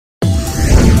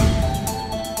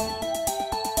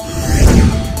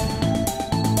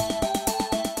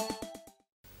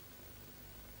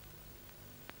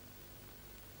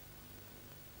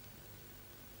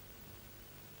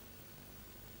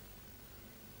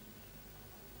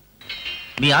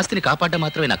మీ ఆస్తిని కాపాడడం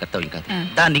మాత్రమే నా కర్తవ్యం కాదు,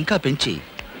 దాన్ని ఇంకా పెంచి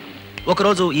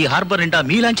ఒకరోజు ఈ హార్బర్ నిండా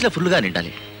మీ లాంచ్లో ఫుల్గా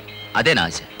నిండాలి. అదే నా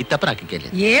ఆశ. ఇది తప్ప నాకు ఇంకేం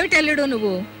లేదు. ఏమిటల్లుడు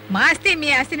నువ్వు మా ఆస్తి మీ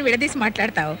ఆస్తిని విడదీసి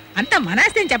మాట్లాడతావు? అంతా మన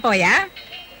ఆస్తిని చెప్పవయ్యా.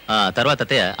 తర్వాత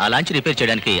అత్తయ్య ఆ లాంచ్ రిపేర్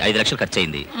చేయడానికి 5 లక్షలు ఖర్చు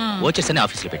అయింది. వచ్చేసని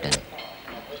ఆఫీస్లో పెట్టాను.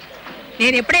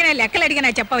 నేను ఎప్పుడైనా లెక్కలు అడిగినా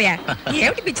చెప్పవయ్యా.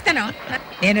 ఏమిటి పిచ్చితనం?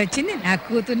 నేను వచ్చింది నా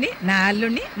కూతుర్ని, నా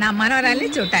అల్లుడిని, నా మనవరాల్ని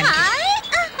చూడటానికి.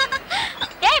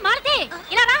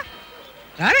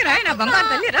 రా నా బంగారు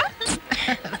తల్లి రా.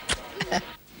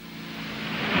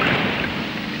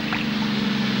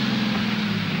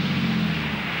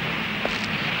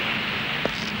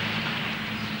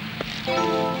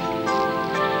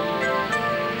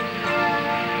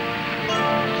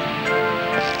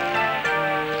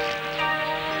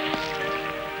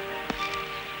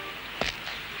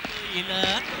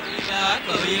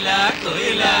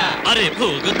 अरे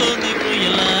भूगतोंदी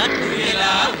कोयला कोयला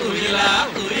कोयला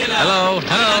कोयला. Hello.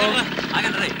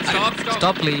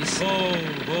 Stop please.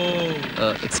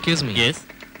 Excuse me. Yes.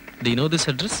 Do you know this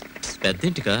address?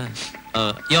 Peddintika.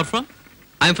 You're from?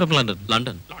 I'm from London.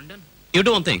 London. You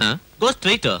do one thing. Go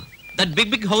straight. That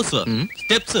big house.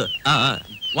 Steps.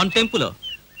 One temple.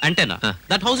 Antenna.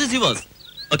 That house is yours.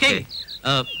 Okay.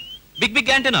 Big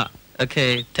antenna. Okay.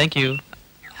 Thank you.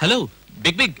 Hello.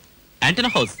 Big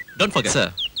antenna house. Don't forget. Sir.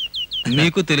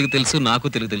 మీకు తెలుగు తెలుసు, నాకు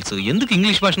తెలుగు తెలుసు. ఎందుకు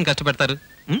English భాషను కష్టపెడతారు?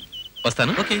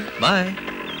 వస్తాను. Okay bye.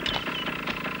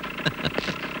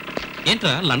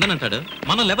 ఏంట్రా London అంటాడు?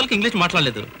 మన లెవెల్కి ఇంగ్లీష్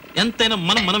మాట్లాడలేదు. ఎంతైనా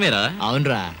మనమేరా.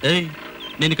 అవునరా.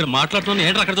 నేను ఇక్కడ మాట్లాడుతున్నాను.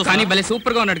 ఏంట్రా అక్కడ కానీ భలే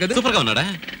సూపర్ గా ఉన్నాడు కదా. సూపర్ గా ఉన్నాడా?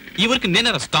 ఈ ఊరికి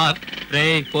నేనేరా స్టార్. రే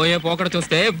పోయే పోకడ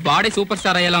చూస్తే బాడీ సూపర్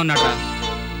స్టార్ అయ్యేలా ఉన్నాడా?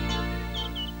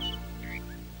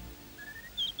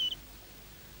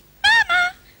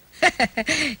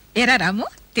 ఏరా రాము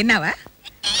తిన్నావా?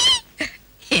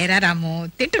 ఏరా రాము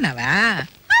తింటున్నావా?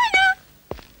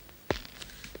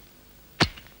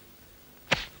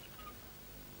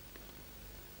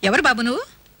 ఎవరు బాబు నువ్వు?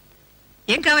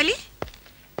 ఏం కావాలి?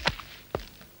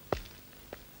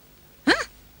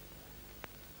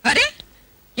 అరే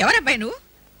ఎవరబ్బాయి నువ్వు?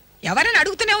 ఎవరని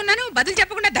అడుగుతూనే ఉన్నాను, బదులు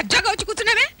చెప్పకుండా దర్జాగా వచ్చి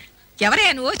కూర్చున్నావే.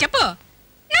 ఎవరయ్యా నువ్వు? చెప్పు.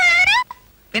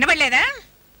 వినబడలేదా?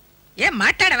 ఏం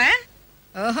మాట్లాడవా?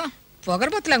 ఓహో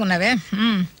పొగరబొత్తులాగా ఉన్నావే.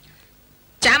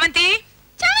 చామంతి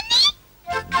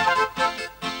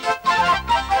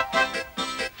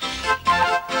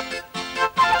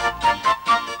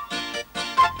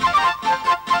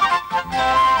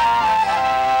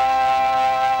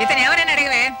ఇతను ఎవరైనా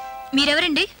అడగవే.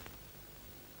 మీరెవరండి?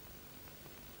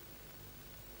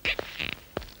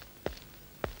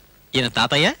 ఈయన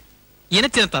తాతయ్య, ఈయన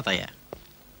చిన్న తాతయ్య.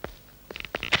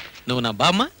 నువ్వు నా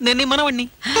బామ్మ, నేను నీ మనవణ్ణి.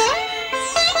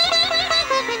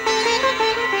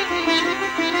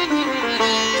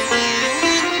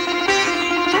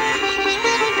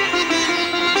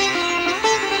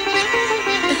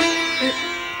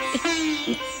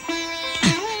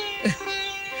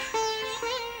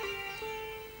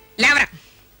 లేవరా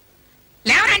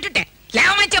లేవరా అంటుంటే,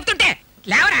 లేవమని చెప్తుంటే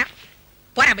లేవరా.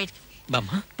 పోరా బయటికి. బామ్మ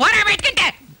పోరా బయటికంటే.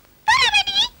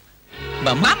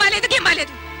 బామ్మ బామ్మ లేదు గేమ్మ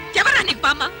లేదు. ఎవరా నీకు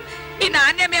బామ్మ? నీ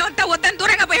నాణ్యమేమంతా వద్దని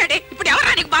దూరంగా పోయాడే, ఇప్పుడు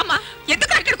ఎవరా నీకు బామ్మ?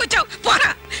 ఎందుకు అక్కడికి వచ్చావు? పోరా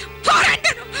పోరా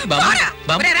అంటాను.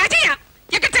 పోరా రాజయ్య,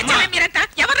 ఎక్కడ చచ్చావే మీరంతా?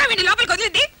 ఎవరా వీడిని లోపలికి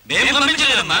వదిలింది?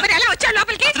 మరి ఎలా వచ్చాడు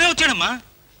లోపలికి?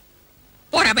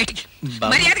 పోరా బయటికి,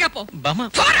 మర్యాదగా పో.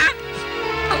 పోరా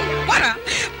పోరా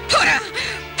పోరా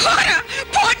పోరా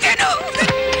పోతాను.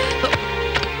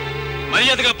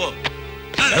 మర్యాదగా పో.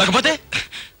 వెళ్ళకపోతే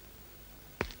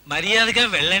మర్యాదగా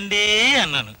వెళ్ళండి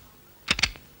అన్నాను.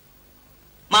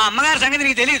 మా అమ్మగారి సంగతి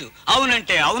నీకు తెలియదు.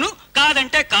 అవునంటే అవును,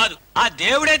 కాదంటే కాదు. ఆ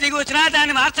దేవుడే దిగి వచ్చినా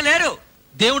దాన్ని మార్చలేరు.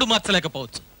 దేవుడు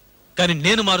మార్చలేకపోవచ్చు, కానీ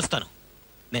నేను మారుస్తాను.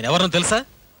 నేనెవరినో తెలుసా?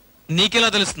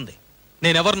 నీకెలా తెలుస్తుంది?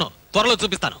 నేనెవరినో త్వరలో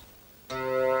చూపిస్తాను.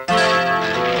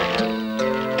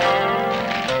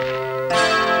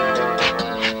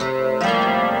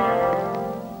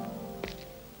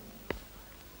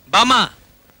 బామ్మా,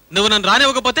 నువ్వు నన్ను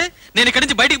రానివ్వకపోతే నేను ఇక్కడి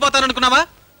నుంచి బయటికి పోతాననుకున్నావా?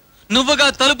 నువ్వుగా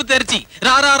తలుపు తెరిచి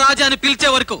రారా రాజా అని పిలిచే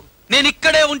వరకు నేను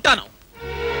ఇక్కడే ఉంటాను.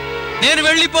 నేను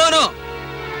వెళ్ళిపోను.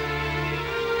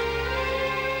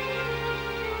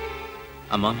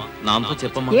 అమ్మా నాతో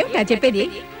చెప్పమ్మా. ఏమిటా చెప్పేది?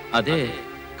 అదే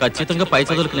ఖచ్చితంగా పై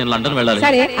చదువులకు నేను లండన్ వెళ్ళాలి.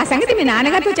 సరే ఆ సంగతి మీ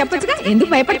నాన్నగారితో చెప్పొచ్చుగా, ఎందుకు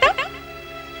భయపడతా?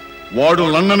 వాడు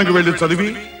లండన్కి వెళ్లి చదివి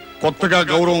కొత్తగా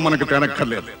గౌరవం మనకు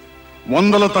తేనక్కర్లేదు.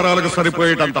 100 తరాలకు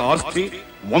సరిపోయేటంత ఆస్తి,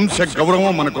 వంశ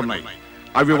గౌరవం మనకున్నాయి.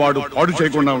 అవి వాడు పాడు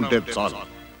చేయకుండా ఉంటే చాలు.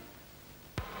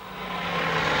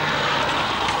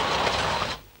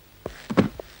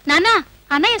 నాన్నా,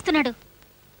 అన్నయ్య వస్తున్నాడు.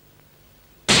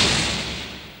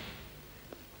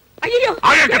 అయ్యో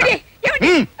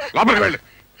లోపలికి వెళ్ళు.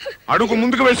 అడుగు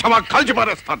ముందుకు వేసావా కాల్చి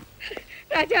పారేస్తాను.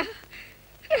 రాజా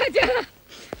రాజా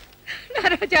నా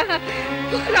రాజా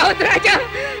రావద్దు రాజా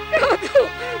రావద్దు.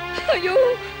 అయ్యో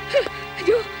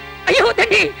అయ్యో అయ్యో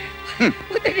వద్దండి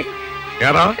వద్దండి.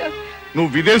 ఏరా నువ్వు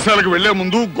విదేశాలకు వెళ్లే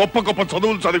ముందు గొప్ప గొప్ప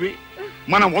చదువులు చదివి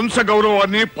మన వంశ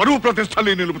గౌరవాన్ని పరువు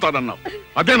ప్రతిష్టల్ని నిలుపుతానన్నావు.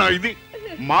 అదేనా ఇది?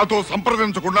 మాతో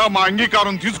సంప్రదించకుండా మా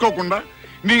అంగీకారం తీసుకోకుండా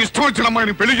నీ ఇష్టం వచ్చిన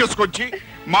అమ్మాయిని పెళ్లి చేసుకొచ్చి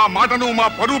మా మాటను మా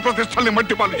పరువు ప్రతిష్టల్ని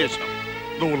మట్టిపాలు చేశావు.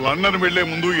 నువ్వు లండన్ వెళ్లే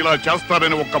ముందు ఇలా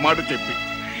చేస్తారని ఒక్క మాట చెప్పి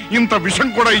ఇంత విషం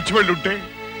కూడా ఇచ్చి వెళ్ళుంటే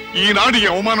ఈనాడు ఈ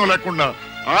అవమానం లేకుండా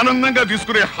ఆనందంగా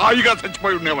తీసుకునే హాయిగా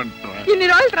చచ్చిపోయి ఉండేవంటారా? ఇన్ని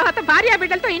రోజుల తర్వాత భార్య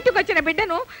బిడ్డలతో ఇంటికి వచ్చిన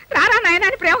బిడ్డను రారా నాయన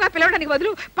అని ప్రేమగా పిలవడానికి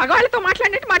బదులు పగవాళ్ళతో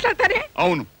మాట్లాడినట్టు మాట్లాడతారే.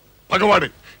 అవును, పగవాడే,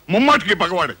 ముమ్మాటికి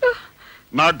పగవాడే.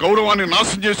 నా గౌరవాన్ని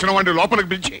నాశనం చేసిన వాడిని లోపలికి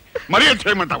పిలిచి మర్యాద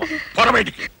చేయమంటావా? పొర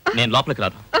బయటికి. నేను లోపలికి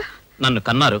రాను. నన్ను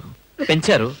కన్నారు,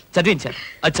 పెంచారు, చదివించారు.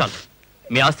 అది చాలు.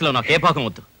 మీ ఆస్తిలో నాకు ఏ భాగం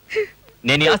వద్దు.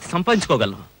 నేను ఈ ఆస్తి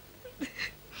సంపాదించుకోగలను.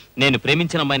 నేను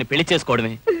ప్రేమించిన అమ్మాయిని పెళ్లి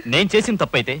చేసుకోవడమే నేను చేసిన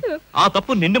తప్పైతే ఆ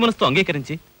తప్పు నిండు మనసుతో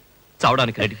అంగీకరించి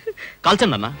చావడానికి రెడీ.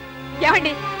 కాల్చండి అన్న.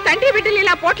 ఏమండి, తండ్రి బిడ్డలు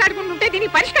ఇలా పోట్లాడుకుంటుంటే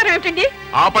దీనికి పరిష్కారం ఏమిటండి?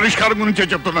 ఆ పరిష్కారం గురించే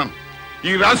చెప్తున్నాను.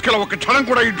 ఈ రాజకీయాల ఒక క్షణం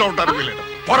కూడా ఇంట్లో ఉంటారు వీలేదు.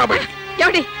 పొర బయటికి.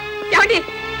 ఏమండి ఏమండి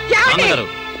ఏమండి? నాన్నగారు,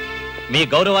 మీ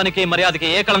గౌరవానికి మర్యాదకి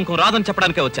ఏ కళంకం రాదని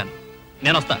చెప్పడానికే వచ్చాను.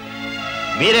 నేను వస్తా.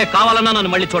 మీరే కావాలన్నా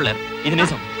నన్ను మళ్ళీ చూడలేరు. ఇది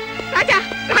నిజం. రాజా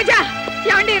రాజా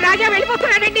ఏమండి? రాజా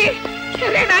వెళ్ళిపోతున్నాడండి.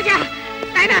 రే రాజా,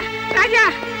 నాయనా రాజా,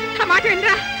 ఆ మాట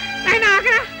వినరా నాయనా.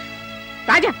 ఆగరా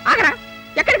రాజా, ఆగరా.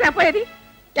 ఎక్కడికి రాపోయేది?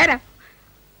 ఏరా,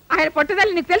 ఆయన పట్టుదల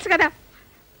నీకు తెలుసు కదా.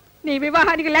 నీ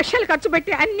వివాహానికి లక్షలు ఖర్చు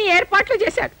పెట్టి అన్ని ఏర్పాట్లు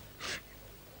చేశాడు.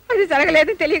 అది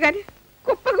జరగలేదని తెలియగానే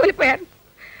కుప్పగూలిపోయారు.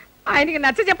 ఆయనకి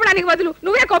నచ్చ చెప్పడానికి బదులు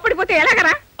నువ్వే కోప్పడిపోతే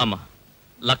ఎలాగరా? అమ్మా,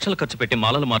 లక్షలు ఖర్చు పెట్టి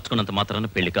మాలలు మార్చుకున్నంత మాత్రాన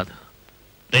పెళ్లి కాదు.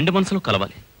 రెండు మనసులు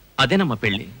కలవాలి. అదేనమ్మా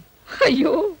పెళ్లి.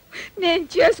 అయ్యో, నేను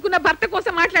చేసుకున్న భర్త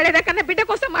కోసం మాట్లాడేదా కన్నా బిడ్డ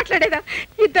కోసం మాట్లాడేదా?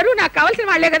 ఇద్దరు నాకు కావాల్సిన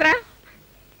వాళ్లే కదరా.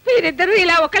 మీరిద్దరూ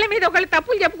ఇలా ఒకళ్ళ మీద ఒకళ్ళు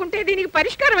తప్పులు చెప్పుకుంటే దీనికి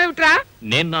పరిష్కారం ఏమిట్రా?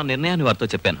 నేను నా నిర్ణయాన్ని వారితో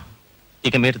చెప్పాను.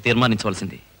 ఇక మీరు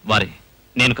తీర్మానించవలసింది వారే,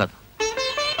 నేను కాదు.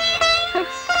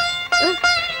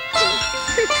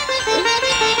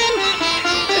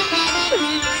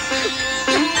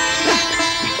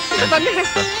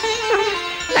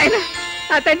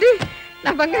 నా తండ్రి,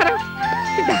 నా బంగారం,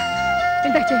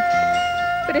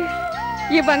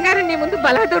 ఈ బంగారం నీ ముందు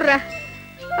బలాదుర్రా.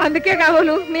 అందుకే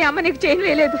కావాలు మీ అమ్మ నీకు చేయను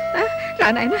వేయలేదు. రా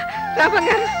నాయన, రా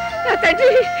బంగారం, నా తండ్రి,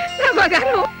 నా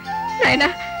బంగారం. నాయన,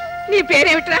 నీ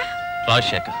పేరేమిట్రా?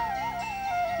 రాజశేఖర్.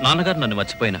 నాన్నగారు నన్ను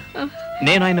మర్చిపోయినా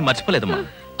నేను ఆయన మర్చిపోలేదమ్మా.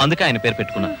 అందుకే ఆయన పేరు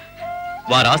పెట్టుకున్నాను.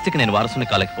 వారి ఆస్తికి నేను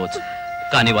వారసుని కాలేకపోవచ్చు,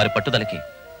 కానీ వారి పట్టుదలకి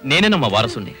నేనేనమ్మా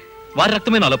వారసుని. వారి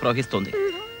రక్తమే నాలో ప్రవహిస్తోంది.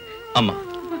 అమ్మా,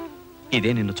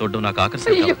 ఇదే నిన్ను చూడడం నాకు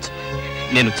ఆకర్షణ కావచ్చు.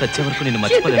 నేను చచ్చే వరకు నిన్ను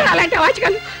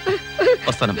మర్చిపోలేను.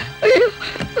 వస్తానమ్మా.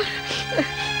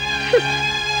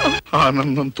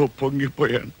 ఆనందంతో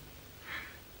పొంగిపోయాను.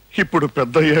 ఇప్పుడు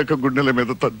పెద్దయ్యాక గుండెల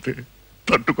మీద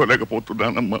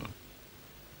తట్టుకోలేకపోతున్నానమ్మా.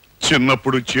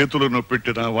 చిన్నప్పుడు చేతులు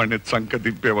నొప్పెట్టినా వాడిని చంక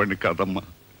దింపేవాడిని కాదమ్మా.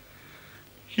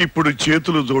 ఇప్పుడు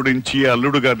చేతులు జోడించి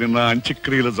అల్లుడుగా నిన్న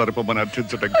అంత్యక్రియలు జరపమని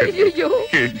అర్థించడం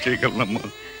ఏం చేయగలనమ్మా?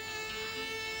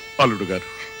 అల్లుడు గారు,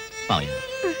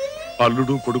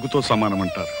 అల్లుడు కొడుకుతో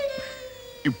సమానమంటారు.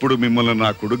 ఇప్పుడు మిమ్మల్ని నా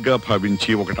కొడుగ్గా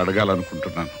భావించి ఒకటి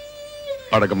అడగాలనుకుంటున్నాను.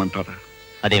 అడగమంటారా?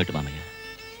 అదేమిటి మామయ్య,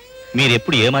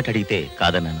 మీరెప్పుడు ఏ మాట అడిగితే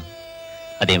కాదన్నాను.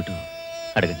 అదేమిటో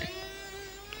అడగండి.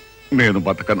 నేను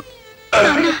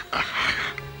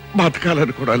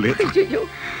బతకాలని కూడా లేదు.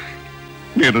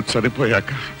 నేను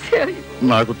చనిపోయాక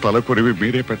నాకు తల కొరివి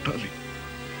మీరే పెట్టాలి.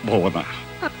 భువనా,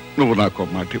 నువ్వు నాకు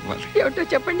మాట ఇవ్వాలి. ఏమిటో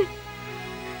చెప్పండి.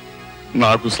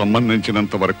 నాకు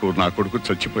సంబంధించినంత వరకు నా కొడుకు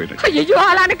చచ్చిపోయిన. అయ్యో,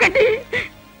 అలా అనకండి.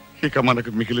 ఇక మనకు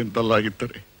మిగిలిందల్లా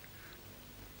ఇద్దరే,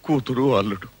 కూతురు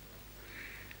అల్లుడు.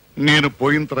 నేను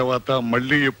పోయిన తర్వాత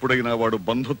మళ్ళీ ఎప్పుడైనా వాడు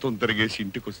బంధుత్వం తిరిగేసి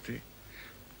ఇంటికొస్తే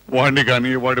వాడిని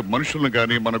గాని వాడి మనుషులను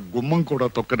గాని మన గుమ్మం కూడా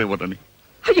తొక్కనివ్వనని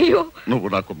అయ్యో నువ్వు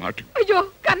నాకు మాట. అయ్యో,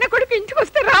 కన్న కొడుకు ఇంటికి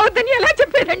వస్తే రావద్దని ఎలా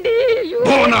చెప్పారండి?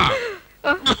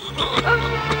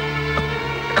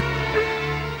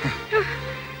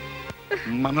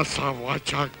 మనసా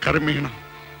వాచా కర్మేణ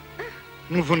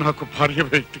నువ్వు నాకు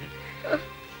భార్యవైతే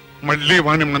మళ్ళీ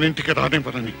వాణ్ణి మన ఇంటికి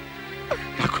రానివ్వనని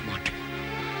నాకు మాట.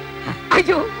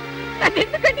 అయ్యో,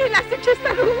 నన్నెందుకంటే ఇలా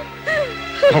శిక్షిస్తారు?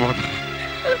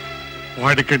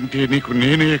 వాడికంటే నీకు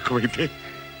నేనే ఎక్కువైతే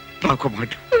నాకు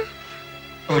మాట.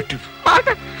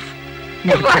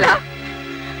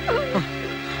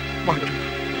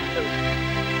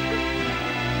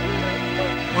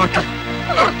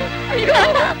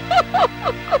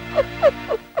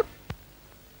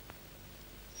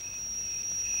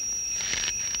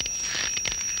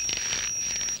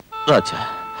 రాజా,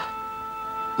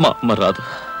 మా అమ్మ రాదు.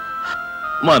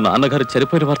 మా నాన్నగారు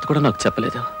చనిపోయిన వార్త కూడా నాకు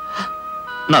చెప్పలేదు.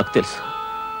 నాకు తెలుసు,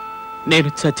 నేను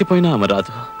చచ్చిపోయినా ఆమె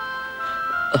రాదు.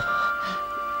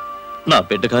 నా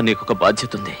బిడ్డగా నీకు ఒక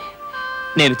బాధ్యత ఉంది.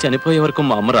 నేను చనిపోయే వరకు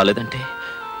మా అమ్మ రాలేదంటే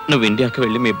నువ్వు ఇండియాకి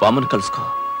వెళ్ళి మీ బామ్మను కలుసుకో.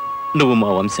 నువ్వు మా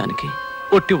వంశానికి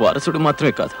ఒట్టి వారసుడు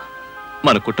మాత్రమే కాదు,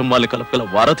 మన కుటుంబాన్ని కలుపుగల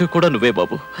వారధి కూడా నువ్వే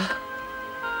బాబు.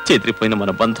 చెదిరిపోయిన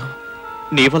మన బంధం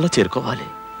నీ వల్ల చేరుకోవాలి.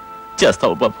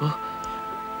 చేస్తావు బాబు?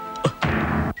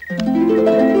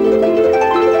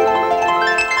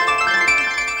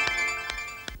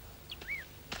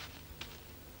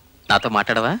 నాతో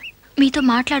మాట్లాడవా? మీతో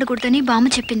మాట్లాడకూడదని బామ్మ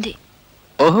చెప్పింది.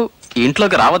 ఓహో,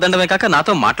 ఇంట్లోకి రావదండమే కాక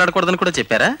నాతో మాట్లాడకూడదని కూడా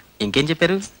చెప్పారా? ఇంకేం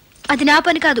చెప్పారు? అది నా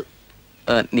పని కాదు.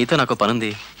 నీతో నాకు పనుంది,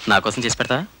 నా కోసం చేసి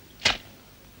పెడతా?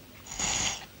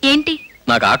 ఏంటి?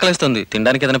 నాకు ఆకలిస్తుంది,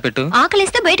 తినడానికి ఏదైనా పెట్టు.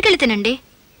 ఆకలిస్తే బయటకు వెళ్ళి తినండి.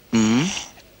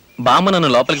 బామ్మ నన్ను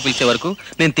లోపలికి పిలిచే వరకు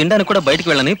నేను తినడానికి కూడా బయటకు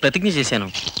వెళ్ళని ప్రతిజ్ఞ చేశాను.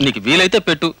 నీకు వీలైతే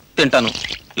పెట్టు, తింటాను,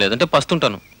 లేదంటే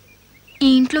పస్తుంటాను. ఈ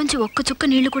ఇంట్లోంచి ఒక్క చుక్క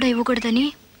నీళ్లు కూడా ఇవ్వకూడదని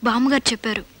బామ్మగారు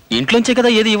చెప్పారు. ఇంట్లోంచే కదా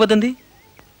ఏది ఇవ్వదండి.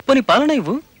 పోనీ పాలన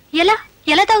ఇవ్వు. ఎలా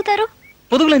ఎలా తాగుతారు?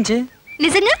 పొదుగులంచే.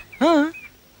 నిజంగా?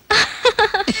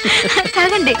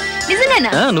 తాగండి.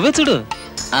 నిజంగానా? నువ్వే చూడు.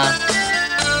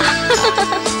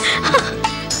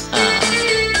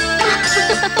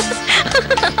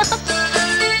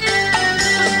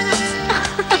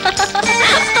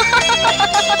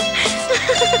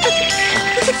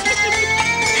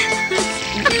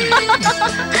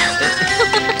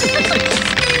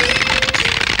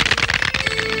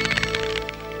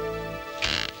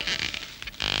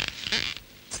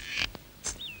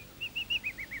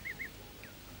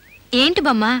 ఏంటి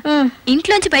బామ్మ,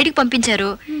 ఇంట్లోంచి బయటికి పంపించారు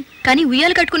కానీ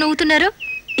ఉయ్యాలు కట్టుకుని నవ్వుతున్నారు.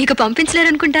 ఇక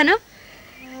పంపించలేరనుకుంటాను.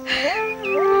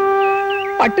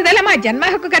 పట్టుదల మా జన్మ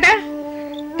హక్కు కదా.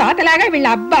 తాతలాగా వీళ్ళ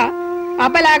అబ్బా,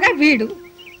 అబ్బలాగా వీడు.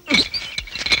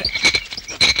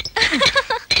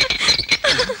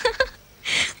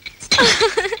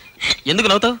 ఎందుకు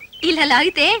నవ్వుతావు? ఇలా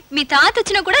లాగితే మీ తాత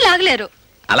వచ్చినా కూడా లాగలేరు.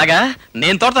 అలాగా?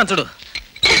 నేను తోడతాను చూడు.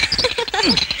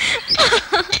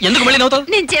 ఎందుకు మళ్ళీ నవ్వుతావు?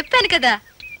 నేను చెప్పాను కదా.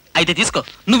 అయితే తీసుకో,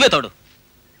 నువ్వే తోడు.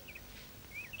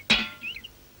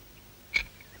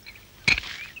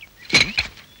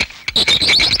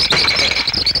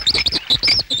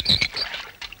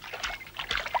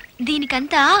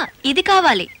 దీనికంతా ఇది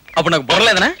కావాలి. అప్పుడు నాకు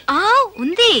బొరలేదనా?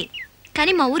 ఉంది,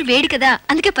 కానీ మా ఊరు వేడి కదా,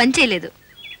 అందుకే పని చేయలేదు.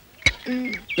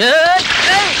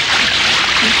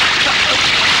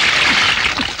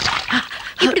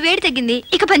 ఇప్పుడు వేడి తగ్గింది,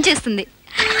 ఇక పని చేస్తుంది.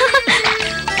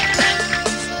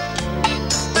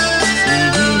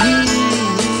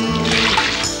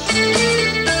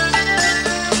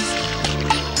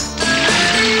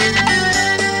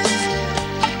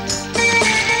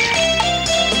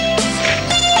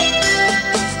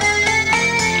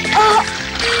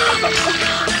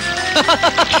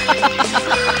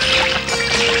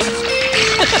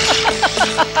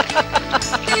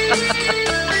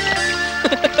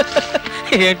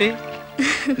 ఏంటి?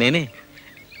 నేనే.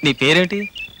 నీ పేరేంటి?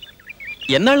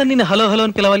 ఎన్నాళ్ళని నిన్ను హలో హలో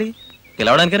అని పిలవాలి?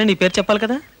 పిలవడానికైనా నీ పేరు చెప్పాలి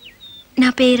కదా. నా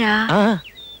పేరా?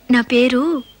 నా పేరు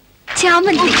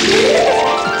చామంతి.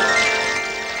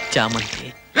 చామంతి.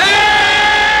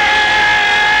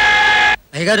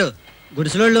 అయ్యగారు,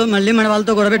 గుడిసెలోళ్ళు మళ్ళీ మన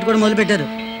వాళ్ళతో గొడవ పెట్టుకోవడం మొదలు పెట్టారు.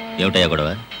 ఏమిటయ్యా గొడవ?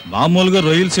 మామూలుగా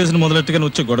రొయ్యలు చేసిన మొదలెట్టుగా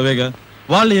వచ్చే గొడవేగా.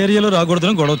 వాళ్ళ ఏరియాలో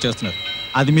రాకూడదని గొడవ చేస్తున్నారు.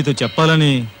 అది మీతో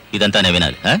చెప్పాలని. ఇదంతా నేను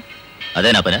వినాలి?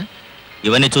 అదే నా పని.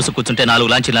 ఇవన్నీ చూసి కూర్చుంటే 4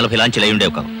 లాంచీలు 40 లాంచీలు అయి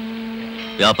ఉండేవి కావు.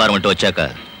 వ్యాపారం అంటూ వచ్చాక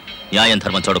న్యాయం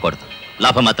ధర్మం చూడకూడదు,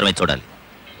 లాభం మాత్రమే చూడాలి.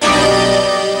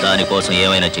 దానికోసం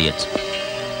ఏమైనా చెయ్యొచ్చు.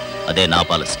 అదే నా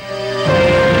పాలసీ.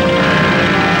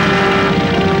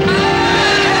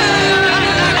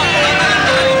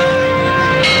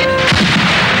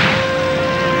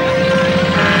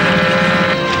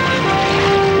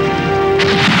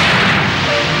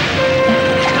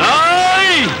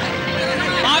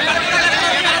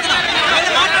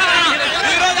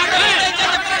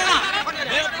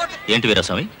 ఏంటి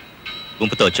వీరస్వామి,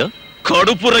 గుంపుతో వచ్చావు?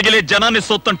 కడుపు రగిలే జనాన్ని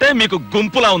సొత్తుంటే మీకు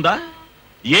గుంపులా ఉందా?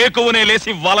 ఏకువనే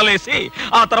లేసి వలలేసి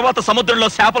ఆ తర్వాత సముద్రంలో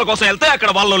చేపల కోసం వెళ్తే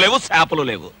అక్కడ వాళ్ళు లేవు, చేపలు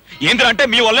లేవు. ఏంటంటే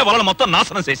మీ వల్లే వలలు మొత్తం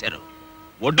నాశనం చేశారు.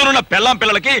 ఒడ్డునున్న పెళ్ళాం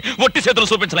పిల్లలకి ఒట్టి చేతులు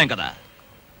చూపించలేం కదా.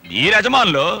 మీ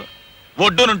యజమానులు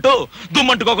ఒడ్డునుంటూ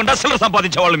దుమ్మంటుకోకుండా సిల్లర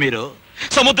సంపాదించేవాళ్ళు మీరు.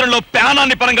 సముద్రంలో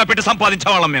ప్యానాన్ని పరంగా పెట్టి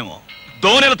సంపాదించేవాళ్ళం మేము.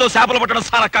 దోణెలతో చేపలు పట్టడం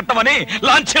సారా కట్టమని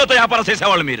లాంఛీలతో వ్యాపారం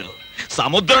చేసేవాళ్ళు మీరు.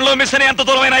 సముద్రంలో మిషన్ ఎంత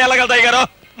దూరమైనా వెళ్ళగలదయ్య గారు,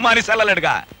 మనిషి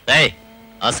వెళ్ళలేడుగా.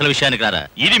 అసలు విషయానికి రారా.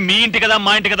 ఇది మీ ఇంటి కదా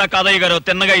మా ఇంటి కదా కాదయ్య గారు,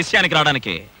 తిన్నగా విషయానికి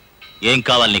రావడానికి. ఏం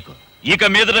కావాలి నీకు? ఇక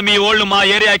మీదట మీ ఓళ్ళు మా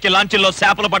ఏరియాకి లాంచీల్లో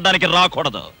చేపలు పడ్డానికి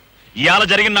రాకూడదు. ఇవాళ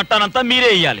జరిగిన నట్టానంతా మీరే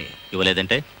ఇయ్యాలి.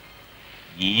 ఇవ్వలేదంటే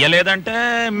ఇయ్యలేదంటే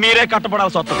మీరే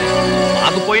కట్టపడాల్సి వస్తుంది.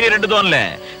 మాకు పోయిన 2 దోన్లే,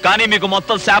 కానీ మీకు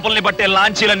మొత్తం చేపల్ని బట్టే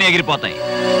లాంచీలన్నీ ఎగిరిపోతాయి.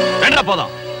 రండి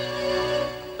పోదాం.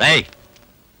 రేయ్,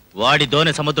 వాడి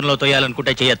దోణి సముద్రంలో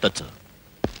తోయాలనుకుంటే చెయ్యెత్తొచ్చు,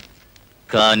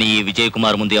 కానీ విజయ్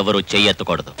కుమార్ ముందు ఎవరు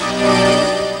చెయ్యెత్తకూడదు.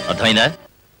 అర్థమైందా?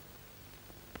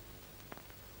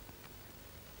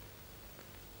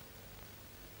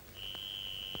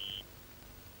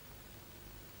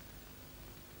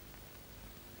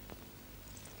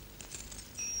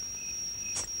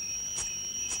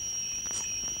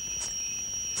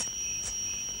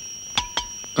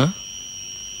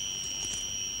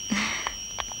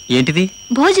 ఏంటిది?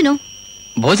 భోజనం.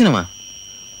 భోజనమా?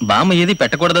 బామ్మ ఏది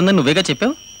పెట్టకూడదని నువ్వేగా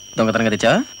చెప్పావు. దొంగతనంగా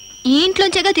తెచ్చావా? ఈ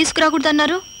ఇంట్లోంచేగా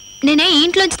తీసుకురాకూడదన్నారు. నేనే ఈ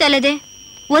ఇంట్లోంచి తేలేదే,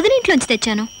 వదిన ఇంట్లోంచి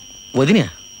తెచ్చాను. వదినా?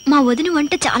 మా వదిన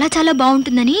వంట చాలా చాలా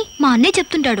బాగుంటుందని మా అన్నయ్య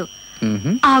చెప్తుంటాడు.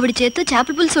 ఆవిడ చేత్తో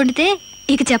చేపల పులుసు వండితే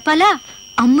ఇక చెప్పాలా,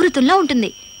 అమృతంలా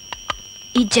ఉంటుంది.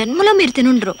 ఈ జన్మలో మీరు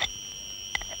తినుండ్రు.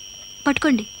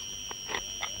 పట్టుకోండి.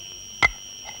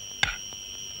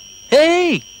 Hey,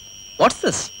 what's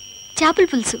this? చేపల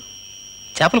పులుసు.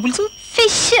 చేపల పులుసు?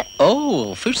 ఫిష్. ఓ,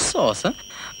 ఫిష్ సాస్.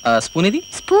 స్పూన్ ఇది?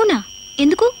 స్పూనా?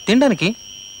 ఎందుకు? తినడానికి.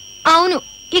 అవును,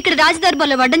 ఇక్కడ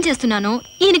రాజదర్బార్లో వడ్డం చేస్తున్నాను.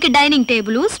 ఈయనకి డైనింగ్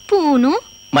టేబుల్, స్పూను.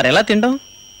 మరి ఎలా తింటాం?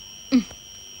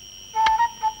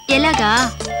 ఎలాగా?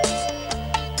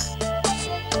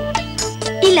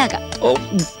 ఇలాగా.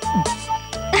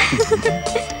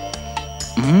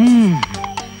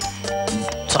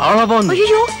 చాలా బాగుంది.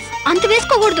 అయ్యో, అంత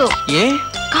వేసుకోకూడదు. ఏ?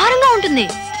 కారంగా ఉంటుంది.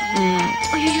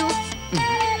 అయ్యో.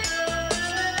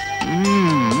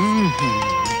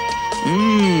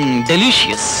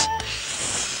 డెలిషియస్.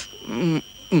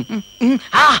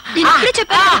 నేను ఇప్పుడే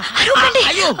చెప్పాను. అరవకండి.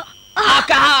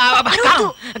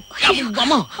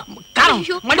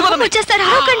 వచ్చేస్తారు.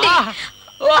 అరవకండి.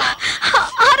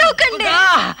 అరవకండి.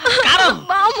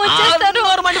 బామ్మ వచ్చేస్తారు.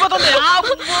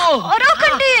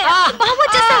 అరవకండి. బామ్మ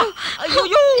వచ్చేస్తారు.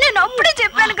 నేను అప్పుడే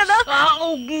చెప్పాను కదా.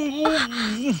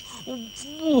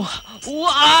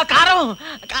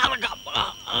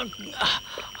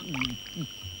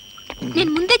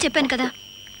 నేను ముందే చెప్పాను కదా,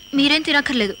 మీరేం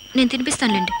తినక్కర్లేదు, నేను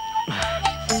తినిపిస్తానులేండి.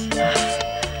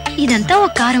 ఇదంతా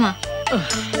ఒక కారమా?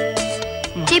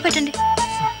 చేపట్టండి,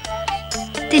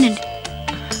 తినండి.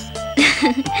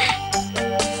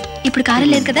 ఇప్పుడు కారం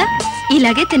లేదు కదా,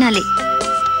 ఇలాగే తినాలి.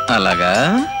 అలాగా?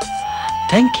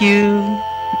 Thank you.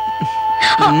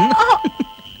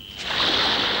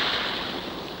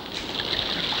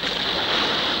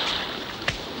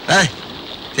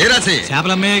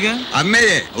 చేపలు అమ్మేయగా?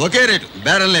 అమ్మేయే, ఒకే రేటు,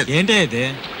 బేరం లేదు. ఏంటి అయితే?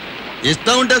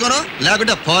 ఇస్తా ఉంటే కొను,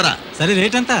 లేకుంటే పోరా. సరే,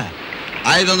 రేట్ ఎంత?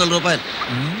 500 రూపాయలు.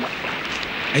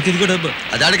 అయితే ఇదిగో డబ్బు.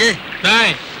 అది అడిగి.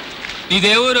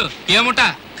 ఇదే ఊరు ఏముంటా?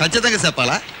 ఖచ్చితంగా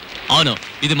చెప్పాలా? అవును,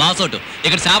 ఇది మా చోటు.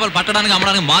 ఇక్కడ చేపలు పట్టడానికి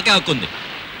అమ్మడానికి మాకే హక్కు ఉంది.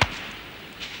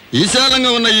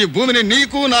 విశాలంగా ఉన్న ఈ భూమిని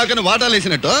నీకు నాకని వాటాలు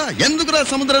వేసినట్టు ఎందుకురా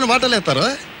సముద్రాన్ని వాటాలేస్తారు?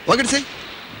 ఒకటి చెయ్యి,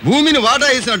 భూమిని వాటా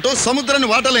వేసినట్టు సముద్రాన్ని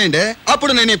వాటాలేయండి,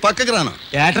 అప్పుడు నేను ఈ పక్కకి రాను.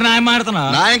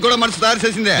 నాయం కూడా మనసు తయారు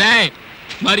చేసిందే.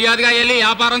 మర్యాదగా వెళ్ళి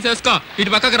వ్యాపారం చేసుకో,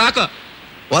 ఇటు పక్కకు రాకు.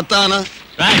 వస్తానా?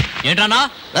 ఏంటన్నా?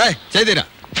 చేదిరా.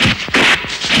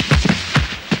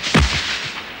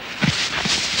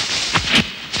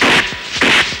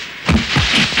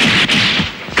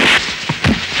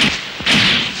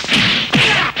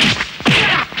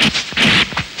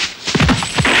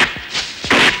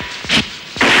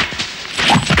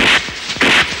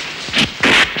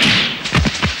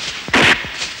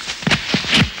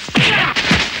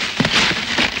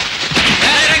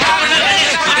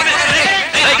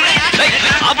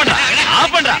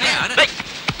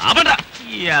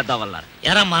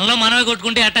 ఎరా మనలో మనమే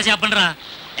కొట్టుకుంటే ఎట్టా చెప్పండి రా,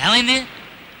 ఏమైంది?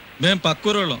 మేము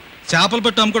పక్కూరోళ్ళం, చేపలు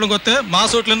పెట్టి అమ్ముకోవడం కొత్తే మా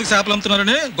చోట్ల ఎందుకు చేపలు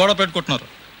అమ్ముతున్నారని గొడవ పెట్టుకుంటున్నారు.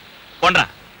 పొండ్రా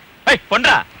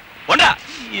పొండ్రా పొండ్రా,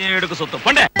 ఏడుకు సొత్తు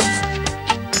పొండే.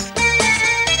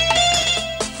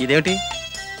 ఇదేమిటి?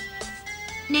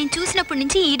 నేను చూసినప్పటి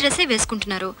నుంచి ఈ డ్రెస్సే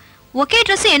వేసుకుంటున్నారు. ఒకే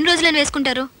డ్రెస్ ఎన్ని రోజులని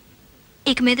వేసుకుంటారు?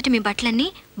 ఇక మీదట మీ బట్టలన్నీ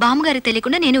బామ్మగారికి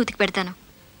తెలియకుండా నేనే ఉతికి పెడతాను.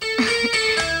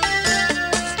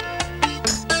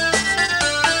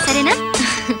 సరేనా?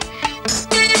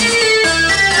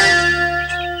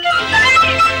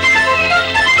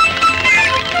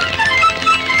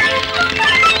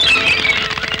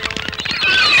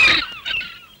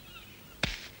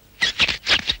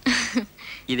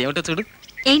 ఇదేమిటో చూడు.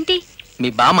 ఏంటి? మీ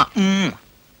బామ్మ.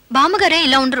 బామ్మగారే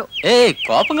ఇలా ఉండరు.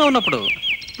 కోపంగా ఉన్నప్పుడు.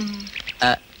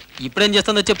 ఇప్పుడేం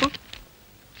చేస్తుందో చెప్పు.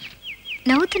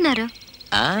 నవ్వుతున్నారు.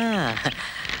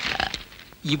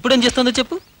 ఇప్పుడేం చేస్తుందో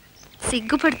చెప్పు.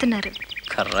 సిగ్గుపడుతున్నారు.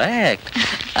 కరెక్ట్.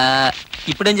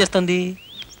 ఇప్పుడేం చేస్తుంది?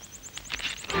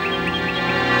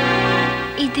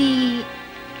 ఇది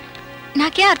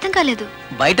నాకే అర్థం కాలేదు.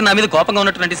 బయట నా మీద కోపంగా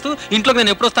ఉన్నట్టు నటిస్తూ ఇంట్లోకి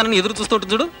నేను ఎప్పుడు వస్తానని ఎదురు చూస్తూ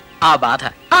ఉంటుంది చూడు, ఆ బాధ.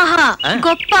 ఆహా,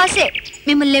 గొప్ప ఆశే.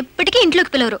 మిమ్మల్ని ఎప్పటికీ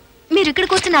ఇంట్లోకి పిలవరు, మీరు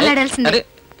ఇక్కడికి వస్తే నల్లాడాల్సిందే.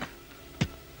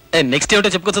 నెక్స్ట్ ఏమిటో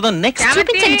చెప్పుకోవచ్చా? నెక్స్ట్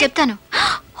చూపించండి, చెప్తాను.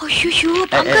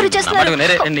 బంగారు చేస్తున్నారు.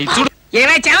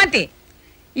 ఏమై చామంతి,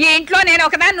 ఈ ఇంట్లో నేను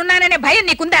ఒకదాన్ని ఉన్నాననే భయం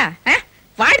నీకుందా?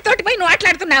 వాడితోటి పోయి నువ్వు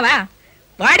ఆటలాడుతున్నావా?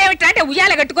 వాడేమిటా అంటే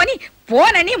ఉయ్యాల కట్టుకొని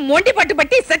పోనని మొండి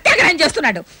పట్టుబట్టి సత్యాగ్రహం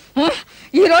చేస్తున్నాడు.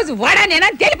 ఈ రోజు వాడా నేనా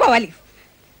తేలిపోవాలి.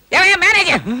 ఏమయ్యా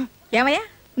మేనేజర్, ఏమయ్యా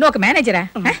నువ్వు ఒక మేనేజరా?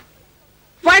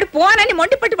 వాడు పోనని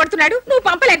మొండి పట్టు పడుతున్నాడు, నువ్వు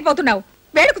పంపలేకపోతున్నావు.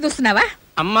 వేడుకు చూస్తున్నావా?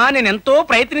 అమ్మా, నేను ఎంతో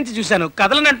ప్రయత్నించి చూశాను,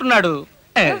 కదలని అంటున్నాడు.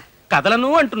 కదలను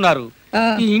అంటున్నారు,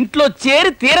 ఈ ఇంట్లో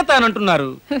చేరి తీరతానంటున్నారు.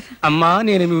 అమ్మా,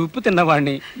 నేను మీ ఉప్పు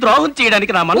తిన్నవాడిని, ద్రోహం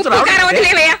చేయడానికి నా మనసు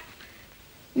వదిలేవయ్యా.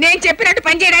 నేను చెప్పినట్టు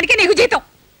పని చేయడానికి నీకు జీతం.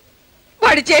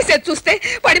 వాడు చేసేది చూస్తే,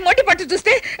 వాడి మొండి పట్టు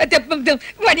చూస్తే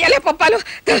వాడి ఎలా పంపాలో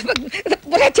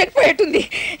చెడిపోయేట్టుంది.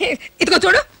 ఇదిగో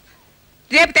చూడు,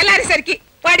 రేపు తెల్లారేసరికి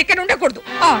వాడి ఇక్కడ ఉండకూడదు,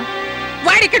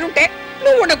 వాడి ఇక్కడ ఉంటే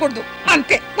నువ్వు ఉండకూడదు,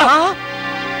 అంతే.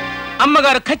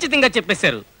 అమ్మగారు ఖచ్చితంగా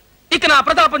చెప్పేశారు. ఇక నా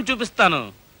ప్రతాపం చూపిస్తాను.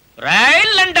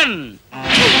 Rail London.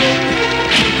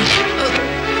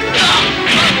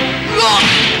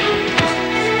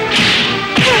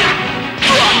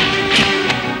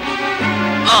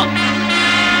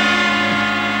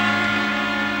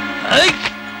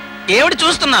 ఏమిటి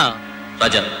చూస్తున్నా?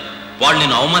 రాజా, వాళ్ళు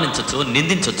నేను అవమానించొచ్చు,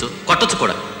 నిందించొచ్చు, కొట్టొచ్చు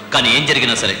కూడా, కానీ ఏం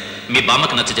జరిగినా సరే మీ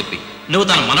బామ్మకి నచ్చ చెప్పి నువ్వు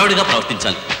తన మనవడిగా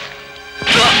ప్రవర్తించాలి.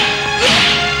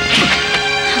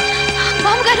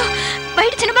 బాబుగారు,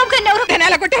 బయట చిన్న బాబు గారిని ఎవరు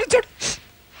ఎలా కొట్టారు చూడు.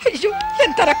 అయ్యో,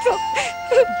 ఎంత రక్తం.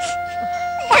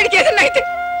 వాడికి ఏదన్నా అయితే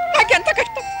నాకెంత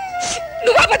కష్టం.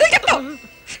 నువ్వు బదులు చెప్తావు.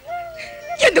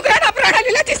 ఎందుకురా నా ప్రాణాలు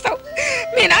ఇలా తీస్తావు?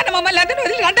 మీ నాన్న మమ్మల్ని అందరూ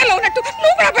వదిలి లండన్లో ఉన్నట్టు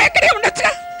నువ్వు కూడా ఎక్కడే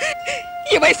ఉండొచ్చుగా.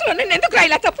 ఈ వయసులో నేను ఎందుకురా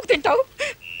ఇలా తప్పుకు తింటావు?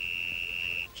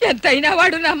 ఎంతైనా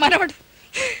వాడు నా మనవడు,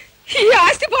 ఈ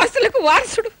ఆస్తి పాస్తులకు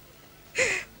వారసుడు.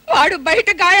 వాడు బయట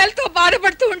గాయాలతో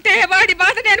బాధపడుతూ ఉంటే వాడి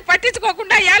బాధ నేను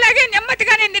పట్టించుకోకుండా ఎలాగే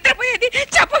నెమ్మదిగా నేను నిద్రపోయేది?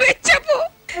 చెప్పవే, చెప్పు.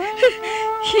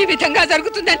 ఈ విధంగా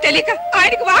జరుగుతుందని తెలియక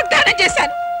ఆయనకు వాగ్దానం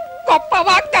చేశాను, గొప్ప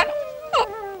వాగ్దానం.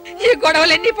 ఈ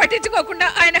గొడవలన్నీ పట్టించుకోకుండా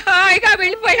ఆయన హాయిగా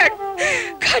వెళ్ళిపోయాడు.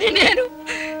 కానీ నేను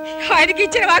ఆయనకి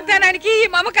ఇచ్చిన వాగ్దానానికి, ఈ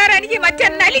మమకారానికి మధ్య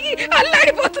నలిగి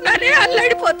అల్లాడిపోతున్నానే.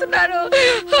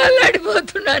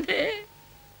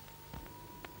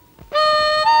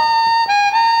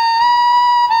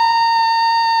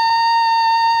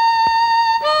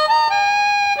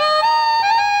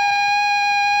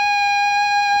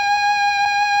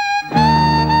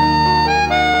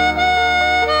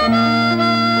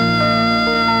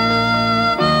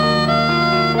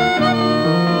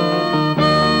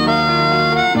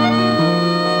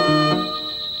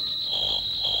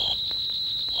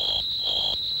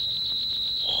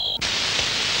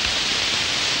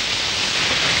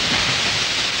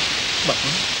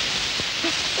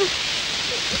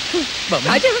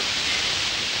 రాజా,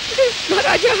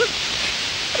 రాజా,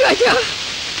 రాజా,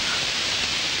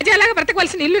 రాజాలాగా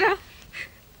బ్రతకవలసిన ఇల్లురా.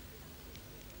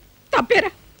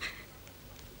 తప్పేరా,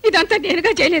 ఇదంతా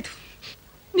నేనుగా చేయలేదు.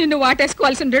 నిన్ను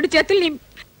వాటేసుకోవాల్సిన 2 చేతుల్ని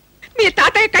మీ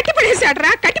తాతయ్య కట్టిపడేశాడు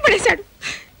రా, కట్టిపడేశాడు.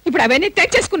 ఇప్పుడు అవన్నీ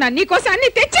తెచ్చేసుకున్నాను, నీకోసం అన్ని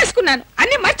తెచ్చేసుకున్నాను,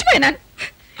 అన్ని మర్చిపోయినాను.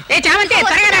 ఏ చామంతి,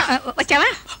 త్వరగా వచ్చావా?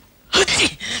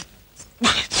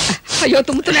 అయ్యో,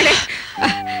 తుమ్ముతున్నాడే.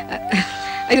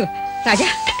 అయ్యో రాజా,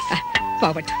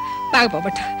 పోబట్టు, బాగా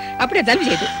పోబట్టు, అప్పుడే జలుబు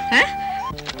చేయదు.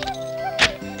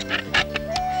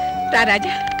 రా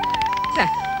రాజా, రా.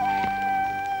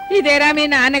 ఇదేరా మీ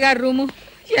నాన్నగారు రూము.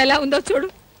 ఎలా ఉందో చూడు.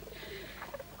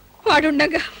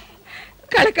 వాడుండగా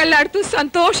కళకళ్ళాడుతూ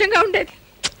సంతోషంగా ఉండేది.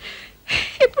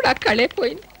 ఇప్పుడు ఆ కళే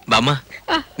పోయింది. బామ్మ,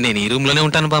 నేను ఈ రూమ్ లోనే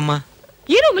ఉంటాను బామ్మ.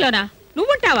 ఈ రూమ్ లోనా?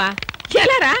 నువ్వుంటావా?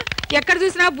 ఎలారా? ఎక్కడ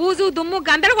చూసినా బూజు దుమ్ము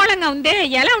గందరగోళంగా ఉందే,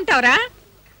 ఎలా ఉంటావురా?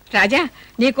 రాజా,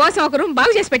 నీ కోసం ఒక రూమ్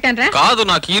బాగు చేసి పెట్టాను రా. కాదు,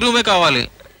 నాకు ఈ రూమే కావాలి.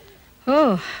 ఓ,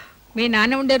 మీ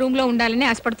నాన్న ఉండే రూమ్ లో ఉండాలని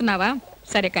ఆశపడుతున్నావా?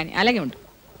 సరే కానీ అలాగే ఉండు.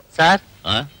 సార్,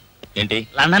 ఏంటి?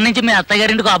 లండన్ నుంచి మీ అత్తయ్య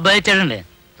గారింటికి అబ్బాయి వచ్చాడండి.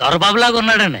 దొరబాబులాగా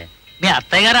ఉన్నాడండి. మీ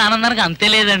అత్తయ్య గారు ఆనందానికి అంతే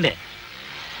లేదండి.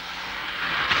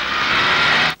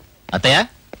 అత్తయ్య,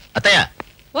 అత్తయ్య.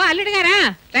 ఓ అల్లుడు గారా,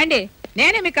 రండి.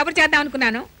 నేనే మీకు కబురు చేద్దాం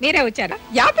అనుకున్నాను, మీరే వచ్చారా?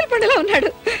 యాపిల్ పండులో ఉన్నాడు.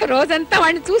 రోజంతా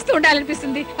వాడిని చూస్తూ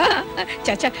ఉండాలనిపిస్తుంది.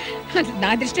 చచ్చా, నా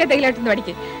దృష్టే తగిలేటుంది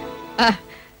వాడికి.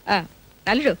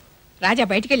 అల్లుడు, రాజా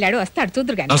బయటికి వెళ్ళాడు, వస్తాడు,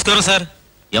 చూద్దరు కానీ. నమస్కారం సార్.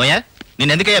 ఏమయ్యా,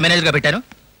 నేను ఎందుకయ్యా మేనేజర్ గా పెట్టాను?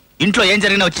 ఇంట్లో ఏం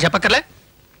జరిగినా వచ్చి చెప్పక్కర్లే.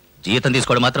 జీతం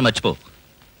తీసుకోవడం మాత్రం మర్చిపో.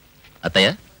 అత్తయ్య,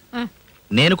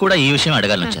 నేను కూడా ఈ విషయం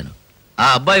అడగాలని వచ్చాను. ఆ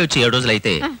అబ్బాయి వచ్చి 7 రోజులు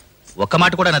అయితే ఒక్క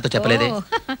మాట కూడా నాతో చెప్పలేదే.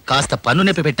 కాస్త పన్ను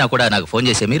నొప్పి పెట్టినా కూడా నాకు ఫోన్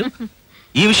చేసే మీరు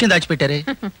ఈ విషయం దాచిపెట్టారే.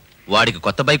 వాడికి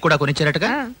కొత్త బైక్ కూడా కొనిచ్చారటగా.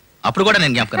 అప్పుడు కూడా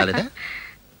నేను జ్ఞాపకం రాలేదా?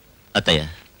 అత్తయ్య,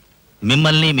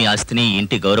 మిమ్మల్ని, మీ ఆస్తిని,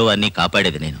 ఇంటి గౌరవాన్ని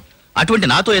కాపాడేది నేను. అటువంటి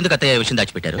నాతో ఎందుకు అత్తయ్య విషయం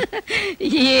దాచిపెట్టారు?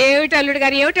 ఏమిటి అల్లుడు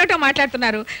గారు ఏమిటో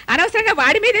మాట్లాడుతున్నారు? అనవసరంగా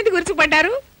వాడి మీద ఎందుకు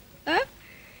గుర్తుపడ్డారు?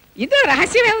 ఇందులో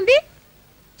రహస్యమే ఉంది.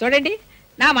 చూడండి,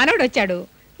 నా మనవడు వచ్చాడు,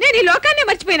 నేను ఈ లోకాన్ని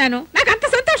మర్చిపోయినాను. నాకు అంత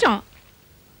సంతోషం.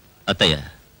 అత్తయ్య,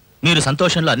 మీరు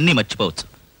సంతోషంలో అన్నీ మర్చిపోవచ్చు,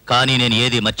 కానీ నేను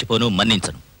ఏది మర్చిపోను,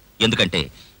 మన్నించను. ఎందుకంటే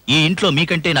ఈ ఇంట్లో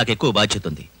మీకంటే నాకు ఎక్కువ బాధ్యత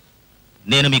ఉంది.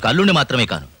 నేను మీకు అల్లుడిని మాత్రమే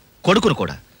కాను, కొడుకును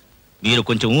కూడా. మీరు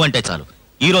కొంచెం అంటే చాలు,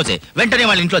 ఈ రోజే వెంటనే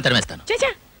వాళ్ళ ఇంట్లో తరిమేస్తాను.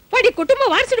 చచ్చా, వాడి కుటుంబ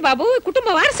వారసుడు బాబు, కుటుంబ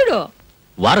వారసుడు.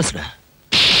 వారసుడా?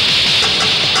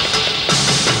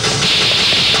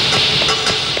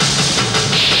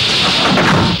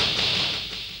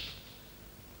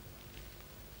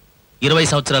 ఇరవై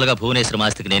సంవత్సరాలుగా భువనేశ్వరం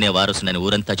ఆస్తికి నేనే వారసునని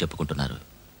ఊరంతా చెప్పుకుంటున్నారు.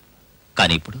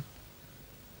 కానీ ఇప్పుడు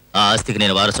ఆ ఆస్తికి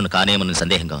నేను వారసును కానేమని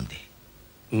సందేహంగా ఉంది.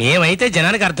 మేమైతే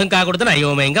జనానికి అర్థం కాకూడదని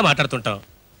అయోమయంగా మాట్లాడుతుంటాం.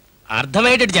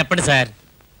 అర్థమయ్యేటట్టు చెప్పండి సార్.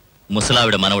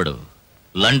 ముసలావిడ మనవడు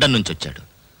లండన్ నుంచి వచ్చాడు.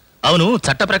 అవును,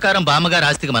 చట్ట ప్రకారం బామ్మగారు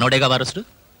ఆస్తికి మనవడేగా వారసుడు?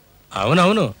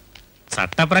 అవునవును,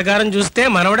 చట్ట ప్రకారం చూస్తే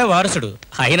మనవడే వారసుడు.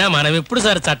 అయినా మనం ఎప్పుడు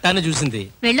సార్ చట్టాన్ని చూసింది?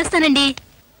 వెళ్ళొస్తానండి.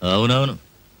 అవునవును,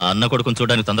 ఆ అన్న కొడుకుని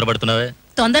చూడడానికి తొందరపడుతున్నావే.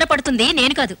 తొందరపడుతుంది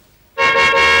నేను కాదు.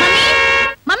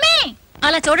 మమ్మీ,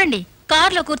 అలా చూడండి,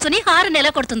 కారులో కూర్చొని హారన్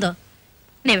ఎలా కొడుతుందో.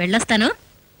 నేను వెళ్ళొస్తాను.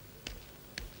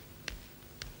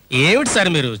 ఏమిటి సార్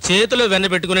మీరు చేతిలో వెన్న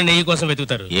పెట్టుకుని నెయ్యి కోసం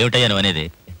వెతుకుతారు? ఏమిటయ్యా నువ్వు అనేది?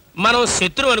 మనం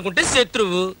శత్రువు అనుకుంటే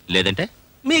శత్రువు, లేదంటే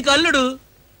మీకు అల్లుడు.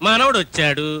 మనవడు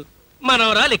వచ్చాడు,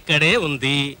 మనవరాలు ఇక్కడే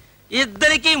ఉంది.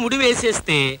 ఇద్దరికి ముడి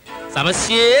వేసేస్తే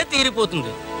సమస్యే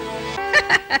తీరిపోతుంది.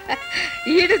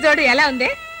 ఈడు జోడు ఎలా ఉంది?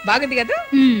 బాగుంది కదా?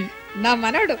 నా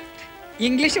మనవడు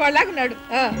ఇంగ్లీష్ వాళ్ళకున్నాడు.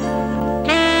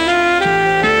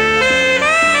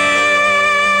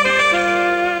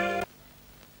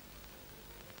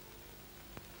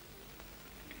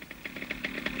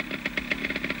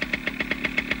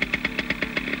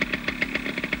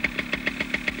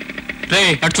 రే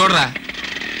అటు చూడరా.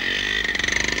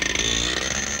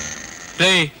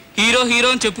 రే హీరో హీరో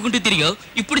అని చెప్పుకుంటూ తిరిగావు,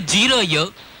 ఇప్పుడు జీరో అయ్యావు.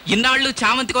 ఇన్నాళ్ళు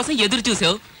చామంతి కోసం ఎదురు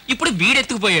చూసావు, ఇప్పుడు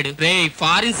వీడెత్తుకుపోయాడు. రే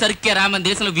ఫారిన్ సర్కే రా మన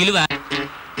దేశంలో విలువ.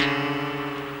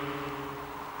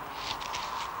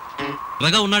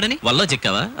 త్వరగా ఉన్నాడని వల్ల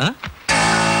చిక్కావా?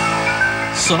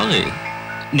 సారీ,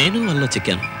 నేను వల్ల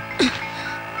చిక్కాను.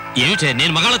 ఏమిటే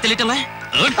నేను మగాళ్ళ తెలియటంలా?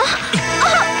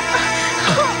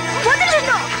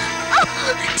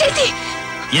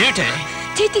 ఏమిటే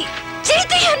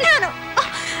అన్నాను.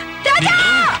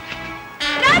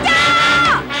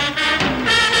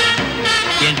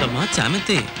 ఏంటమ్మా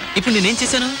చామంతి, ఇప్పుడు నేనేం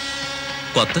చేశాను?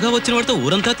 కొత్తగా వచ్చిన వాడితో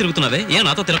ఊరంతా తిరుగుతున్నావే, ఏం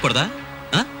నాతో తిరగకూడదా?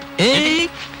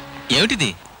 ఏమిటిది?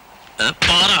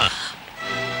 పారా.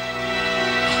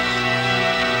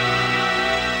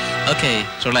 Okay,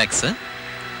 relax.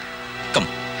 Come.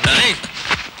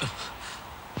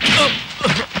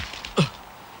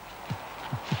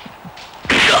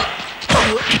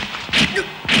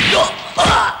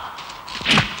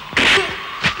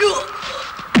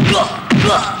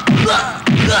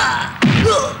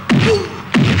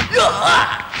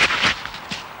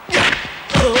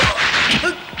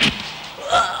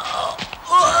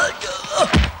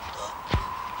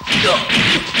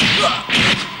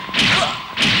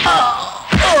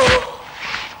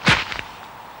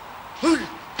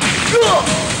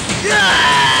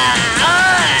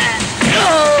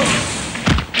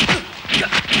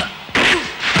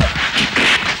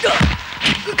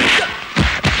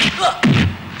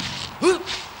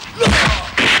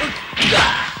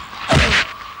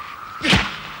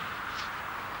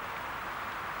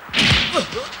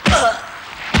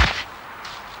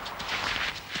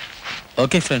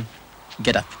 Okay friend,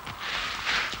 get up.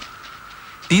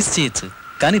 Tease చేయొచ్చు,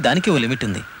 కానీ దానికి ఓ లిమిట్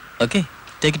ఉంది. Okay,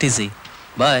 take it easy.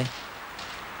 Bye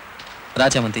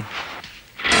రాచామంతి.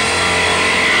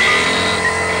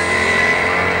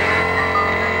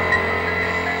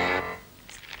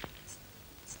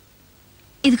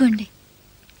 ఇదిగోండి.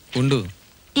 ఉండు.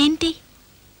 ఏంటి?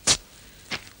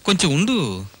 కొంచెం ఉండు.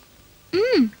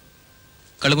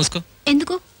 కళ్ళు మూసుకో.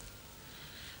 ఎందుకు?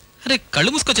 అరే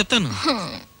కళ్ళు మూసుకో చెప్తాను.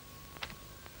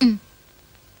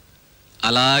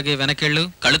 అలాగే వెనకెళ్ళు,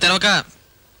 కళ్ళు తెరవక.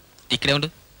 ఇక్కడే ఉండు,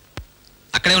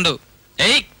 అక్కడే ఉండు.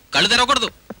 ఏయ్ కళ్ళు తెరవకూడదు,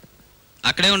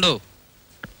 అక్కడే ఉండు.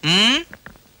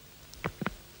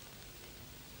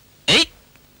 ఏయ్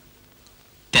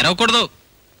తెరవకూడదు.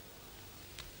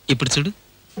 ఇప్పుడు చూడు.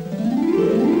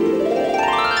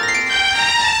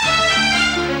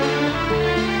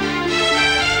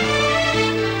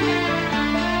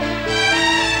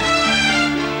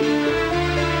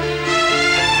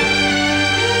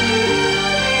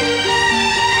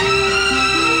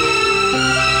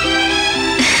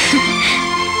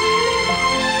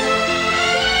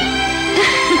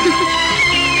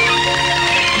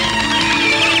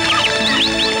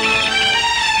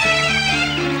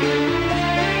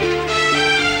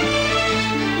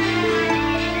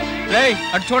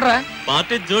 అటు చూడరా.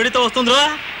 పార్టీ జోడితో వస్తుందిరా.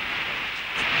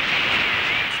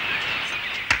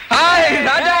 హాయ్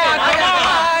రాజా.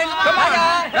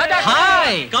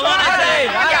 హాయ్.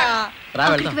 రా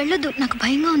వెళ్దాం. వెళ్ళొద్దు, నాకు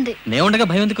భయంగా ఉంది. నేనుండగా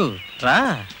భయం ఎందుకు? రా.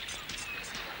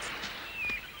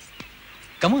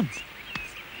 కమాన్.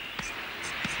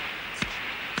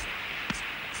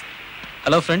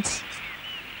 Hello friends.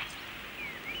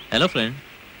 Hello friend.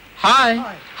 Hi.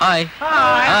 Hi.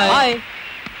 Hi.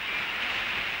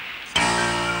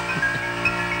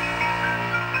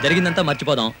 జరిగిందంతా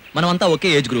మర్చిపోదాం. మనమంతా ఒకే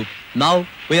age group. Now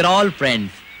we are all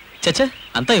friends. చచ్చా,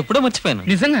 అంతా ఎప్పుడో మర్చిపోయాను.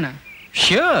 నిజంగానా?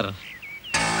 Sure.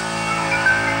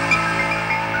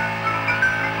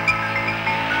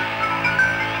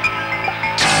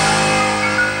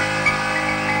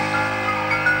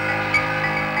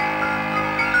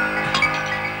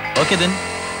 Okay then,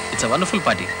 it's a wonderful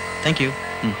party. Thank you.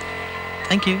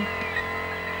 Thank you.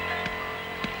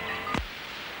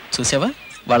 చూసావా,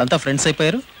 వాళ్ళంతా ఫ్రెండ్స్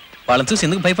అయిపోయారు. వాళ్ళని చూసి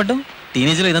ఎందుకు భయపడ్డాం?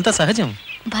 టీనేజ్లో ఇదంతా సహజం.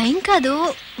 భయం కాదు,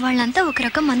 వాళ్ళంతా ఒక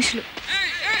రకం మనుషులు.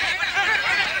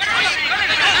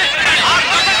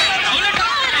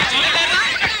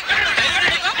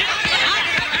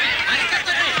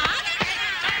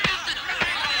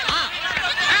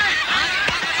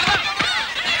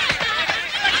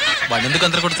 వాళ్ళు ఎందుకు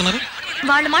అందరు కొడుతున్నారు?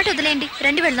 వాళ్ళ మాట వదిలేయండి,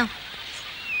 రండి వెళ్దాం.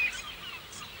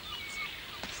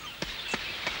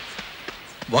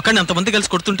 ఒకడిని అంతమంది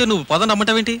కలిసి కొడుతుంటే నువ్వు పదం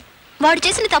నమ్మటమేంటి? వాడు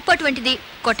చేసిన తప్పు అటువంటిది.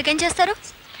 కొట్టకేం చేస్తారు?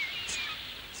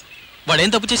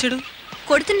 వాడేం తప్పు చేశాడు?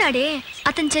 కొడుతున్నాడే,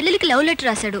 అతని చెల్లెలికి లవ్ లెటర్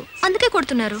రాశాడు, అందుకే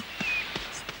కొడుతున్నారు.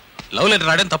 లవ్ లెటర్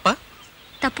రాయడం తప్ప?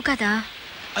 తప్పు కదా.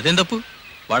 అదేం తప్పు?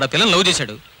 వాడు ఆ పిల్లని లవ్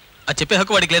చేశాడు, అది చెప్పే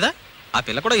హక్కు వాడికి లేదా? ఆ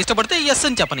పిల్ల కూడా ఇష్టపడితే ఎస్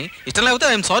అని చెప్పని, ఇష్టం లేకపోతే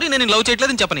ఐఎమ్ సారీ నేను లవ్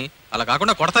చేయట్లేదని చెప్పని. అలా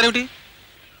కాకుండా కొడతారేమిటి?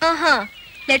 ఆహా,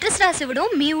 లెటర్స్ రాసివ్వడం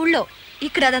మీ ఊళ్ళో,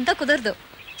 ఇక్కడ అదంతా కుదరదు.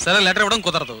 సరే, లెటర్ ఇవ్వడం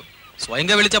కుదరదు,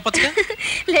 స్వయంగా వెళ్ళి చెప్పొచ్చు.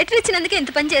 లెటర్ ఇచ్చినందుకు ఎంత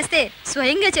పని చేస్తే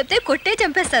స్వయంగా చెప్తే కొట్టే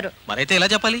చంపేస్తారు. మరైతే ఎలా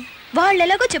చెప్పాలి? వాళ్ళు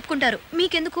ఎలాగో చెప్పుకుంటారు,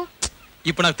 మీకెందుకు?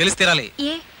 ఇప్పుడు నాకు తెలిసి తీరాలి.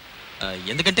 ఏ?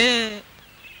 ఎందుకంటే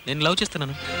నేను లవ్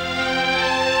చేస్తున్నాను.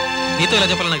 నీతో ఎలా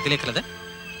చెప్పాలో నాకు తెలియకలేదా?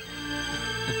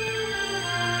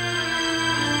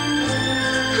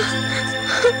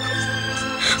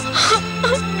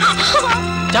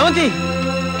 చామంతి.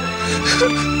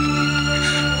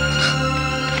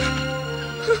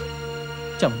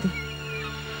 చామంతి.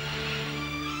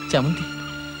 చామంతి.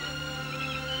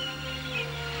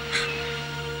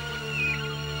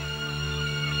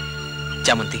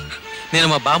 చామంతి, నేను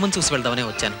మా బామ్మను చూసి వెళ్దామనే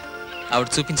వచ్చాను. ఆవిడ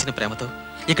చూపించిన ప్రేమతో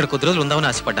ఇక్కడ కొద్ది రోజులు ఉందామని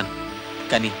ఆశపడ్డాను.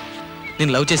 కానీ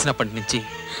నేను లవ్ చేసినప్పటి నుంచి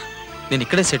నేను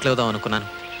ఇక్కడే సెటిల్ అవుదాం అనుకున్నాను.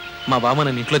 మా బామ్మ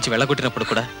నన్ను ఇంట్లోంచి వెళ్ళగొట్టినప్పుడు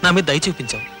కూడా నా మీద దయ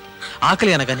చూపించావు.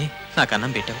 ఆకలి అనగానే నాకు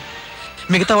అన్నం పెట్టావు.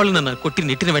 మిగతా వాళ్ళు నన్ను కొట్టి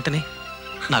నెట్టిన వెంటనే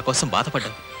నా కోసం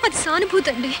బాధపడ్డావు. అది సానుభూతి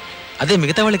అండి. అదే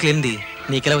మిగతా వాళ్ళకి లేనిది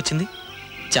నీకెలా వచ్చింది?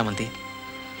 చామంతి,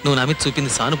 నువ్వు నా మీద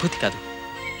చూపింది సానుభూతి కాదు,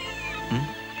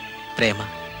 ప్రేమ.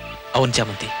 అవును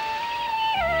చామంతి.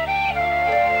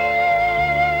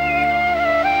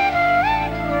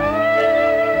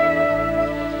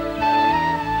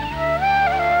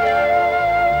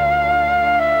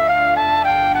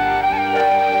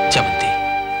 చామంతి,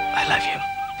 ఐ లవ్ యూ.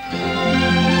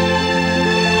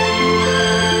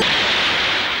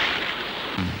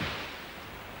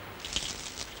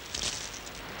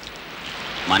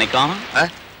 మాణికం,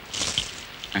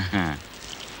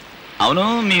 అవును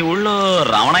మీ ఊళ్ళో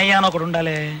రావణయ్య అని ఒకడు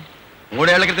ఉండాలి.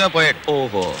 3 ఏళ్ల క్రితమే పోయాడు.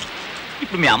 ఓహో,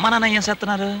 ఇప్పుడు మీ అమ్మ నాన్న ఏం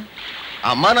చేస్తున్నారు?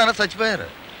 అమ్మా నాన్న చచ్చిపోయారు.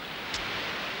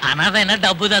 అనాథైనా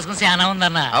డబ్బు దాసుకుని చాలా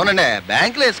ఉందన్న. అవునండి,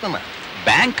 బ్యాంకులో వేసుకున్నా.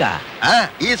 బ్యాంకా?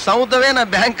 ఈ సముద్రమే నా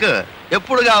బ్యాంక్.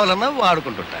 ఎప్పుడు కావాలన్నా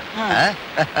వాడుకుంటుంటా.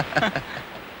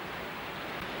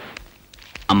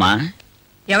 అమ్మా,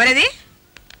 ఎవరది?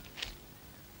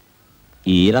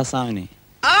 ఈరాసామిని.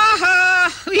 ఆహా,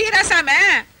 వీరాసామే.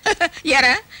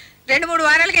 ఎరా 2-3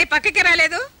 వారాలుగా ఈ పక్కకి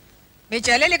రాలేదు. మీ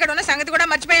చెల్లెలు ఇక్కడ ఉన్న సంగతి కూడా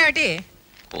మర్చిపోయాటి?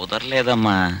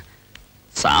 కుదరలేదమ్మా,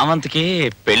 సామంతికి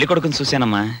పెళ్లి కొడుకుని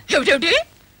చూశానమ్మా. ఏమిటి,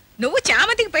 నువ్వు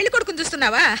చామంతికి పెళ్లి కొడుకుని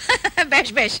చూస్తున్నావా?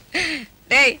 బేష్ బేష్.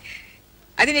 రే,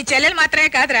 అది నీ చెల్లెలు మాత్రమే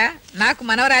కాదురా, నాకు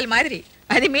మనవరాలి మాదిరి.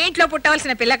 అది మీ ఇంట్లో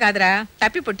పుట్టవలసిన పిల్ల కాదురా,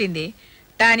 తప్పి పుట్టింది.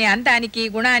 దాని అందానికి,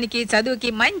 గుణానికి,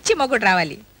 చదువుకి మంచి మొగుడు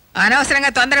రావాలి.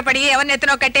 అనవసరంగా తొందరపడి ఎవరిని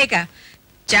ఎత్తునో కట్టేక.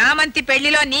 చామంతి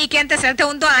పెళ్లిలో నీకెంత శ్రద్ధ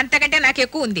ఉందో అంతకంటే నాకు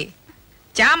ఎక్కువ ఉంది.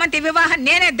 చామంతి వివాహం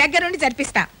నేనే దగ్గరుండి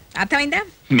జరిపిస్తా, అర్థమైందా?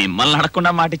 మిమ్మల్ని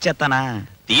అడగకుండా మాటిచ్చేస్తానా?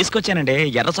 తీసుకొచ్చానండి,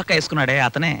 ఎర్ర చొక్కా వేసుకున్నాడే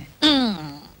అతనే.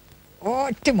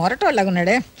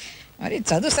 మొరటోళ్ళగున్నాడే, మరి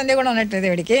చదువు సందే కూడా ఉన్నట్టు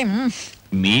వీడికి.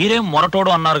 మీరేం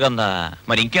మొరటోడు అన్నారు కదా,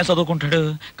 మరి ఇంకేం చదువుకుంటాడు?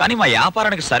 కానీ మా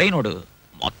వ్యాపారానికి సరైనోడు,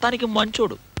 మొత్తానికి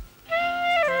మంచోడు.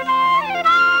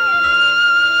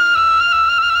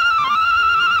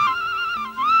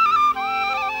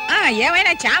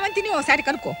 ఏమైనా చామంతిని ఓసారి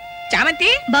కనుక్కో. చామంతి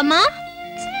బామ్మా,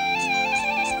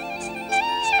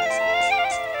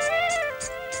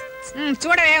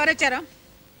 చూడవే ఎవరొచ్చారో.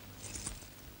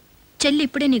 చెల్లి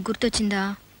ఇప్పుడే నీకు గుర్తొచ్చిందా?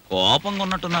 కోపంగా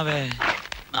ఉన్నట్టున్నావే.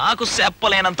 నాకు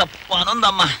చెప్పలేనంత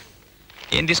పనుందమ్మా.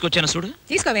 ఏం తీసుకొచ్చాను చూడు.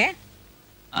 తీసుకోవే.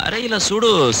 అరే ఇలా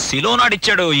చూడు,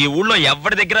 సిలోనాడిచ్చాడు, ఈ ఊళ్ళో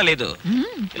ఎవరి దగ్గర లేదు.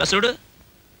 ఇలా చూడు,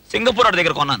 సింగపూర్ వాడి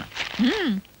దగ్గర కొన్నాను.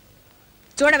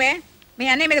 చూడవే, మీ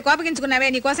అన్నయ్య మీద కోపగించుకున్నావే,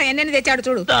 నీకోసం ఎన్నెన్ని తెచ్చాడు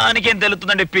చూడు. దానికేం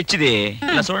తెలుస్తుందండి పిచ్చిది.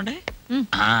 ఇలా చూడండి,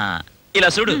 ఇలా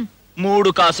చూడు, 3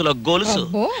 కాసుల గొలుసు.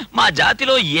 మా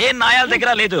జాతిలో ఏ నాయాల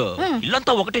దగ్గర లేదు.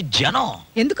 ఇల్లంతా ఒకటి జనం.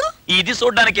 ఎందుకు? ఇది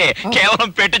చూడడానికే. కేవలం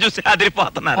పెట్టి చూసి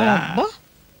అదిరిపోతున్నారు.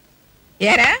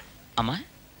 ఏరా అమ్మా,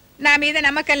 నా మీద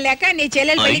నమ్మకం లేక నీ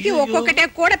చెల్లెల పెళ్లికి ఒక్కొక్కటే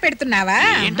కూడా పెడుతున్నావా?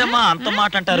 ఏంటమ్మా అంత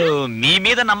మాట అంటారు? మీ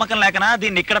మీద నమ్మకం లేకనా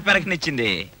దీన్ని ఇక్కడ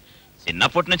పెరగనిచ్చింది.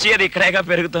 చిన్నప్పటి నుంచి అది ఇక్కడేగా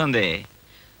పెరుగుతోంది.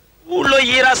 ఊళ్ళో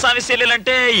ఈ రాసామి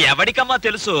చెల్లెలంటే ఎవడికమ్మా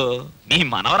తెలుసు? మీ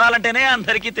మనవరాలంటేనే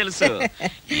అందరికీ తెలుసు.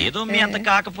 ఏదో మీ అంత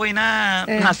కాకపోయినా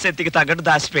నా శక్తికి తగ్గట్టు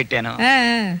దాచిపెట్టాను.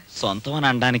 సొంతం అని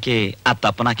అనడానికి ఆ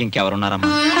తప్ప నాకు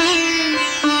ఇంకెవరున్నారమ్మా?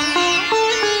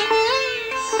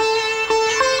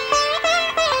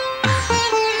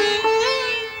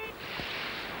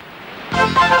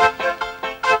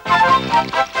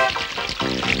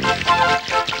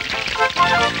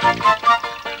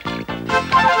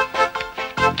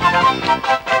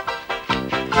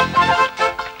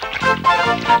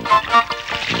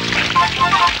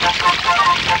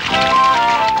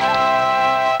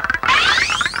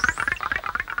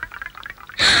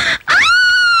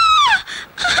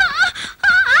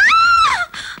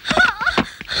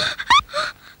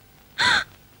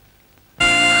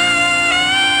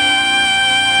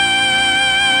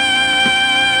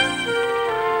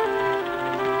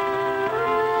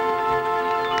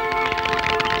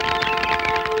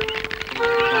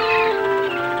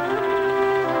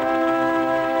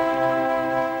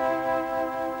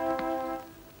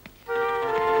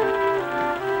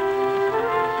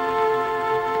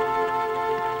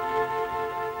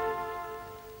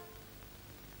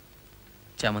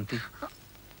 చామంతి,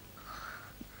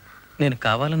 నేను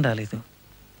కావాలని రాలేదు.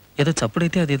 ఏదో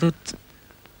చప్పుడైతే అదేదో.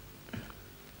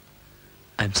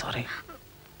 I'm sorry.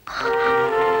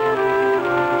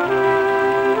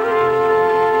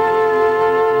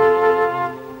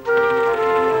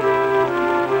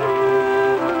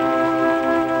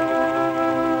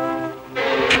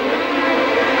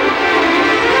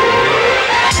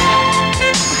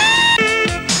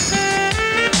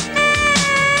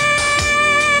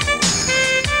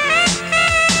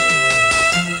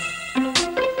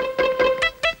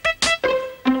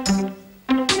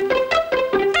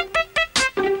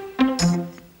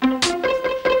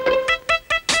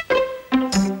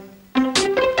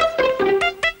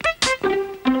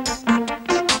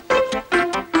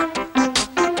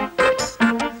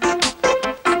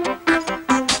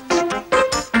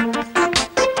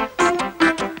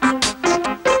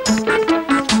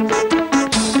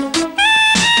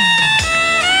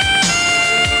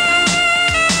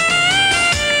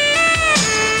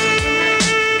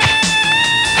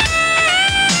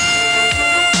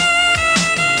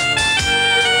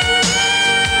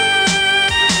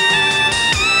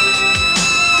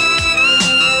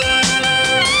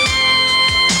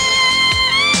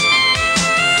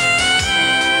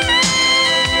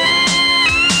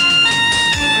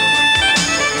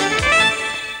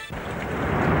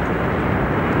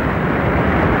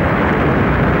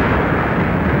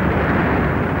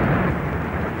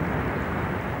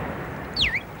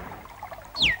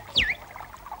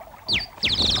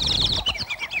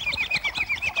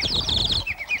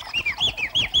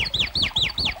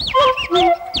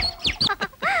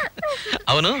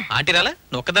 అవును, ఆంటీ రాలా?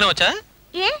 నువ్వు ఒక్కదానే వచ్చా?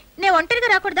 ఏ, నేను ఒంటరిగా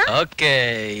రాకూడదా? ఓకే,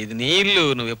 ఇది నీ ఇల్లు,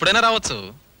 నువ్వు ఎప్పుడైనా రావచ్చు.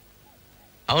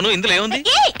 అవును, ఇందులో ఏముంది?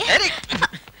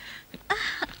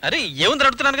 అరే ఏముంది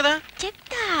అడుగుతున్నాను కదా.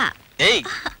 చెప్తా. ఏయ్,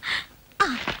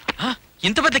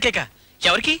 ఇంత పెద్ద కేక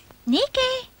ఎవరికి? నీకే.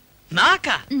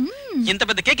 నాకా? ఇంత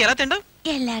పెద్ద కేక్ ఎలా తింటావు?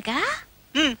 ఎలాగా?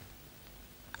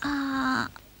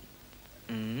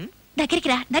 దగ్గరికి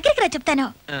రా చెప్తాను.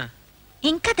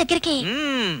 ఇంకా దగ్గరికి.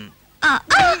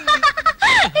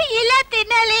 ఇలా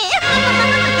తినాలి.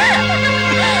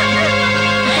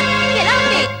 ఎలా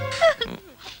ఉంది?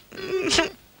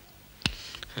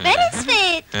 Very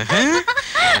sweet.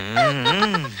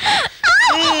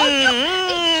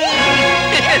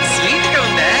 స్వీట్ గా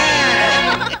ఉందా?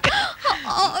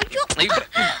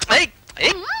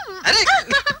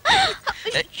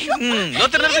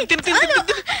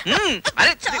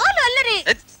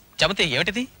 చామంతి,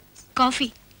 ఏమిటిది? కాఫీ.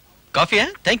 కాఫీయా?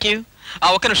 Thank you.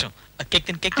 ఒక్క నిమిషం, కేక్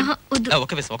తిను కేక్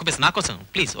ఒక పీస్ నా కోసం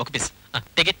ప్లీజ్ ఒక పీస్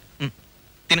టేక్ ఇట్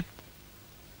తిను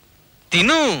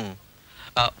తిను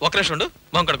ఒక నిమిషం ఉండు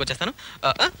మొహం కడుకు వచ్చేస్తాను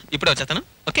ఇప్పుడే వచ్చేస్తాను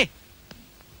ఓకే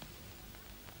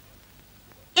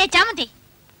ఏ చామంతి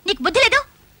నీకు బుద్ధి లేదు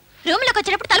రూమ్ లోకి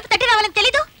వచ్చేటప్పుడు తలుపు తట్టి రావాలని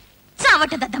తెలీదు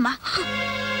చావట్టదమ్మా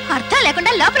అర్థం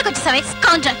లేకుండా లోపలికి వచ్చేసావే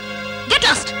కౌంటర్ గెట్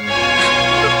లాస్ట్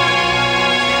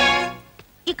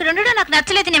ఇక్కడ ఉండడం నాకు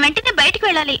నచ్చలేదు నేను వెంటనే బయటికి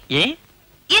వెళ్ళాలి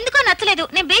ఎందుకో నచ్చలేదు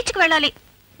నేను బీచ్కి వెళ్ళాలి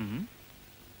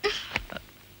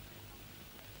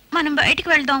మనం బయటికి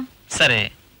వెళ్దాం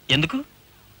సరే ఎందుకు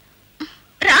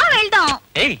రా వెళ్దాం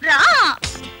రా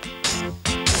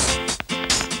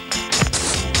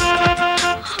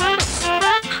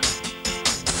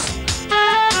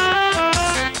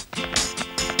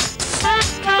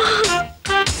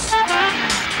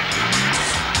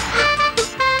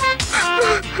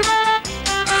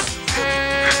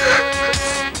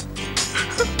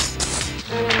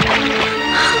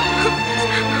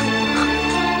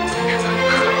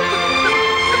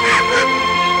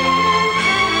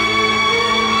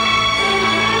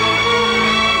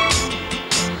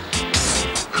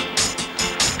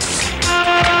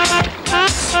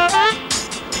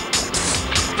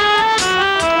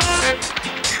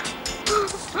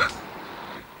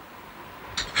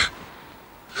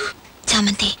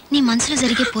చామంతి నీ మనసులో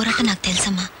జరిగే పోరాటం నాకు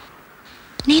తెలుసమ్మా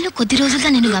నేను కొద్ది రోజులుగా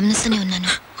నిన్ను గమనిస్తూనే ఉన్నాను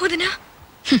వదినా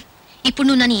ఇప్పుడు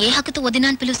నువ్వు నన్ను ఏ హక్కుతో వదినా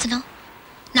అని పిలుస్తున్నావు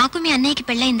నాకు మీ అన్నయ్యకి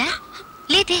పెళ్ళయిందా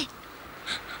లేదే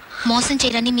మోసం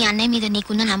చేయరని మీ అన్నయ్య మీద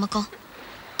నీకున్న నమ్మకం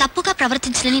తప్పుగా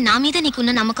ప్రవర్తించలని నా మీద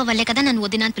నీకున్న నమ్మకం వల్లే కదా నన్ను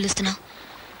వదినా అని పిలుస్తున్నావు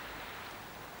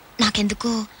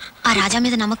నాకెందుకో ఆ రాజా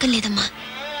మీద నమ్మకం లేదమ్మా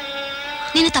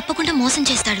నేను తప్పకుండా మోసం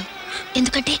చేస్తాడు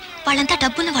ఎందుకంటే వాళ్ళంతా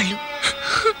డబ్బున్న వాళ్ళు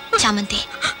చామంతి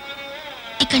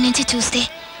ఇక్కడి నుంచి చూస్తే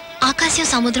ఆకాశం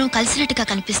సముద్రం కలిసినట్టుగా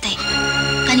కనిపిస్తాయి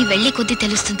కానీ వెళ్లే కొద్దీ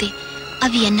తెలుస్తుంది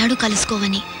అవి ఎన్నాడూ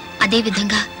కలుసుకోవని అదే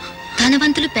విధంగా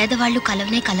ధనవంతులు పేదవాళ్లు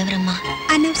కలవనే కలవరమ్మా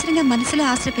అనవసరంగా మనసులో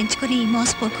ఆశ పెంచుకొని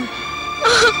మోసపోకు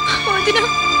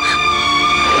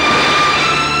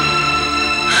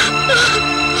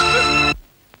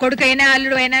కొడుకైనా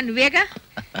అల్లుడు అయినా నువ్వేగా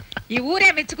ఈ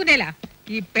ఊరే మెచ్చుకునేలా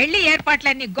ఈ పెళ్లి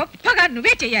ఏర్పాట్లన్నీ గొప్పగా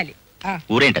నువ్వే చెయ్యాలి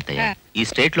ఊరేంటత్తయ్య ఈ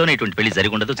స్టేట్ లోనే ఇటువంటి పెళ్లి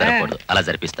జరిగి ఉండదు జరగకూడదు అలా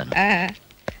జరిపిస్తాను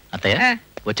అత్తయ్య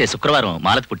వచ్చే శుక్రవారం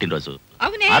మాలతి పుట్టినరోజు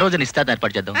ఆ రోజు నిశ్చితార్థం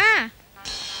ఏర్పాటు చేద్దాం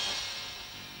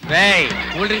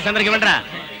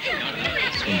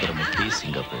సుందరమూర్తి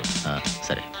సింగపూర్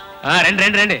సరే రండి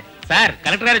రండి రండి సార్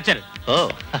కలెక్టర్ గారు వచ్చారు ఓ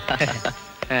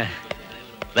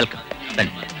వెల్కమ్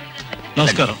రండి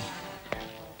నమస్కారం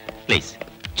ప్లీజ్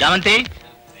చామంతి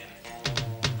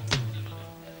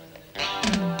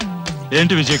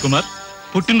ఏంటి విజయ్ కుమార్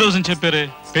పుట్టినరోజు చెప్పారే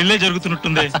పెళ్ళే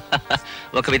జరుగుతున్నట్టుందే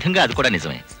ఒక విధంగా అది కూడా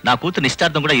నిజమే నా కూతురు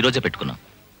నిశ్చితార్థం కూడా ఈ రోజే పెట్టుకున్నాం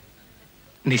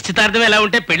నిశ్చితార్థం ఎలా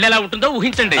ఉంటే పెళ్లి ఎలా ఉంటుందో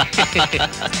ఊహించండి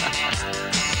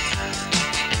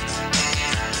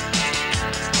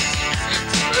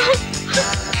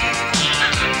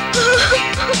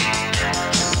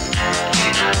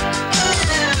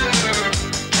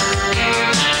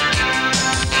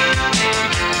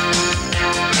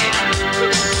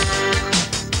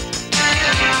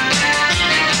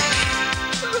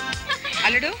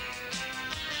అల్లుడు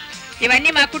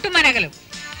ఇవన్నీ మా కుటుంబ నగలు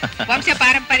వంశ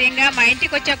పారంపర్యంగా మా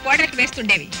ఇంటికి వచ్చే కోడలికి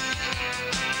వేస్తుండేవి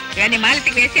ఇవన్నీ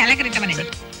మాలతికి వేసి అలంకరించమని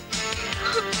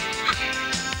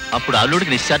అప్పుడు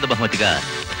అల్లుడికి నిశ్చార్థ బహుమతిగా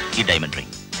ఈ డైమండ్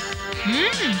రింగ్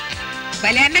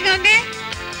భలే అందంగా ఉంది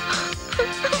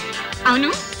అవును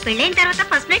పెళ్ళైన తర్వాత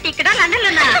ఫస్ట్ నైట్ ఇక్కడ లండన్ లో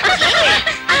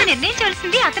అది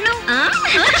నిర్ణయించాల్సింది అతను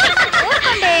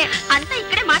అంతా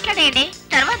ఇక్కడే మాట్లాడేయండి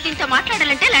తర్వాత దీంతో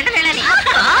మాట్లాడాలంటే లండన్ వెళ్ళాలి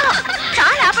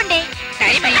చాలా ఆపండి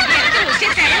టైం అయింది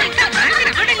వచ్చేసారు ఇంకా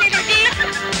మాట్లాడడం లేదండి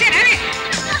సరే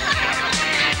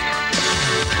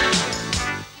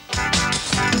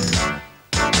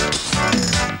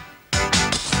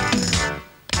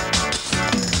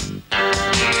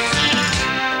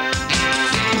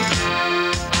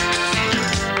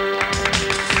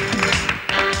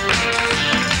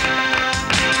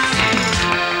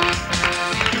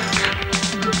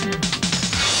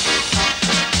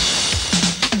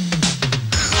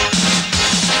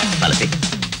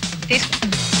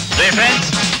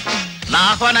నా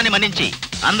ఆహ్వానాన్ని మన్నించి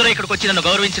అందరూ ఇక్కడికి వచ్చి నన్ను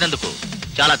గౌరవించినందుకు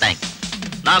చాలా థ్యాంక్స్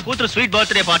నా కూతురు స్వీట్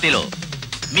బర్త్డే పార్టీలో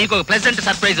మీకు ఒక ప్లెజెంట్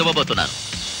సర్ప్రైజ్ ఇవ్వబోతున్నాను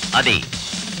అది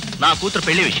నా కూతురు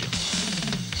పెళ్లి విషయం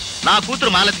నా కూతురు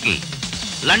మాలతికి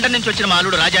లండన్ నుంచి వచ్చిన మా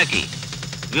అల్లుడు రాజాకి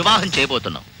వివాహం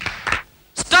చేయబోతున్నాం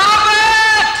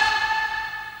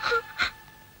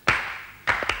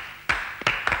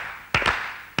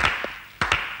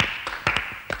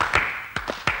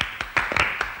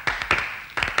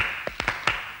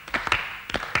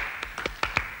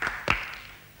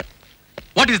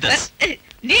వాట్ ఇస్ దిస్?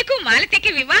 నీకు మాలతికి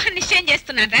వివాహం నిశ్చయం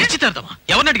చేస్తున్నారా? నిశ్చితార్థమా?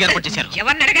 ఎవరిని అడిగి ఏర్పాటు చేశారు?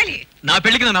 ఎవరిని అడగాలి? నా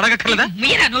పెళ్లికి నన్ను అడగక్కర్లేదా?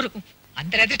 మీరా నూరు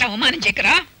అందరి ఎదుట అవమానం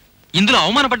చేయకరా. ఇందులో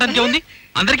అవమానపడడానికి ఉంది?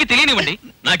 అందరికీ తెలియనివ్వండి,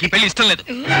 నాకు ఈ పెళ్లి ఇష్టం లేదు.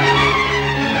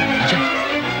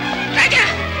 రాజా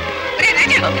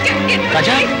రాజా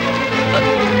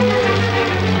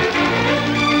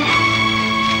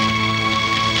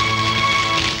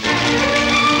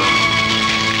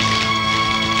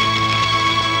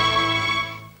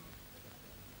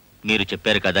మీరు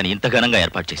చెప్పారు కదా అని ఇంత ఘనంగా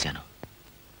ఏర్పాటు చేశాను,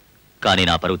 కానీ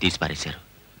నా పరువు తీసి పారేశారు.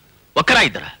 ఒక్కరా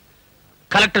ఇద్దరా?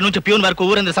 కలెక్టర్ నుంచి ప్యూన్ వరకు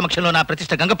ఊరందరి సమక్షంలో నా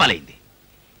ప్రతిష్ట గంగపాలైంది.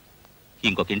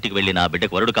 ఇంకొక ఇంటికి వెళ్ళి నా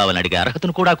బిడ్డకు వరుడు కావాలని అడిగే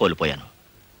అర్హతను కూడా కోల్పోయాను.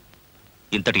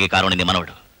 ఇంతటికి కారణం నీ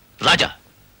మనవడు రాజా.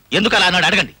 ఎందుకు అలా అన్నాడు?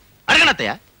 అడగండి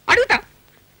అత్తయ్య. అడుగుతా.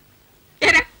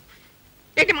 ఏరా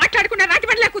ఏంటి మాట్లాడకుండా నాటి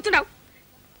పడిలా కూర్చున్నావు?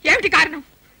 ఏమిటి కారణం?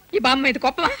 ఈ బామ్మ మీద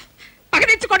కోపమా? పగ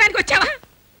తెచ్చుకోవడానికి వచ్చావా?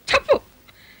 చెప్పు.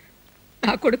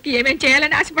 నా కొడుక్కి ఏమేం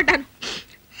చేయాలని ఆశపడ్డాను,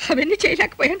 అవన్నీ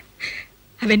చేయలేకపోయాను.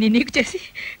 అవన్నీ నీకు చేసి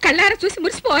కళ్ళారా చూసి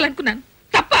మురిసిపోవాలనుకున్నాను.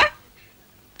 తప్ప?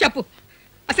 చెప్పు.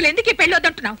 అసలు ఎందుకు ఈ పెళ్ళి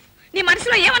వద్దంటున్నావు? నీ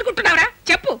మనసులో ఏమనుకుంటున్నావురా?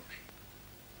 చెప్పు.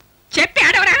 చెప్పి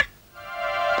ఆడవరా?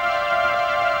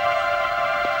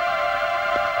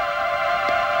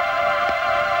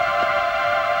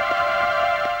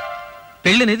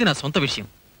 పెళ్ళి అనేది నా సొంత విషయం,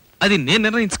 అది నేను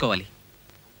నిర్ణయించుకోవాలి.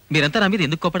 మీరంతా నా మీద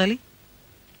ఎందుకు కోపడాలి?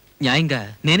 న్యాయంగా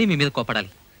నేనే మీ మీద కోపడాలి.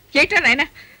 ఏట్రా నాయనా,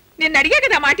 నిన్ను అడిగా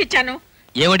కదా మాట ఇచ్చాను.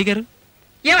 ఏమడిగారు?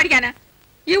 ఏమడిగానా?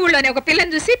 ఈ ఊళ్ళోనే ఒక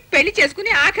పిల్లని చూసి పెళ్లి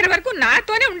చేసుకుని ఆఖరి వరకు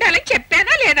నాతోనే ఉండాలని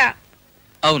చెప్పానా లేదా?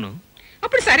 అవును.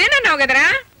 అప్పుడు సరేనన్నావు కదరా?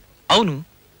 అవును,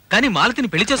 కానీ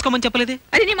మాలతిని పెళ్లి చేసుకోమని చెప్పలేదే.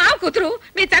 అది నీ మావ కూతురు,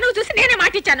 మీ చనువు చూసి నేనే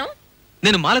మాట ఇచ్చాను.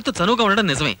 నేను మాలతో చనువుగా ఉండడం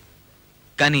నిజమే,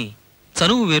 కానీ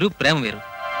చనువు వేరు, ప్రేమ వేరు.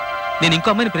 నేను ఇంకో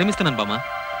అమ్మాయిని ప్రేమిస్తున్నాను బామ్మ.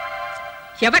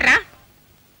 ఎవర్రా?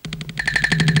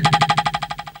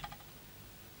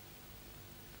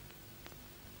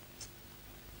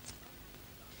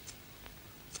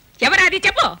 ఎవరా అది?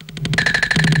 చెప్పు.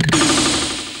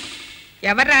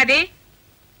 ఎవర్రా అది?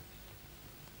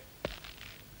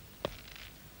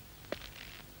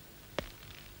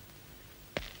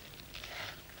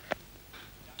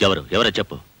 ఎవరో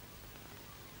చెప్పు.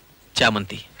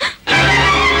 చామంతి.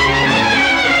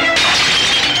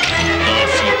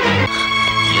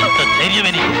 ఎంత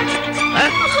ధైర్యమే నీకు?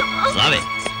 రావే.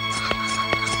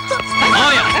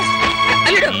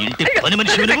 ఇంటి పని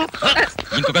మనిషి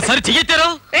ఇంకొకసారి చెయ్యెత్తారు.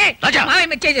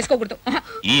 చేసుకోకూడదు.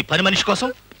 ఈ పని మనిషి కోసం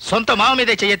సొంత మామ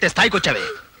మీదే చెయ్యెత్తే స్థాయికి వచ్చావే.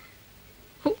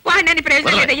 వాడిని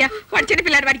ప్రయోజనం లేదయ్యా. వాడు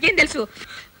చిన్నపిల్లాడు, వాడికి ఏం తెలుసు?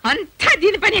 అంతా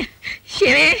దీని పని.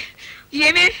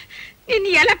 ఏమే నిన్ను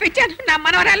ఎలా పెంచాను, నా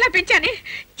మనవరాల్లా పెంచాను.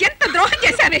 ఎంత ద్రోహం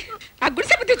చేశావే. ఆ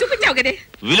గుడిసె బుద్ధి చూపించావు కదే.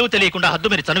 విలువ తెలియకుండా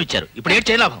హద్దు మీరు చనువిచ్చారు. ఇప్పుడు ఏం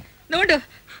చేయలాభం? నువ్వు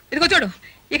ఇదిగో చూడు,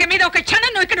 ఇక మీద ఒక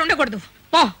క్షణం నువ్వు ఇక్కడ ఉండకూడదు.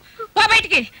 పో పో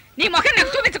బయటికి. నీ ముఖం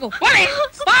నాకు చూపించకు. పోలే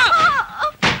పో.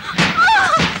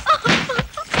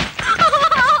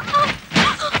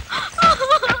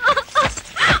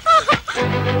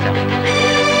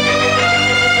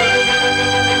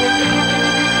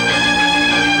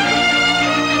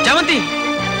 చామంతి.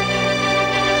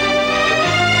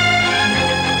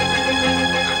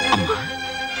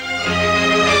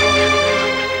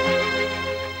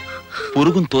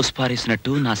 పురుగును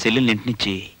తోసిపారేసినట్టు నా సెల్లుని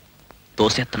ఇంటినిచ్చి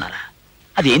తోసేస్తున్నారా?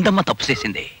 అది ఏందమ్మా తప్పు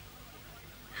చేసింది?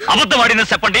 అబద్ధవాడిన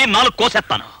చెప్పండి, 4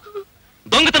 కోసేస్తాను.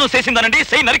 దొంగతనం చేసిందనండి,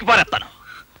 సెయ్యి నరికి పారేస్తాను.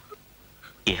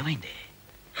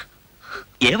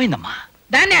 ఏమైందమ్మా?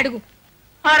 దాన్ని అడుగు.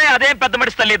 అరే అదేం పెద్ద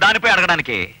మనిషి తల్లి, దానిపై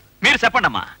అడగడానికి. మీరు చెప్పండి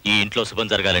అమ్మా. ఈ ఇంట్లో శుభం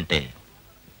జరగాలంటే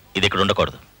ఇది ఇక్కడ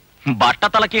ఉండకూడదు. బట్ట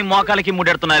తలకి మోకాలకి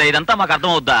ముడెడుతున్నారు. ఇదంతా మాకు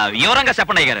అర్థం అవుద్దా? వివరంగా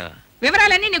చెప్పండి అయ్యారు.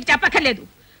 వివరాలన్నీ నీకు చెప్పక్కర్లేదు.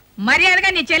 మర్యాదగా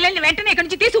నీ చెల్లెల్ని వెంటనే ఇక్కడి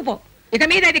నుంచి తీసుకుపో. ఇక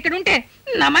మీద అది ఇక్కడ ఉంటే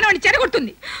నా మనవని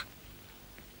చెడగొడుతుంది.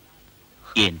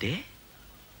 ఏంటి?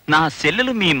 నా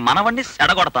సెల్లెలు మీ మనవణ్ణి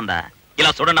సెడగొడుతుందా?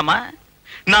 ఇలా చూడండమ్మా,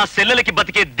 నా సెల్లెలకి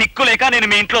బతికే దిక్కు లేక నేను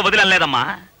మీ ఇంట్లో వదిలేదమ్మా.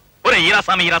 ఒరే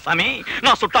ఈరాసామి,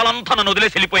 నా చుట్టాలంతా నన్ను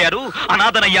వదిలేసి వెళ్ళిపోయారు.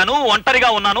 అనాథనయ్యాను, ఒంటరిగా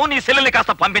ఉన్నాను. నీ సెల్లెల్ని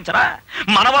కాస్త పంపించరా,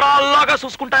 మనవరాల్లాగా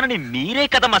చూసుకుంటానని మీరే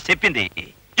కదమ్మా చెప్పింది.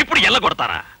 ఇప్పుడు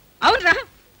ఎల్లగొడతారా? అవునరా,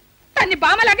 తన్ని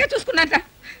బామలాగే చూసుకున్నారా,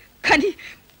 కానీ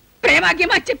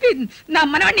ప్రేమాగ్యమా చెప్పి నా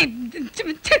మనవాణ్ణి.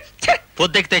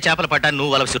 పొద్దెక్కితే చేపలు పడ్డాన్ని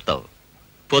నువ్వు వల విసురుతావు.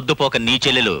 పొద్దుపోక నీ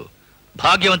చెల్లెలు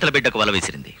భాగ్యవంతుల బిడ్డకు వల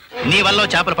విసిరింది. నీ వల్ల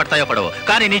చేపలు పడతాయో పడవో,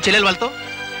 కానీ నీ చెల్లెల వాళ్ళతో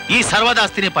ఈ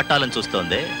సర్వదాస్తిని పట్టాలని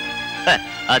చూస్తోంది.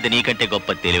 అది నీకంటే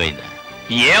గొప్ప తెలివైందా?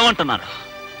 ఏమంటున్నారు?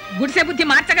 గుడిసె బుద్ధి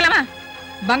మార్చగలమా?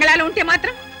 బంగ్లాలో ఉంటే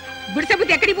మాత్రం గుడిసె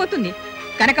బుద్ధి ఎక్కడికి పోతుంది?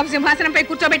 కనకం సింహాసనంపై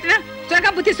కూర్చోబెట్టినా సురక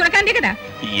బుద్ధి సురకాంది కదా.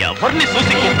 ఎవరిని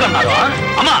చూసి కుక్కన్నారు?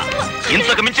 అమ్మా,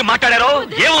 ఇంతకు మించి మాట్లాడారో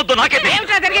ఏమవుద్దు నాకే.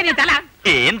 నీ తల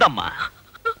ఏందమ్మా?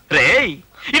 రే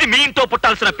ఇది మీ ఇంట్లో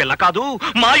పుట్టాల్సిన పిల్ల కాదు,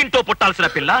 మా ఇంట్లో పుట్టాల్సిన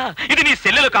పిల్ల. ఇది నీ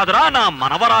సెల్లెలు కాదురా, నా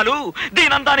మనవరాలు.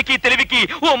 దీనందానికి తెలివికి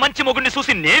ఓ మంచి మొగుడిని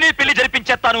చూసి నేనే పెళ్లి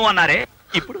జరిపించేస్తాను అన్నారే.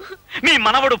 ఇప్పుడు మీ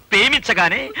మనవడు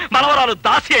ప్రేమించగానే మనవరాలు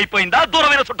దాసి అయిపోయిందా?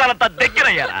 దూరమైన చుట్టాలంతా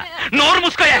దగ్గరయ్యారా? నోరు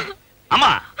మూసుకోయా.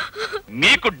 అమ్మా,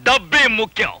 మీకు డబ్బే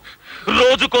ముఖ్యం.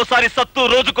 రోజుకోసారి సత్తు,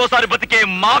 రోజుకోసారి బతికే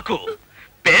మాకు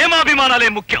ప్రేమాభిమానాలే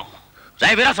ముఖ్యం.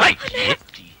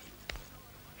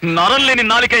 నరం లేని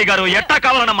నాలికయ్య గారు ఎట్టా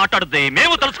కావాలన్నా మాట్లాడుద్ది.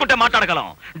 మేము తలుచుకుంటే మాట్లాడగలం.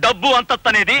 డబ్బు అంతస్తు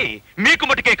అనేది మీకు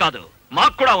మటుకే కాదు,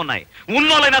 మాకు కూడా ఉన్నాయి.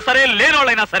 ఉన్నోళ్ళైనా సరే,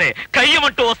 లేనోళ్ళైనా సరే,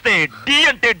 కయ్యమంటూ వస్తే డి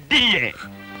అంటే డిఏ.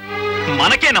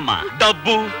 మనకేనమ్మా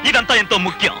డబ్బు ఇదంతా ఎంతో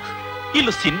ముఖ్యం.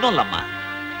 వీళ్ళు సిన్నోళ్ళమ్మా,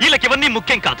 వీళ్ళకి ఇవన్నీ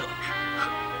ముఖ్యం కాదు.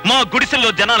 మా గుడిసెల్లో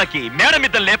జనాలకి మేడ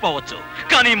మీద లేపవచ్చు,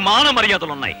 కానీ మాన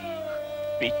మర్యాదలున్నాయి.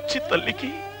 పిచ్చి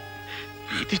తల్లికి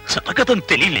ఇది జరగదని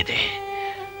తెలియలేదే.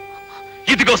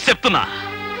 ఇదిగో చెప్తున్నా,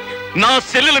 నా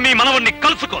సెల్లెలు మీ మనవణ్ణి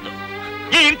కలుసుకోదు.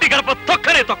 ఈ ఇంటి గడప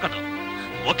తొక్కనే తొక్కదు.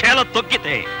 ఒకేలా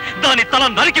తొక్కితే దాని తల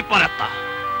నరికి పారేస్తా.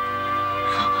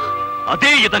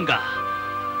 అదే విధంగా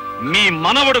మీ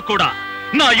మనవడు కూడా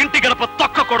నా ఇంటి గడప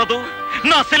తొక్కకూడదు,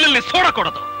 నా సెల్లెల్ని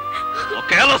చూడకూడదు.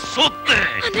 ఒకేలా చూస్తే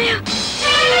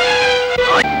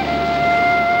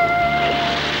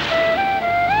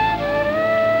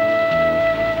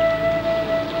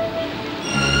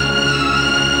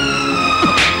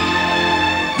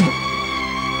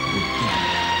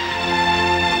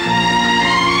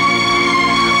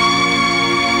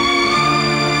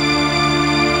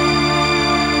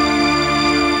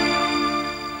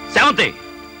శావంతి,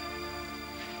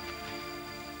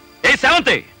 ఏ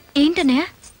శావంతి, ఏంటన్నయ్య?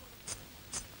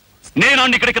 నేను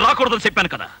ఆడిని ఇక్కడికి రాకూడదని చెప్పాను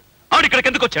కదా. ఆడిక్కడికి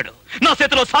ఎందుకు వచ్చాడు? నా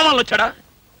చేతిలో సామాన్లు వచ్చాడా?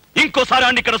 ఇంకోసారి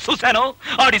ఆడిని ఇక్కడ చూశాను,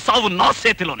 ఆడి సావు నా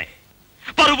చేతిలోనే.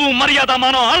 పరువు మర్యాద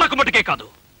మానం ఆళ్లకు మటుకే కాదు,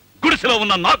 గుడిసెలో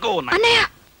ఉన్న నాకు ఉన్నాయి.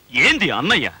 ఏంది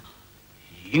అన్నయ్య?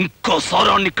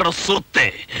 ఇంకోసారి ఆడిని ఇక్కడ చూస్తే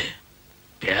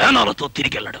పేనాలతో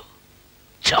తిరిగెళ్ళడు.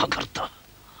 జాగ్రత్త.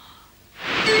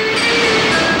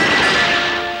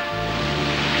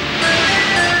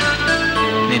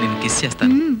 నేను కిస్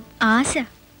చేస్తాను. ఆశ.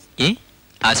 ఏ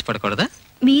ఆశపడకూడదా?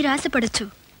 మీరు ఆశపడచ్చు,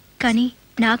 కానీ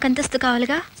నాకంతస్తు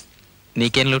కావాలిగా.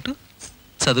 నీకేం లోటు?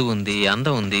 చదువు ఉంది,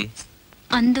 అందం ఉంది.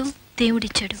 అందం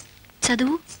దేవుడిచ్చాడు,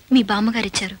 చదువు మీ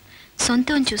బామ్మగారిచ్చారు.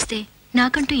 సొంతం చూస్తే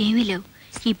నాకంటూ ఏమీ లేవు.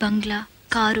 ఈ బంగ్లా,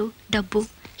 కారు, డబ్బు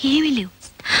ఏమీ లేవు.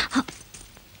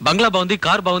 బంగ్లా బాగుంది,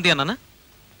 కారు బాగుంది అన్నానా?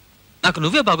 నాకు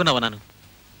నువ్వే బాగున్నావన్నాను.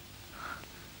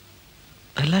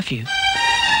 I love you.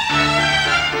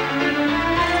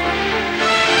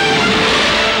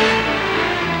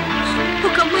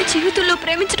 ఒక అమ్మాయి జీవితంలో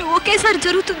ప్రేమించడం ఒకేసారి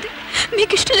జరుగుతుంది.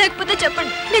 మీకు ఇష్టం లేకపోతే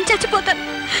చెప్పండి, నేను చచ్చిపోతాను.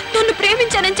 నన్ను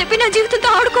ప్రేమించానని చెప్పి నా జీవితంతో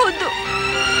ఆడుకోవద్దు.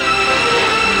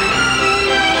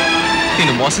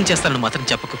 నేను మోసం చేస్తానని మాత్రం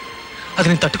చెప్పకు, అది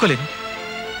నేను తట్టుకోలేను.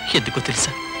 ఎందుకో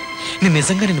తెలుసా, నేను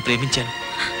నిజంగా నిన్ను ప్రేమించాను.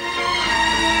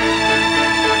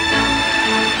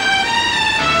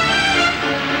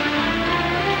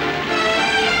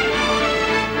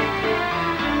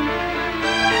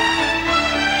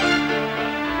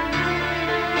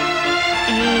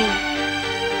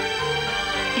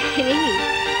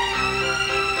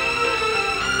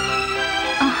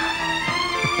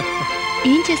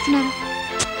 ఏం చేస్తున్నారు?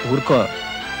 ఊరుకో.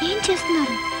 ఏం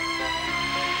చేస్తున్నారు?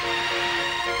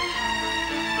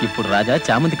 ఇప్పుడు రాజా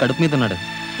చామంతి కడుపు మీద ఉన్నాడు.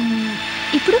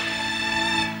 ఇప్పుడు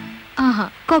ఆహా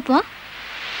కోపం.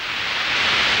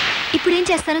 ఇప్పుడు ఏం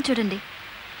చేస్తానో చూడండి.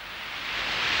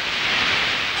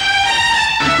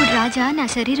 ఇప్పుడు రాజా నా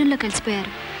శరీరంలో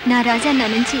కలిసిపోయారు. నా రాజా నా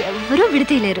నుంచి ఎవ్వరూ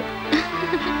విడతీయలేరు.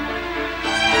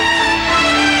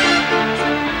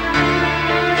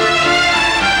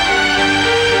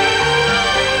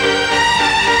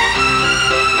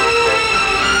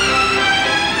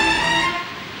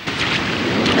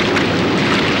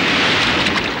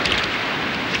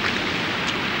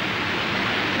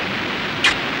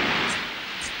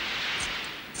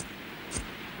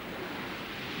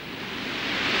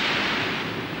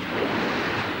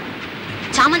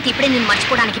 చామంతి ఇప్పుడే నేను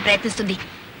మర్చిపోవడానికి ప్రయత్నిస్తుంది.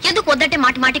 ఎందుకు వద్దంటే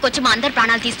మాటి మాటికి వచ్చి మా అందరి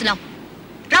ప్రాణాలు తీస్తున్నావు?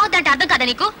 రావద్దంటే అర్థం కదా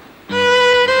నీకు?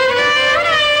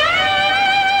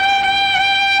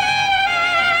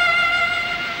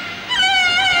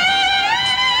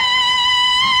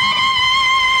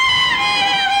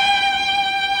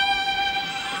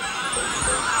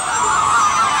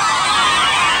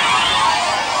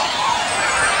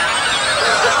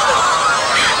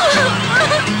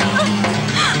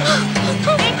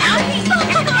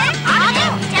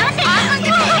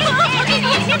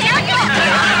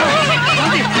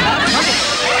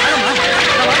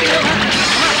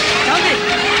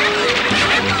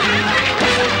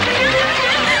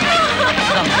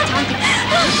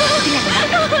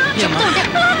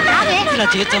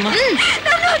 ఇలా చేయొచ్చమ్మా?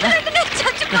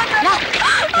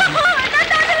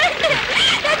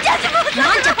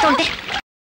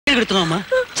 చెప్తున్నావమ్మా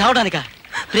చావడానిక?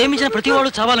 ప్రేమించిన ప్రతివాడు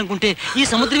చావాలనుకుంటే ఈ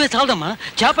సముద్రమే చావదమ్మా.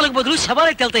 చేపలకు బదులు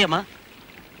శవాలకి వెళ్తాయమ్మా.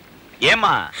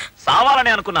 ఏమ్మా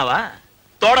సావాలని అనుకున్నావా?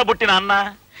 తోడబుట్టిన అన్న,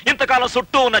 ఇంతకాలం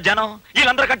చుట్టూ ఉన్న జనం,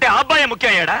 వీళ్ళందరికంటే ఆ అబ్బాయి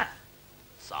ముఖ్యం అయ్యాడా?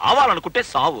 సావాలనుకుంటే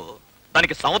సావు,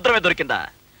 దానికి సముద్రమే దొరికిందా?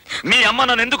 మీ అమ్మ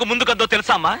నన్ను ఎందుకు ముందుకద్దో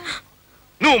తెలుసా అమ్మా?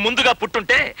 నువ్వు ముందుగా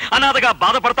పుట్టుంటే అనాథగా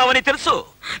బాధపడతావని తెలుసు,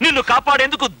 నిన్ను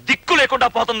కాపాడేందుకు దిక్కు లేకుండా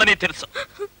పోతుందని తెలుసు.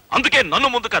 అందుకే నన్ను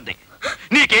ముందుకద్ది.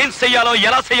 నీకేం చెయ్యాలో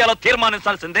ఎలా చెయ్యాలో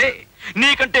తీర్మానించాల్సిందే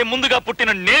నీకంటే ముందుగా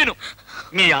పుట్టిన నేను,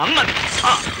 మీ అన్నని.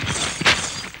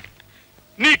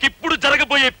 నీకిప్పుడు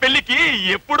జరగబోయే పెళ్లికి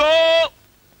ఎప్పుడో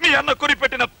మీ అన్న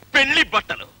కొనిపెట్టిన పెళ్లి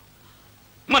బట్టలు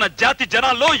మన జాతి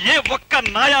జనాల్లో ఏ ఒక్క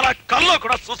నాయాల కల్లో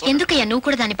కూడా చూసు. ఎందుకయ్యా నువ్వు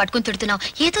కూడా దాన్ని పట్టుకుని తిడుతున్నావు?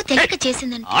 ఏదో తెలియక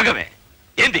చేసిందని. ఆగవే,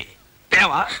 ఏంది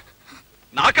పేవా?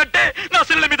 నాకంటే నా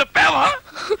సెల్లెల మీద పేవా?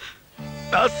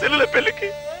 నా సెల్లెల పెళ్లికి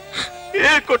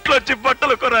ఏ కొట్లోంచి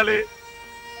బట్టలు కొనాలి,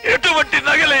 ఎటువంటి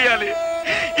నగలేయాలి,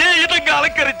 ఏ విధంగా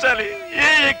అలంకరించాలి,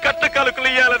 ఏ కట్టకాలుకలు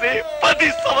ఇయ్యాలని 10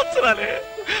 సంవత్సరాలే,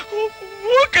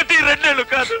 1-2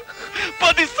 కాదు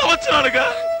 10 సంవత్సరాలుగా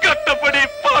కట్టపడి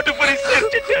పాటుపడి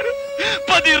చర్చించారు.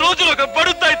 10 రోజులు ఒక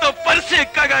బడుతాయితో పరిచయం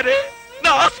ఎక్కగానే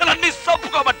నా ఆశలన్నీ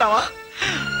చంపుకోమంటావా?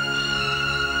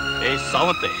 ఏ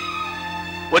సావంతే,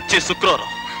 వచ్చే శుక్రవారం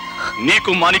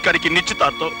నీకు మానికానికి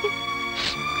నిశ్చితార్థం,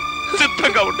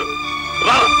 సిద్ధంగా ఉండు.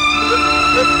 రా.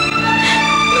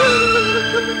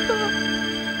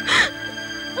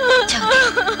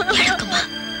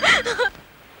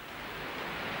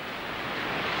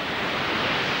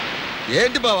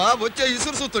 ఏంటి బావా వచ్చే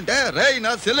ఇసురు చూస్తుంటే రే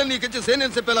నా సెల్ల నీకిచ్చి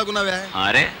సేనేని చెప్పేలాగున్నావే?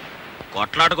 అరే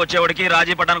కొట్లాటకు వచ్చేవాడికి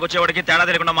రాజీ పడ్డానికి వచ్చేవాడికి తేడా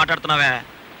తెలియకుండా మాట్లాడుతున్నావే.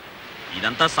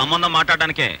 ఇదంతా సంబంధం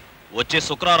మాట్లాడడానికే. వచ్చే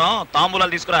శుక్రవారం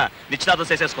తాంబూలాలు తీసుకురా, నిశ్చితార్థం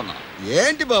చేసేసుకుందాం.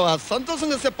 ఏంటి బావా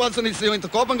సంతోషంగా చెప్పాల్సిన విషయం ఇంత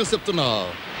కోపంగా చెప్తున్నావు?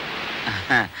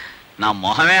 నా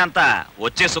మొహమే అంతా.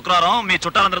 వచ్చే శుక్రవారం మీ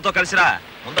చుట్టాలందరితో కలిసిరా,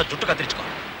 ముందు జుట్టు కత్తిరించుకో.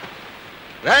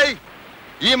 రేయ్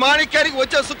ఈ మాణిక్యానికి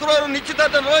వచ్చే శుక్రవారం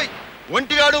నిశ్చితార్థం రోయ్.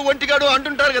 ఒంటిగాడు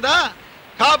అంటుంటారు కదా,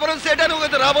 కాపురం సేటాను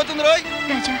రాబోతుంది రోయ్.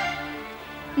 రాజా,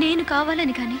 నేను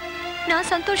కావాలని కానీ నా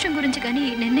సంతోషం గురించి కానీ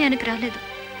ఈ నిర్ణయానికి రాలేదు.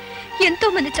 ఎంతో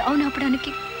మంది చావు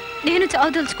నాపడానికి నేను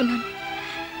చావదలుచుకున్నాను.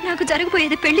 నాకు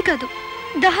జరగబోయేది పెళ్లి కాదు,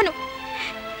 దహనం.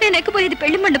 నేను ఎక్కబోయేది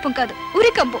పెళ్లి మండపం కాదు,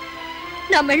 ఉరికంబు.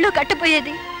 నా మెళ్ళో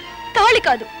కట్టబోయేది తాళి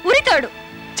కాదు, ఉరితాడు.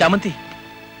 చామంతి,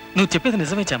 నువ్వు చెప్పేది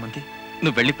నిజమే చామంతి.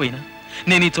 నువ్వు వెళ్ళిపోయినా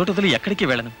నేను ఈ చోటు వదిలి ఎక్కడికి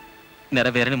వెళ్ళను.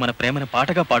 నెరవేరని మన ప్రేమను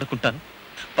పాటగా పాడుకుంటాను.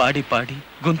 పాడి పాడి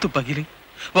గొంతు పగిలి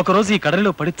ఒకరోజు ఈ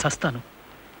కడలిలో పడి చస్తాను.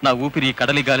 నా ఊపిరి ఈ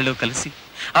కడలి గాలిలో కలిసి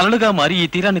అలలుగా మారి ఈ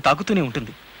తీరాన్ని తాకుతూనే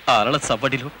ఉంటుంది. ఆ అలల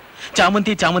సవ్వడిలో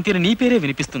చామంతి చామంతి అని నీ పేరే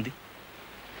వినిపిస్తుంది.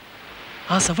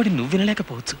 ఆ సవ్వడి నువ్వు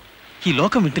వినలేకపోవచ్చు, ఈ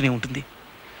లోకం వింటూనే ఉంటుంది.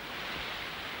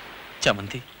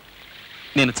 చామంతి,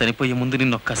 నేను చనిపోయే ముందు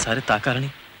నిన్నొక్కసారి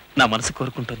తాకాలని నా మనసు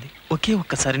కోరుకుంటుంది. ఒకే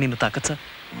ఒక్కసారి నిన్ను తాకచ్చా?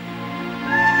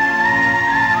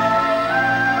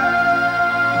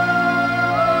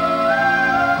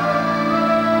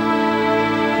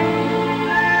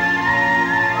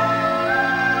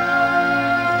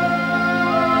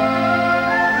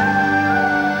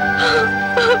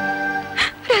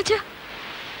 రాజా,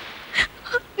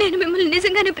 నేను మిమ్మల్ని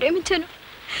నిజంగానే ప్రేమించాను.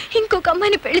 ఇంకొక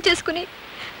అమ్మాయిని పెళ్లి చేసుకుని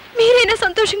మీరైనా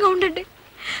సంతోషంగా ఉండండి.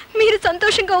 మీరు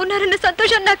సంతోషంగా ఉన్నారన్న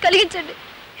సంతోషాన్ని నాకు కలిగించండి.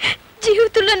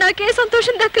 జీవితంలో నాకే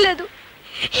సంతోషం దక్కలేదు,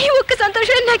 ఈ ఒక్క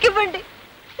సంతోషాన్ని నాకు ఇవ్వండి.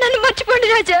 నన్ను మర్చిపోండి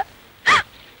రాజా,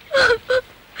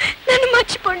 నన్ను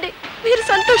మర్చిపోండి. మీరు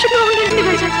సంతోషంగా ఉండండి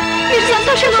రాజా, మీరు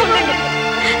సంతోషంగా ఉండండి.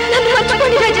 నన్ను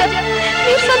మర్చిపోండి రాజా,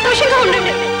 మీరు సంతోషంగా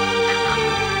ఉండండి.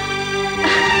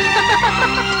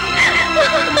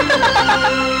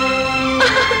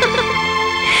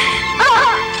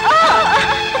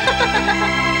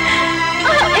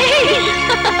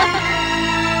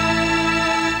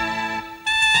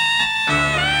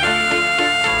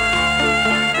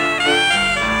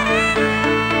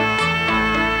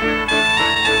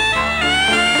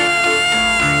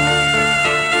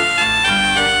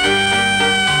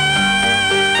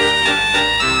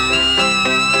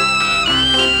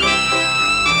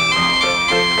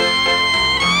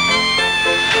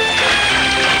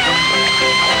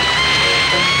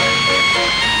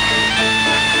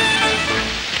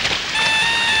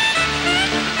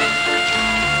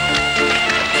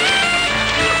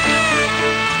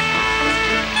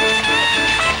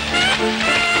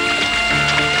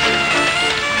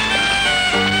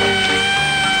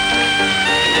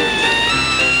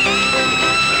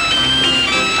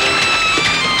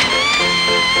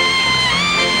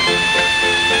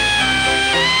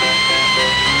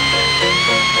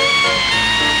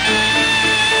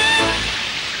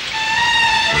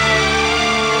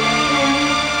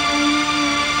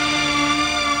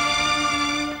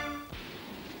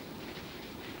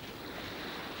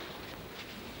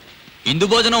 ఇందు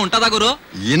భోజనం ఉంటదా గురు?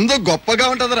 ఇందు గొప్పగా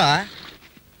ఉంటదరా.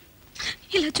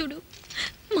 ఇలా చూడు,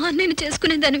 మా అన్నయ్యని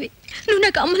చేసుకునేదానివి, నువ్వు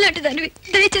నాకు అమ్మలాంటి దానివి.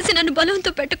 దయచేసి నన్ను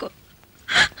బలంతో పెట్టుకో.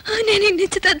 నేను ఈ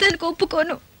నిశ్చితార్థానికి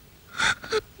ఒప్పుకోను.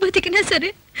 బతికినా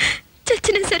సరే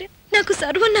చచ్చినా సరే నాకు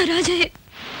సర్వం నా రాజాయే.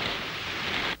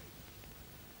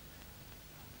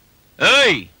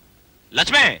 ఏయ్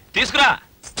లక్ష్మే, తీసుకురా.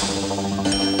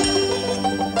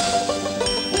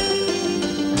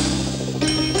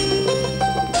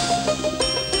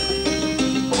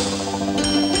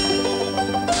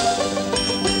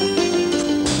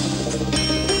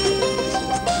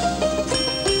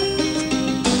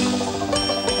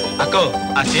 అక్కో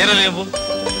ఆ చీర లేవు.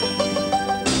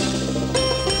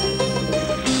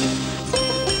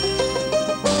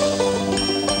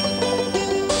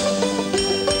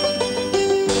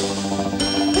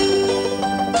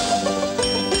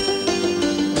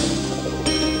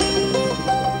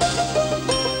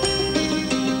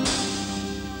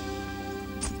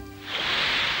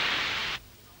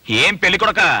 ఏం పెళ్లి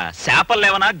కొడక, చేపలు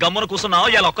లేవనా గమ్మున కూర్చున్నావు?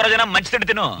 ఇలా ఒక్కరోజైనా మంచి తిండి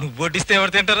తిను. నువ్వు వడ్డిస్తే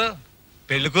ఎవరు తింటారు?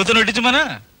 పెళ్లి కూతురు వడ్డించు మన.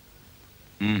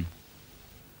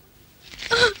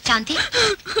 శాంతి,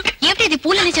 ఏమిటి ఇది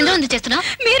పూలని చంద్రవందన చేస్తున్నా?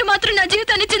 మీరు మాత్రం నా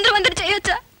జీవితాన్ని చంద్రవందన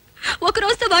చేయొచ్చా? ఒక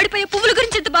రోజుతో వాడిపోయే పువ్వుల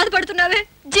గురించి ఎంత బాధపడుతున్నావే,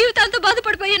 జీవితాంతో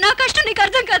బాధపడిపోయే నా కష్టం నీకు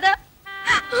అర్థం కదా?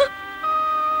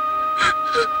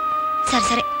 సరే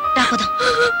సరే రాపోదాం.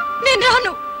 నేను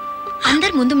రాను.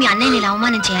 అందరి ముందు మీ అన్నయ్యని ఇలా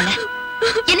అవమానం చేయాలా?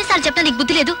 ఎన్నిసార్లు చెప్తా నీకు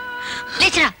బుద్ధి లేదు?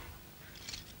 లేచరా.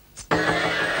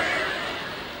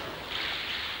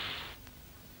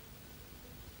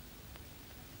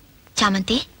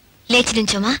 చామంతి లేచి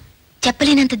నుంచోమా.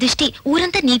 చెప్పలేనంత దిష్టి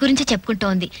ఊరంతా నీ గురించి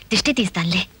చెప్పుకుంటోంది. దిష్టి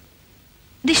తీస్తానులే.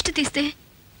 దిష్టి తీస్తే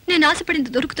నేను ఆశపడింది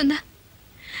దొరుకుతుందా?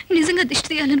 నిజంగా దిష్టి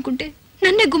తీయాలనుకుంటే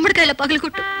నన్నే గుమ్మడికాయలా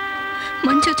పగలగొట్టు.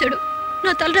 మంచో చెడు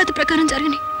నా తలరాత ప్రకారం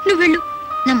జరగని. నువ్వు వెళ్ళు.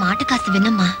 నా మాట కాస్త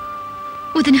విన్నమ్మా.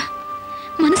 వదినా,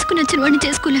 మనసుకు నచ్చిన వాడిని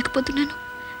చేసుకోలేకపోతున్నాను.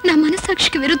 నా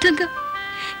మనస్సాక్షికి విరుద్ధంగా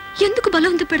ఎందుకు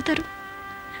బలవంత పెడతారు?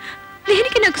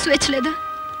 దేనికి నాకు స్వేచ్ఛ లేదా?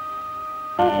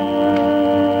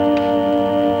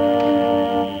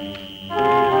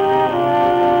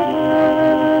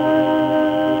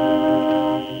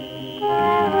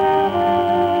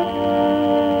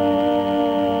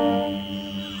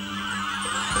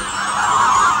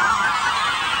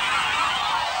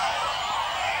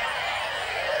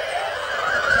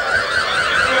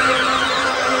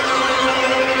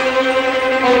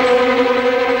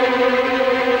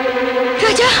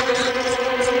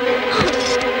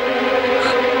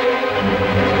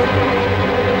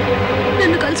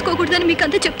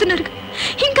 మీకంతా చెప్తున్నారు,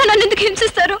 ఇంకా నన్ను ఎందుకు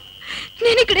హింసిస్తారు?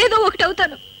 నేను ఇక్కడ ఏదో ఒకటి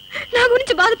అవుతాను. నా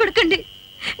గురించి బాధపడకండి.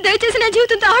 దయచేసి నా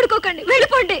జీవితంతో ఆడుకోకండి.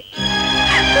 వెళ్ళిపోండి,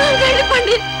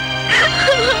 వెళ్ళిపోండి,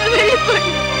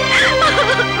 వెళ్ళిపోండి.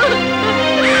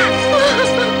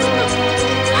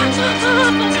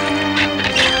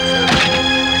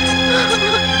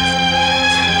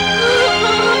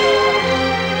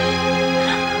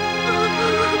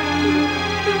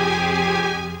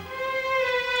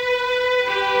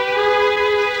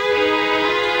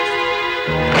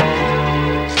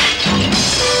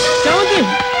 చామంతి,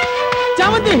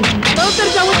 చామంతి,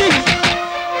 చామంతి,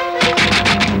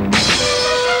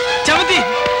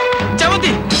 చామంతి,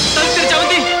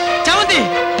 చామంతి, చామంతి,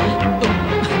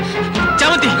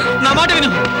 చామంతి, నా మాట విను.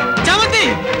 చామంతి,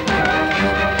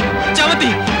 చామంతి,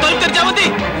 తలుపుతారు. చామంతి,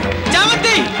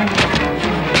 చామంతి,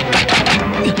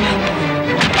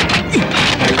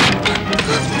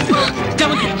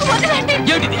 చామంతి,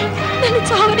 ఏమిటిది? నన్ను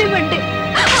చావనివ్వండి.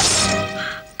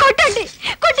 కొట్టండి,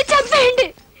 కొట్టి చంపేయండి.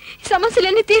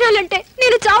 సమస్యలన్నీ తీరాలంటే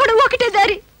నేను చావడం ఒకటే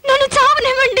దారి. నన్ను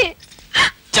చావనివ్వండి.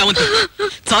 చామంతి,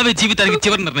 చావే జీవితానికి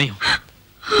చివరి నిర్ణయం.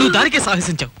 నువ్వు దానికే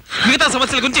సాహసించావు. మిగతా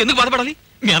సమస్యల గురించి ఎందుకు బాధపడాలి?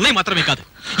 మీ అన్నయ్య మాత్రమే కాదు,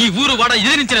 ఈ ఊరు వాడ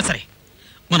ఎదిరించినా సరే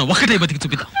మనం ఒకటే బతికి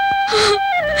చూపిద్దాం.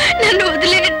 నన్ను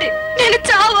వదిలేయండి, నేను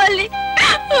చావాలి.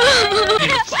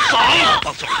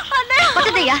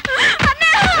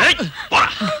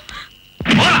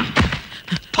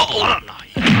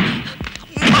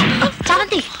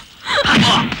 చామంతి,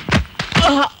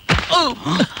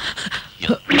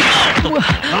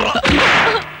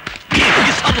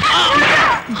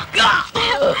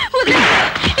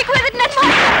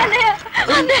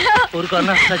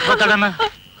 ఊరుకోన్నా, చచ్చిపోతాడన్నా.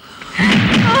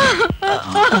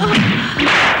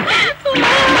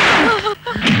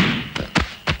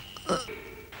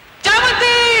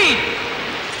 చామంతి,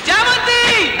 చామంతి,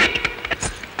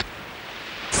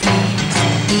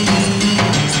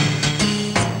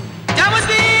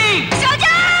 చామంతి,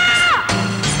 రాజా,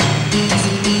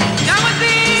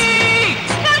 చామంతి,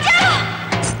 రాజా,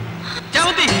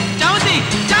 చామంతి, చామంతి,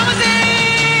 చామంతి,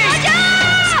 రాజా.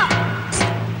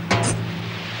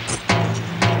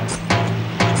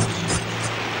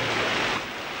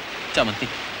 చామంతి,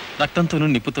 రక్తంతోనూ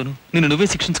నిప్పుతోనూ నిన్ను నువ్వే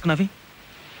శిక్షించుకున్నావి.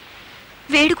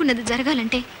 వేడుకున్నది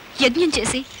జరగాలంటే యజ్ఞం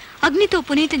చేసి అగ్నితో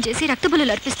పునీతం చేసి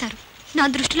రక్తబలులు అర్పిస్తారు. నా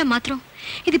దృష్టిలో మాత్రం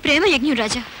ఇది ప్రేమ యజ్ఞం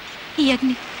రాజా. ఈ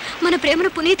అగ్ని మన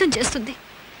ప్రేమను పునీతం చేస్తుంది.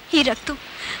 ఈ రక్తం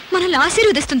మనల్ని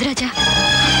ఆశీర్వదిస్తుంది రాజా.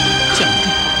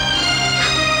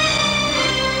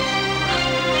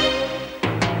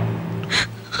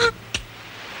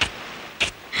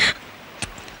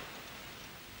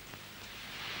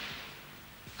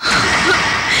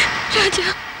 రాజా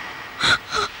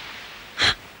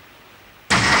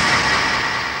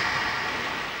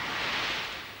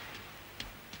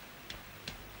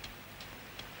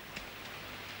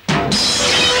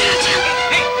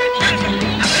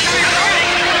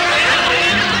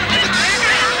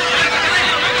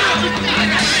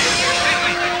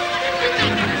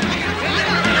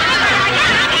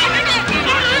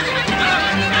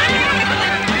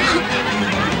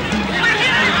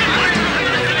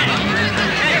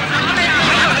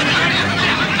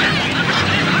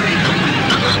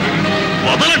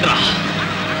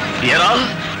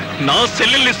నా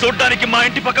సెల్లెల్ని చూడ్డానికి మా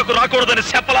ఇంటి పక్కకు రాకూడదని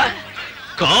చెప్పలా?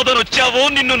 కాదని వచ్చావో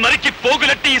నిన్ను నరికి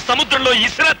పోగులెట్టి ఈ సముద్రంలో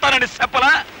ఇసిరేస్తానని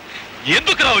చెప్పలా?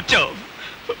 ఎందుకురా వచ్చావు?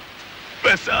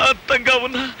 ప్రశాంతంగా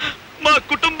ఉన్న మా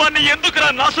కుటుంబాన్ని ఎందుకురా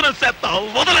నాశనం చేస్తావు?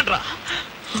 వదలండ్రా,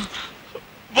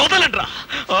 వదలండ్రా,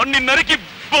 నిన్ను నరికి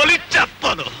బలి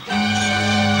చేస్తాను.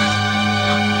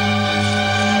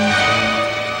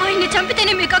 ఆయన్ని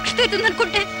చంపితేనే మీకు కక్ష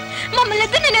తీరుతుందనుకుంటే మమ్మల్ని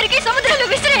ఇద్దరిని నరికి సముద్రంలో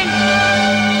విసిరేయండి.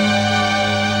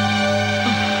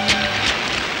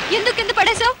 ఎందుకు కింద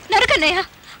పడేసావు? నరకన్నయ్య,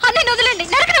 అన్నయ్య వదలండి,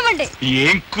 నరకనివ్వండి.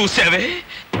 ఏం కూసావే?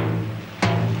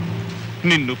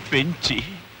 నిన్ను పెంచి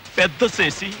పెద్ద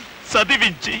చేసి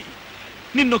చదివించి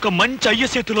నిన్నొక మంచి అయ్య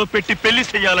చేతిలో పెట్టి పెళ్లి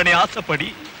చేయాలని ఆశపడి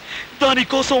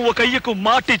దానికోసం ఒక అయ్యకు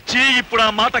మాటిచ్చి ఇప్పుడు ఆ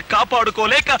మాట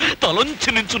కాపాడుకోలేక తలొంచి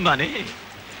నించున్నానే.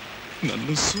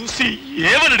 నన్ను చూసి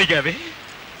ఏమని అడిగావే?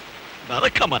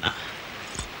 నరకమనా?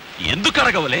 ఎందుకు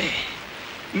అడగవలే?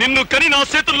 నిన్ను కని నా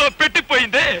చేతుల్లో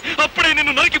పెట్టిపోయిందే, అప్పుడే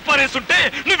నిన్ను నరికి పారేస్తుంటే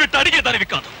నువ్వు ఇట్ట అడిగేదానివి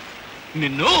కాదు.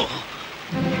 నిన్ను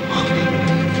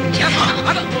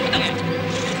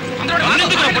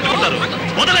పట్టుకుంటారు,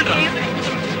 వదలండి.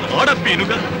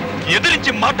 ఆడపీనుగా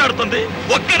ఎదిరించి మాట్లాడుతుంది,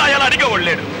 ఒక్కడాయాల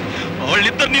అడిగేవాళ్ళేడు.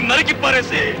 వాళ్ళిద్దరిని నరికి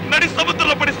పారేసి నడి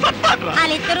సముద్రంలో పడి సత్తారు.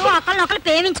 వాళ్ళిద్దరూ ఒకళ్ళొకళ్ళు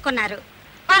ప్రేమించుకున్నారు.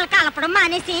 వాళ్ళు కలపడం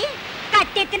మానేసి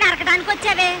కట్టెత్తి నరకడానికి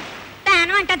వచ్చావే.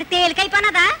 పేనం అంటే అది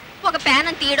తేలికైపోయినదా? ఒక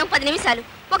పేనం తీయడం 10 నిమిషాలు,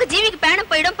 ఒక జీవికి పేనం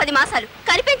పోయడం 10 మాసాలు.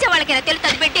 కనిపించే వాళ్ళకైనా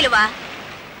తెలుస్తుంది పెట్టిలువా?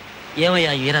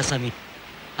 ఏమయ్యా వీరాస్వామి,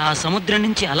 ఆ సముద్రం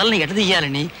నుంచి అలల్ని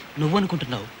ఎడదీయాలని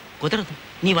నువ్వనుకుంటున్నావు. కుదరదు,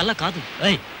 నీ వల్ల కాదు.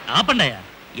 ఆపండయ్యా,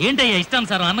 ఏంటయ్యా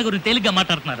ఇష్టానుసారం అన్న గురించి తేలిగ్గా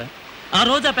మాట్లాడుతున్నారు? ఆ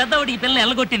రోజు ఆ పెద్దవాడి ఈ పిల్లని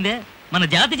ఎల్లగొట్టిందే, మన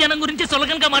జాతి జనం గురించి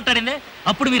సులభంగా మాట్లాడిందే.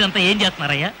 అప్పుడు మీరంతా ఏం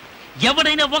చేస్తున్నారయ్యా?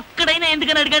 ఎవడైనా ఒక్కడైనా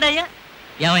ఎందుకని అడిగాడయ్యా?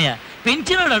 ఏమయ్యా,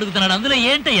 పెంచినోడు అడుగుతున్నాడు, అందులో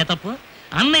ఏంటయ్యా తప్పు?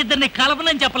 అన్న ఇద్దరిని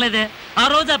కలపనని చెప్పలేదే. ఆ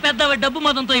రోజు ఆ పెద్దవాడి డబ్బు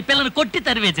మతంతో ఈ పిల్లని కొట్టి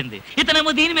తరివేసింది.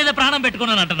 ఇతనేమో దీని మీద ప్రాణం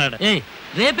పెట్టుకున్నాను అంటున్నాడు.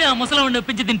 రేపే ఆ ముసలవాడిని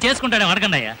ఒప్పించి దీన్ని చేసుకుంటాడే.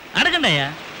 అడగండి అయ్యా, అడగండి అయ్యా.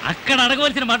 అక్కడ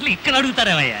అడగవలసిన మాటలు ఇక్కడ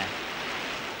అడుగుతారేమయ్యా?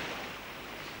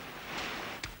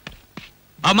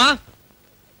 బామా,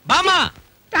 బామా!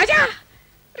 రాజా,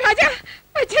 రాజా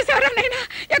వచ్చేసారా నాయనా?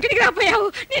 ఎక్కడికి రాపోయావు?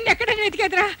 నిన్నెక్కడ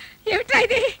వెతికేదిరా? ఏమిట్రా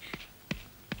ఇది?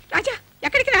 రాజా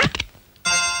ఎక్కడికి రా?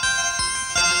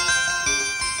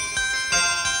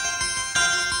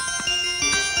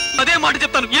 అదే మాట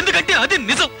చెప్తాను, ఎందుకంటే అదే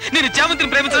నిజం. నేను చామంతిని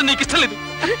ప్రేమించడం నీకు ఇష్టం లేదు.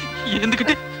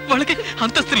 ఎందుకంటే వాళ్ళకి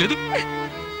అంతస్తు లేదు,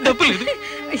 డబ్బు లేదు.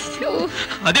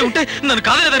 అదే ఉంటే నన్ను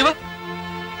కాదనేదానివా?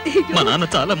 మా నాన్న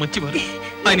చాలా మంచివారు.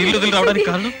 ఆయన ఇల్లు వదిలి రావడానికి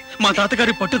కారణం మా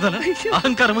తాతగారి పట్టుదల,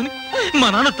 అహంకారం అని మా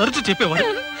నాన్న తరచూ చెప్పేవారు.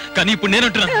 కానీ ఇప్పుడు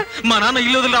నేనంటున్నాను, మా నాన్న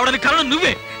ఇల్లు వదిలి రావడానికి కారణం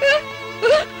నువ్వే.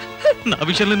 నా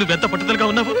విషయంలో నువ్వు ఎంత పట్టుదలగా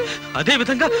ఉన్నావు, అదే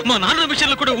విధంగా మా నాన్న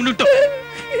విషయంలో కూడా ఉండుంటావు.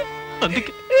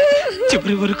 అందుకే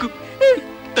చివరి వరకు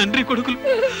తండ్రి కొడుకులు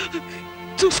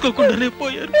చూసుకోకుండానే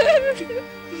పోయారు.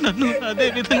 నన్ను అదే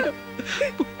విధంగా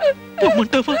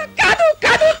పొమ్మంటావా? కాదు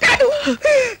కాదు కాదు,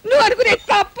 నువ్వు అనుకునే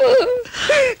తప్పు.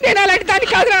 నేను అలాంటి దాన్ని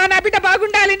కాదురా. నా బిడ్డ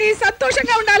బాగుండాలని,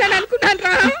 సంతోషంగా ఉండాలని అనుకున్నాను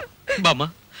రా. బామ్మ,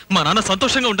 మా నాన్న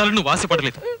సంతోషంగా ఉండాలని నువ్వు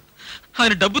ఆశపడలేదు,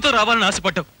 ఆయన డబ్బుతో రావాలని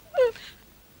ఆశపడ్డావు.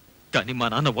 కానీ మా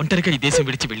నాన్న ఒంటరిగా ఈ దేశం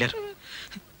విడిచి వెళ్ళారు,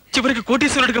 చివరికి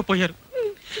కోటీశ్వరుడిగా పోయారు.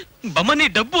 బమ్మ, నీ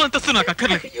డబ్బు అంతస్తు నాకు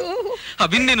అక్కర్లేదు,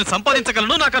 అవి నేను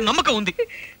సంపాదించగలను, నాకు ఆ నమ్మకం ఉంది.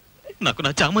 నాకు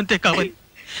నా చామంతే కావాలి.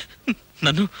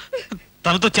 నన్ను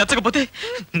తనతో చేర్చకపోతే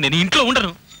నేను ఇంట్లో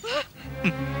ఉండను.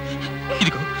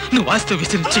 ఇదిగో నువ్వు ఆస్తి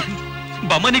విసిరించి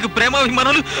బామ్మ, నీకు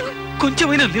ప్రేమాభిమానాలు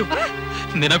కొంచెమైనా లేవు.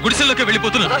 నేను ఆ గుడిసెల్లోకి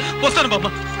వెళ్ళిపోతున్నాను. వస్తాను బామ్మ.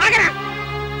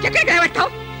 ఎక్కడికి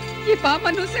రావట్టావు? ఈ బామ్మ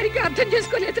నువ్వు సరిగ్గా అర్థం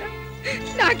చేసుకోలేదురా.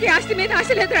 నాకే ఆస్తి మీద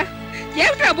ఆశ లేదురా.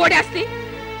 ఏమిట్రా బోడి ఆస్తి?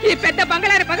 ఈ పెద్ద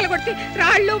బంగళాన్ని పగలగొట్టి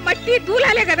రాళ్ళు మట్టి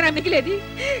దూలాలే కదరా మిగిలేది.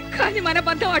 కానీ మన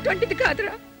బంధం అటువంటిది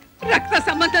కాదురా. రక్త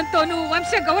సంబంధంతోనూ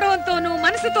వంశ గౌరవంతోనూ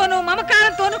మనసుతోనూ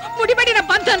మమకారంతోనూ ముడిపడిన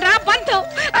బంధం రా, బంధం.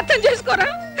 అర్థం చేసుకోరా.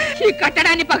 ఈ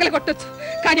కట్టడాన్ని పగలగొట్టొచ్చు,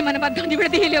 కానీ మన బంధాన్ని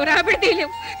విడదీయలేవురా,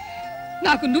 విడదీయలేవు.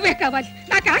 నాకు నువ్వే కావాలి.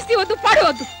 నాకు ఆస్తి వద్దు, పాడు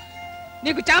వద్దు.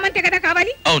 నీకు చామంతి కదా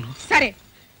కావాలి? అవును. సరే,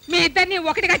 మీ ఇద్దరిని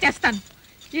ఒకటిగా చేస్తాను.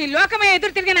 ఈ లోకమే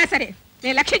ఎదురు తిరిగినా సరే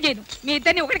నేను లక్ష్యం చేయను. మీ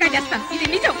ఇద్దరిని ఒకటిగా చేస్తాను. ఇది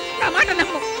నిజం, నా మాట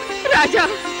నమ్ము. రాజా,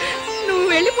 నువ్వు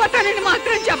వెళ్ళిపోతానని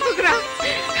మాత్రం చెప్పకురా.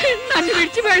 నన్ను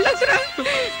విడిచి వెళ్ళొద్దురా.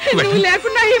 నువ్వు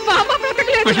లేకుండా ఈ బామ్మ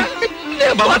బ్రతకలేదురా.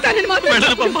 నేను పోతానని మాత్రం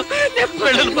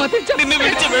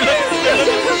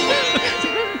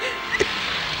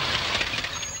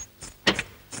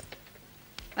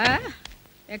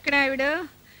ఎక్కడ ఆవిడు?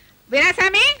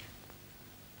 వీరాస్వామి,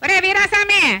 ఒరే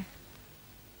వీరాస్వామి,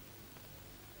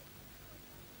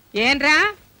 ఏంరా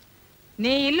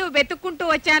నీ ఇల్లు వెతుక్కుంటూ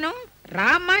వచ్చాను.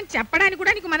 రామ్మా అని చెప్పడానికి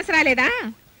కూడా నీకు మనసు రాలేదా?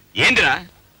 ఏందిరా,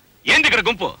 ఏంది ఇక్కడ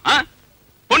గుంపు?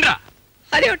 ఉండ్రా.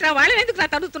 అదేమిట్రా, వాళ్ళని ఎందుకు నా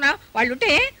తడుగుతున్నావు? వాళ్ళు ఉంటే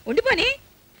ఉండిపోని,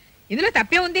 ఇందులో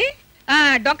తప్పే ఉంది.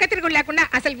 డొక్క తిరుగుడు లేకుండా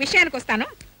అసలు విషయానికి వస్తాను.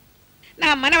 నా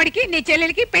మనవడికి నీ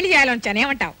చెల్లెలికి పెళ్లి చేయాలనిచ్చాను.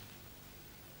 ఏమంటావు?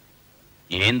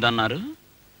 ఏందన్నారు?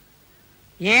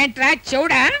 ఏంట్రా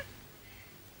చెవుడా?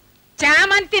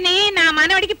 చామంతిని నా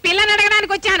మనవడికి పిల్లని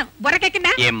అడగడానికి వచ్చాను.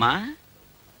 బుర్రకెక్కిందా? ఏమ్మా,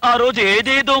 ఆ రోజు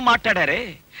ఏదేదో మాట్లాడారే.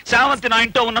 చామంతి నా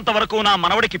ఇంట్లో ఉన్నంత వరకు నా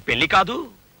మనవడికి పెళ్లి కాదు,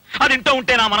 అది ఇంట్లో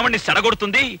ఉంటే నా మనవడిని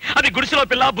సెడగొడుతుంది, అది గుడిసెలో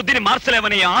పిల్ల, బుద్ధిని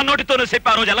మార్చలేవని ఆ నోటితోనూ చెప్పి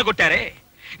ఆ రోజు ఎల్లగొట్టారే.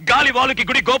 గాలి వాలుకి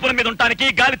గుడి గోపురం మీద ఉండటానికి,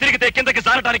 గాలి తిరిగితే కిందకి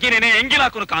సారటానికి నేనే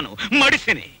ఎంగిలాకును కాను,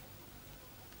 మడిసిని.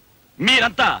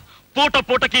 మీరంతా పూట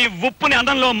పూటకి ఉప్పుని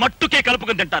అన్నంలో మట్టుకే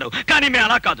కలుపుకుని తింటారు, కానీ మేము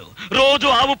అలా కాదు. రోజు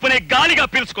ఆ ఉప్పుని గాలిగా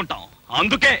పీల్చుకుంటాం.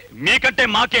 అందుకే మీకంటే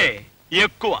మాకే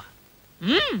ఎక్కువ.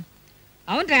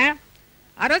 అవునరా,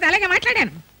 ఆ రోజు అలాగే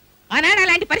మాట్లాడాను. ఆనాడు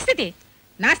అలాంటి పరిస్థితి.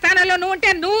 నా స్థానంలో నువ్వు ఉంటే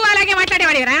నువ్వు అలాగే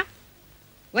మాట్లాడేవాడిరా.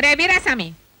 ఒరే వీరాస్వామి,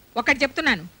 ఒకటి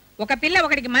చెప్తున్నాను. ఒక పిల్ల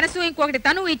ఒకటికి మనసు, ఇంకొకటి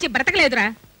తను ఇచ్చి బ్రతకలేదురా.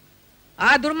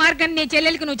 ఆ దుర్మార్గం నీ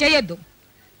చెల్లెలికి నువ్వు చేయొద్దు.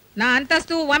 నా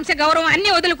అంతస్తు, వంశ గౌరవం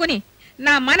అన్ని వదులుకుని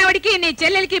నా మనవడికి నీ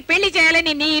చెల్లెలికి పెళ్లి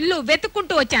చేయాలని నీ ఇల్లు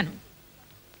వెతుక్కుంటూ వచ్చాను.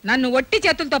 నన్ను ఒట్టి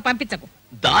చేతులతో పంపించకు.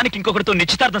 దానికి ఇంకొకరితో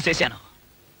నిశ్చితార్థం చేశాను.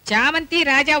 చామంతి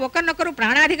రాజా ఒకరినొకరు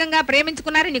ప్రాణాధికంగా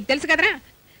ప్రేమించుకున్నారని నీకు తెలుసు కదరా.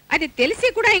 అది తెలిసి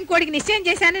కూడా ఇంకోటికి నిశ్చయం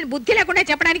చేశానని బుద్ధి లేకుండా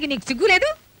చెప్పడానికి నీకు సిగ్గులేదు?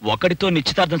 ఒకడితో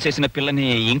నిశ్చితార్థం చేసిన పిల్లని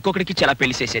ఇంకొకటికి చాలా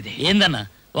పెళ్లి చేసేది ఏందన్నా?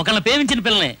 ఒకళ్ళని ప్రేమించిన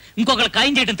పిల్లని ఇంకొకళ్ళు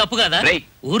ఖాయం చేయడం తప్పు కదా?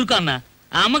 ఊరుకో అన్న,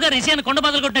 ఆ అమ్మగారు విషయాన్ని కొండ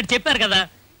బదులు కొట్టినట్టు చెప్పారు కదా.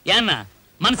 ఏన్నా,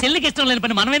 మన చెల్లికి ఇష్టం లేని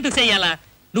పని మనం ఎందుకు చెయ్యాలా?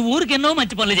 నువ్వు ఊరికి ఎన్నో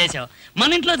మంచి పనులు చేశావు.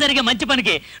 మన ఇంట్లో జరిగే మంచి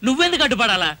పనికి నువ్వెందుకు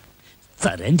అడ్డుపడాలా?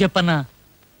 సరే అని చెప్పన్నా.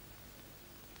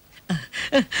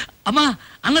 అమ్మా,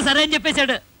 అన్న సరే అని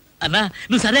చెప్పేశాడు. అన్నా,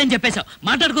 నువ్వు సరే అని చెప్పేశావు.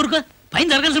 మాట్లాడుకోరుకో, పైన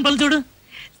జరగాల్సిన పనులు చూడు.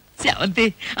 శావంతి,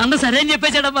 అన్న సరే అని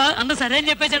చెప్పేశాడమ్మా. అన్న సరే అని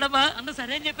చెప్పేశాడమ్మా. అన్న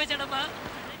సరే అని చెప్పేశాడమ్మా.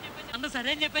 అన్న సరే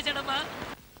అని చెప్పేశాడమ్మా.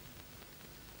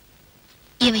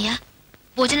 ఏమయ్యా,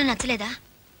 భోజనం నచ్చలేదా?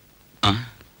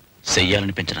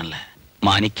 చెయ్యాలనిపించడంలే.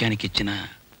 మాణిక్యానికి ఇచ్చిన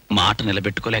మాట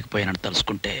నిలబెట్టుకోలేకపోయానని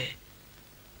తలుసుకుంటే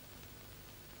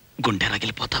గుండె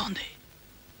రగిలిపోతా ఉంది.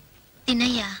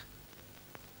 తిన్నయ్యా.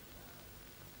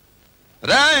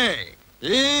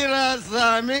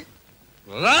 రాస్వామి,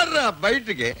 రారా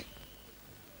బయటికి.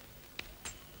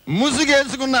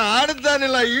 ముసుగేసుకున్న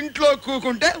ఆడదానిలా ఇంట్లో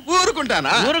కూకుంటే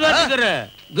ఊరుకుంటానా?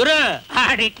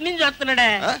 నుంచి వస్తున్నాడే.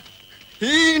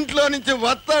 ఈ ఇంట్లో నుంచి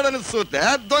వస్తాడని చూస్తే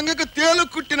దొంగకు తేలు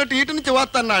కుట్టినట్టు ఇటు నుంచి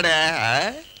వస్తున్నాడే.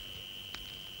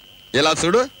 ఇలా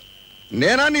చూడు,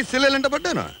 నేనా నీ సెల్లెలంట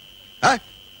పడ్డాను?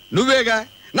 నువ్వేగా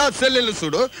నా సెల్లెలు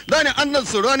చూడు, దాని అన్నం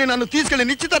చూడు అని నన్ను తీసుకెళ్లి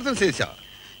నిశ్చితార్థం చేశావు.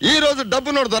 ఈ రోజు డబ్బు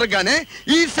నోడు దొరకగానే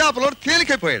ఈ షాపులో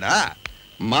తేలికైపోయాడా?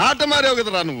 మాట మారేవు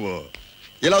కదరా నువ్వు.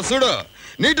 ఇలా చూడు,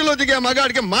 నీటిలో దిగే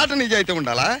మగాడికి మాట నిజాయితీ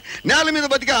ఉండాలా, నేల మీద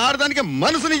బతికే ఆడదానికి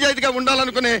మనసు నిజాయితీగా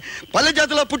ఉండాలనుకునే పల్లె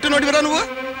జాతిలో పుట్టినోడివిరా నువ్వు.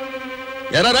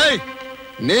 ఎరా రాయ్,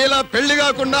 నీలా పెళ్లి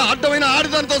కాకుండా అడ్డమైన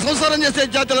ఆడదానితో సంసారం చేసే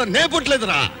జాతిలో నే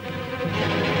పుట్టలేదురా.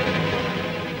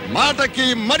 మాటకి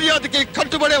మర్యాదకి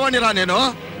కట్టుబడేవాణ్ణి రా నేను.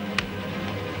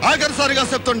 ఆఖరిసారిగా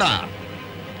చెప్తుండా,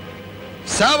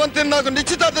 శావంతిని నాకు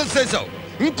నిశ్చితార్థం చేశావు,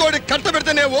 ఇంకోటి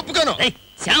కట్టబెడితే నేను ఒప్పుకోను.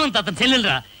 శావంత్ అతను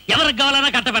చెల్లెలురా, ఎవరికి కావాలన్నా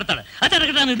కట్టబెడతాడు.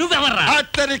 అతనికి నువ్వెవర్రా?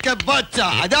 అత్తరిక బచ్చా,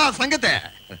 అదే ఆ సంగతే.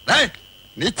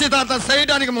 నిశ్చితార్థం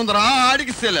చేయడానికి ముందరా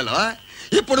ఆడికి చెల్లెలు,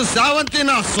 ఇప్పుడు శావంతి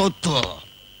నా సొత్తు.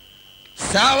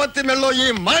 శావంతి మెళ్ళో ఈ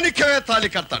మాణిక్యమే తాళి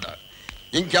కట్టాడు.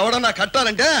 ఇంకెవడన్నా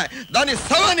కట్టాలంటే దాని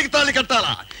శవానికి తాళి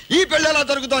కట్టాలా? ఈ పెళ్ళి ఎలా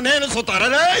జరుగుతో నేను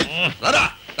చూస్తారా?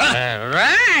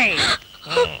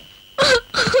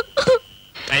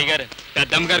 టైగర్,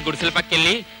 పెద్దమ్మ గారు గుడిసెల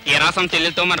పక్కెళ్ళి ఏ రాసం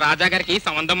చెల్లెలతో మన రాజా గారికి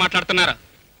సంబంధం మాట్లాడుతున్నారు.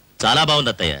 చాలా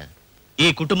బాగుంది అత్తయ్య. ఈ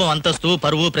కుటుంబం అంతస్తు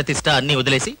పరువు ప్రతిష్ట అన్ని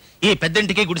వదిలేసి ఈ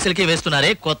పెద్దంటికి గుడిసెలకి వేస్తున్నారే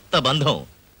కొత్త బంధం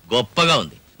గొప్పగా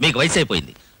ఉంది. మీకు వయసు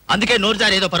అయిపోయింది, అందుకే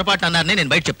నోరుజారి ఏదో పొరపాటు అన్నారని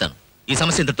నేను బయట చెప్తాను. ఈ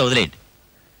సమస్య ఇంతతో వదిలేయండి.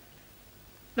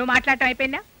 నువ్వు మాట్లాడటం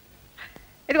అయిపోయిందా?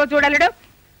 ఇదిగో చూడలుడు,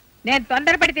 నేను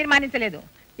తొందరపడి తీర్మానించలేదు,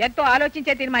 ఎంతో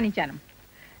ఆలోచించే తీర్మానించాను.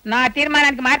 నా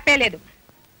తీర్మానానికి మార్పే లేదు.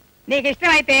 నీకు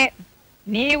ఇష్టమైతే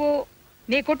నీవు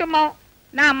నీ కుటుంబం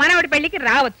నా మనవడి పెళ్లికి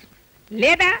రావచ్చు,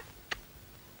 లేదా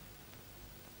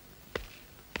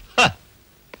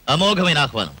అమోఘమైన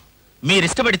ఆహ్వానం.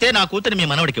 మీరిష్టపడితే నా కూతురు మీ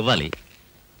మనవడికి ఇవ్వాలి,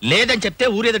 లేదని చెప్తే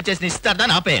ఊరెదురు చేసిన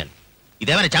ఇస్తారని ఆపేయాలి.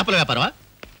 ఇదేమైనా చేపల వ్యాపారమా?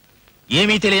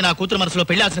 ఏమీ తెలియని నా కూతురు మనసులో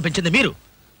పెళ్లి ఆశను పెంచింది మీరు.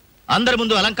 అందరి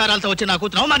ముందు అలంకారాలతో వచ్చి నా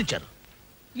కూతురు అవమానించారు.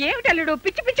 ఏమిటల్లుడు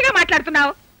పిచ్చి పిచ్చిగా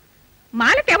మాట్లాడుతున్నావు?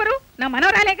 మాలతి ఎవరు? నా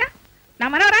మనవరాలేగా. నా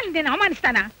మనవరాలిని నేను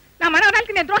అవమానిస్తానా? నా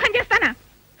మనవరాలకి నేను ద్రోహం చేస్తానా?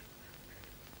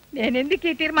 నేను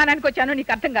ఎందుకు ఈ తీర్మానానికి వచ్చానో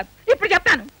నీకు అర్థం కాదు. ఇప్పుడు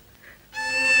చెప్తాను.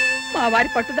 మా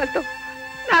వారి పట్టుదలతో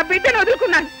నా బిడ్డను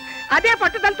వదులుకున్నాను. అదే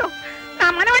పట్టుదలతో నా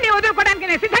మనవని వదులుకోవడానికి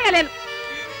నేను సిద్ధంగా లేను.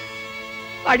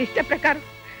 వాడి ఇష్ట ప్రకారం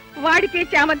వాడికి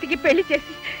చామంతికి పెళ్లి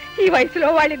చేసి ఈ వయసులో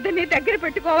వాళ్ళిద్దరిని దగ్గర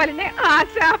పెట్టుకోవాలనే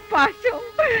ఆశ పాశం.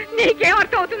 నీకేం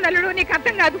అర్థం అవుతుంది అల్లుడు? నీకు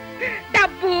అర్థం కాదు.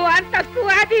 డబ్బు అంతస్తు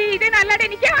అది ఇది అల్లాడే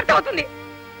నీకేం అర్థం అవుతుంది?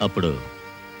 అప్పుడు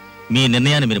మీ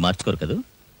నిర్ణయాన్ని మీరు మార్చుకోరు కదా?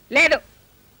 లేదు,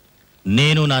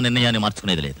 నేను నా నిర్ణయాన్ని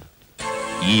మార్చుకునేది లేదు.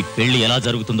 ఈ పెళ్లి ఎలా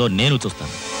జరుగుతుందో నేను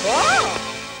చూస్తాను. ఓ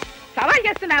సవాల్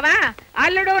చేస్తున్నావా?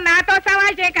 అల్లుడు నాతో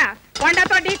సవాల్ చేయక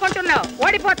కొండతో ఢీకొంటున్నావు,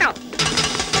 ఓడిపోతావు.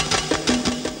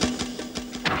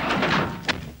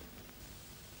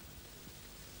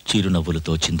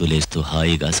 చిరునవ్వులతో చిందులేస్తూ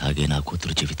హాయిగా సాగే నా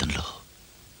కూతురు జీవితంలో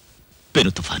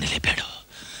పెను తుఫాను లేపాడు.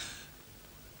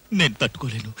 నేను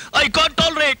తట్టుకోలేను. I can't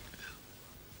tolerate.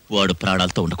 వాడు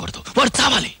ప్రాణాలతో ఉండకూడదు, వాడు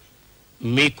చావాలి.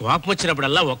 మీ కోపం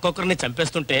వచ్చినప్పుడల్లా ఒక్కొక్కరిని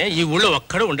చంపేస్తుంటే ఈ ఊళ్ళో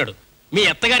ఒక్కడు ఉండడు. మీ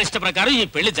అత్తగారి ఇష్ట ప్రకారం ఈ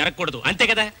పెళ్లి జరగకూడదు, అంతే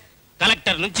కదా?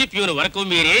 కలెక్టర్ నుంచి ప్యూన్ వరకు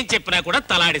మీరేం చెప్పినా కూడా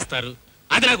తలాడిస్తారు.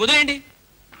 అది నాకు వదిలేయండి.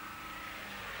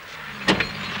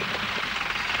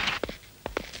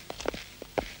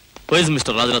 Where is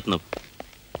Mr. Rajaratnam?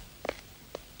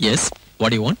 Yes, what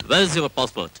do you want? Where is your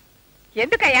passport?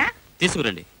 ఎందుకయ్యా?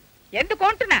 తీసుకురండి. ఎందుకు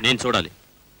అంటున్నా? నేను చూడాలి.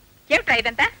 ఏమిటా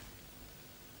ఇదంతా?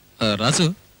 రాజు,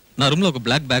 నా రూమ్ లో ఒక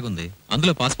బ్లాక్ బ్యాగ్ ఉంది,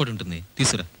 అందులో పాస్పోర్ట్ ఉంటుంది,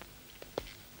 తీసుకురా.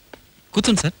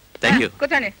 కూర్చోండి సార్. Thank you.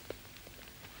 కూర్చోండి.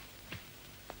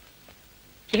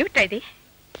 ఏమిటా ఇది?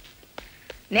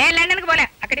 నేను లండన్కి పోలే,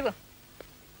 అక్కడికి.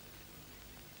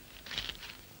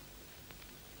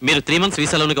 మీరు 3 months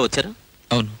వీసాలోనిగా వచ్చారా?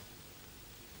 అవును.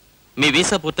 మీ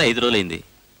వీసా పూర్తి 5 రోజులైంది.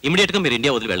 ఇమీడియట్ గా మీరు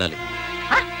ఇండియా వదిలి వెళ్ళాలి.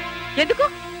 ఎందుకు?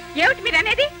 ఏమిటి మీరు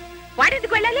అనేది? వాడు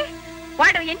ఎందుకు వెళ్ళాలి?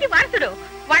 వాడు ఇంటి వారసుడు,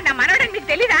 వాడు నా మనవడని మీకు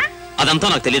తెలీదా? అదంతా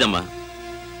నాకు తెలియదమ్మా.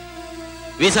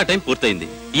 వీసా టైం పూర్తయింది.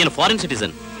 ఈయన ఫారిన్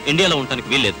సిటిజన్, ఇండియాలో ఉండడానికి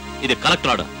వీల్లేదు. ఇది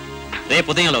కలెక్టర్ ఆర్డర్.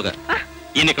 రేపు ఉదయంలోగా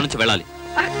ఈయన ఇక్కడ నుంచి వెళ్ళాలి,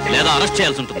 లేదా అరెస్ట్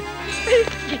చేయాల్సి ఉంటుంది.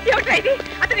 ఏమిటా ఇది?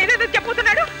 అతను ఏదేదో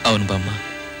చెప్పుతున్నాడు. అవును బామ్మ,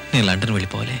 నేను లండన్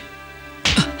వెళ్ళిపోవాలి.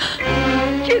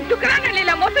 ఎందుకురా నన్ను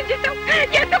ఇలా మోసం చేశావు?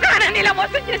 ఎందుకురా నన్ను ఇలా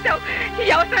మోసం చేశావు? ఈ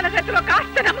అవసరాల దశలో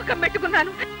కాస్త నమ్మకం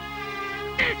పెట్టుకున్నాను.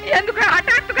 ఎందుకు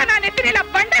హఠాత్తుగా నా నెత్తిని ఇలా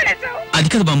బండారేశావు? అది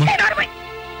కదా బామ్మ.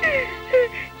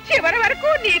 చివరి వరకు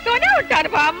నీతోనే ఉంటాను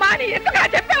బామ్మ అని ఎందుకు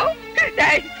చెప్పావు?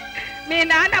 మీ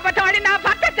నాన్న అబద్ధమని నా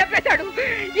భర్త చెప్పేశాడు.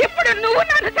 ఇప్పుడు నువ్వు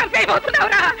నన్ను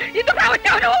చంపేయబోతున్నావురా? ఎందుకు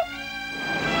రావచ్చావు నువ్వు?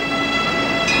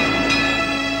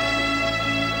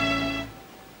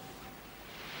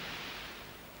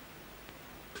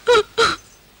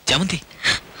 చామంతి,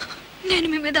 నేను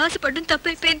మీ మీద ఆశపడడం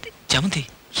తప్పైపోయింది. చామంతి,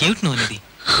 ఏమిటి నువ్వు అనేది?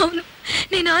 అవును,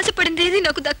 నేను ఆశపడింది ఏది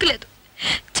నాకు దక్కలేదు.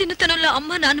 చిన్నతనంలో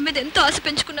అమ్మ నాన్న మీద ఎంతో ఆశ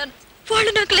పెంచుకున్నాను,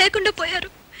 వాళ్ళు నాకు లేకుండా పోయారు.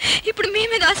 ఇప్పుడు మీ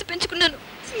మీద ఆశ పెంచుకున్నాను,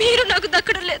 మీరు నాకు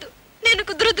దక్కడం లేదు. నేను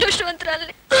ఒక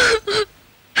దురదృష్టవంతురాలిని.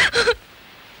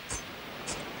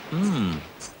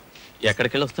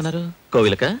 ఎక్కడికి వెళ్ళి వస్తున్నారు?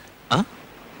 కోవిలక?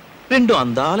 2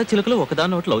 అందాల చిలుకలు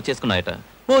ఒకదాని ఒకటి లవ్ చేసుకున్నాయట.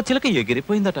 ఓ చిలుక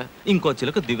ఎగిరిపోయిందట, ఇంకో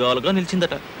చిలుక దిగాలుగా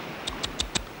నిలిచిందట.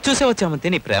 చూసావా చామంతి,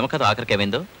 నీ ప్రేమ కథ ఆఖరికి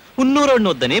ఏమైందో? ఉన్నూరోడిని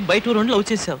వద్దని బయట ఊరోడిని లవ్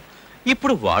చేసావు.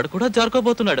 ఇప్పుడు వాడు కూడా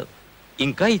జారుకోబోతున్నాడు.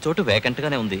 ఇంకా ఈ చోటు వేకెంట్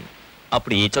గానే ఉంది.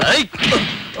 అప్పుడు ఈ చోటు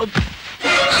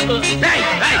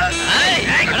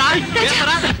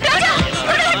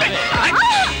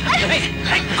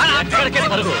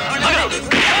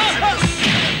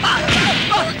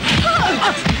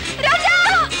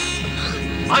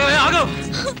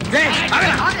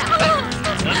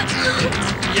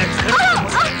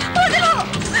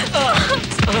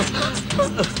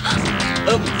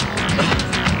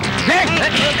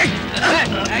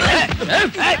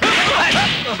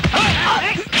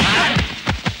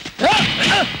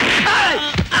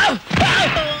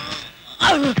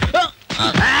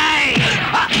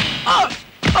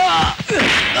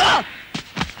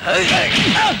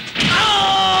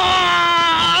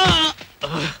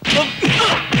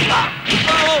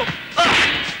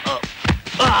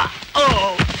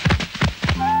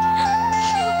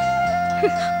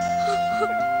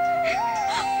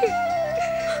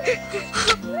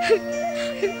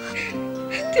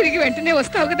తిరిగి వెంటనే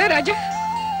వస్తావు కదా రాజా?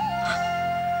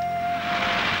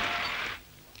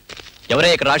 ఎవరే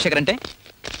ఇక్కడ రాజశేఖర్ అంటే?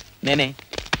 నేనే.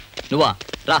 నువ్వా?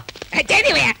 రా.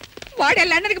 వాడు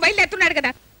లండన్కి బయలుదేరుతున్నాడు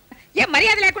కదా, ఏం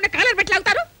మర్యాద లేకుండా కాలర్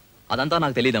పెట్టలాగుతారు? అదంతా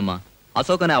నాకు తెలియదమ్మా.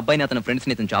 అశోక్ అనే అబ్బాయిని అతని ఫ్రెండ్స్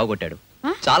ని ఇతను చావగొట్టాడు.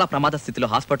 చాలా ప్రమాద స్థితిలో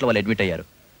హాస్పిటల్ వాళ్ళు అడ్మిట్ అయ్యారు.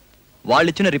 వాళ్ళు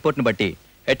ఇచ్చిన రిపోర్ట్ ని బట్టి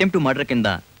అటెంప్ట్ టు మర్డర్ కింద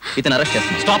ఇతను అరెస్ట్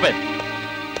చేస్తున్నారు. Stop it.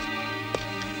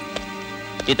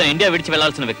 ఇతను ఇండియా విడిచి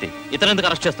వెళ్లాల్సిన వ్యక్తి. ఇతను ఎందుకు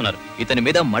అరెస్ట్ చేస్తున్నారు? ఇతని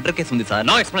మీద మర్డర్ కేసు ఉంది సార్.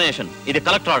 No explanation. ఇది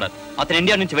కలెక్టర్ ఆర్డర్. అతను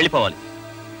ఇండియా నుంచి వెళ్ళిపోవాలి.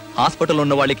 హాస్పిటల్లో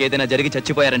ఉన్న వాళ్ళకి ఏదైనా జరిగి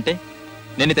చచ్చిపోయారంటే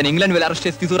నేను ఇతను ఇంగ్లాండ్ వెళ్ళి అరెస్ట్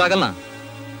చేసి తీసుకురాగలనా?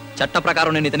 చట్ట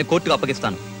ప్రకారం నేను ఇతని కోర్టుకు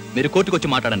అప్పగిస్తాను. మీరు కోర్టుకు వచ్చి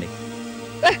మాట్లాడండి.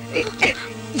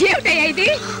 ఏమిటయ్యా ఇది?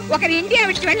 ఒకరు ఇండియా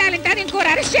విడిచి వెళ్ళాలంటారు, ఇంకోరు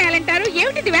అరెస్ట్ చేయాలంటారు.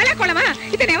 ఏమిటి వేళాకోళమా?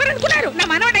 ఇతను ఎవరు అనుకున్నారు? నా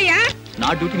మనోడయ్యా. నా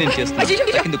డ్యూటీ నేను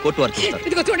చేస్తాను. కోర్టు వారు చూస్తారు.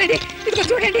 ఇదిగో చూడండి, ఇదిగో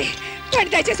చూడండి.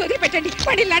 వాడిని దయచేసి వదిలిపెట్టండి.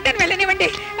 వాడిని లండన్ వెళ్ళనివ్వండి.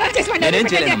 నేనేం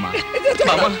చేయలేనమ్మా.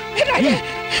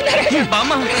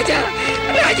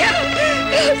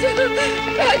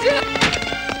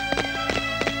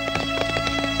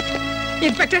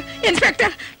 ఇన్స్పెక్టర్,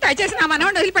 ఇన్స్పెక్టర్, దయచేసి నా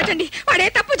మనోడిని వదిలిపెట్టండి. వాడే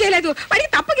తప్పు చేయలేదు. వాడికి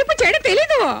తప్పు గిప్పు చేయడం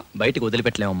తెలీదు. బయటకు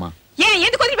వదిలిపెట్టలేమమ్మా.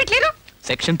 ఎందుకు వదిలిపెట్టలేరు?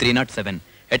 Section 307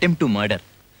 attempt to murder.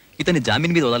 ఇతని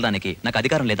జామీన్ మీద వదలడానికి నాకు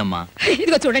అధికారం లేదమ్మా.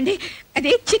 ఇదిగో చూడండి,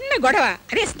 అది చిన్న గొడవ.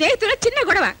 అదే స్నేహితుల చిన్న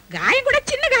గొడవ. గాయం కూడా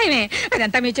చిన్న గాయమే.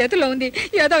 అదంతా మీ చేతుల్లో ఉంది.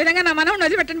 ఏదో విధంగా నా మనోడిని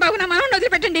వదిలిపెట్టండి బాబు. నా మనోడిని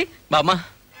వదిలిపెట్టండి. బామ్మా.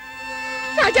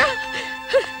 రాజా,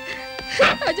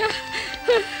 రాజా,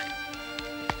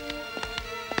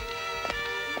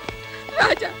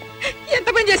 రాజా, ఎంత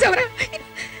పని చేసావురా?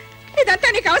 ఇదంతా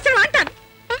నీకు అవసరం అంటాను.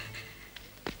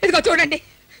 ఇదిగో చూడండి,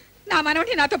 నా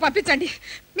మనవడిని నాతో పంపించండి.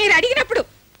 మీరు అడిగినప్పుడు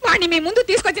వాడిని మీ ముందు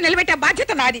తీసుకొచ్చి నిలబెట్టే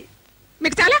బాధ్యత నాది.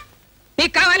 మీకు చాలా?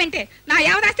 మీకు కావాలంటే నా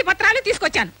యావదాస్తి పత్రాలు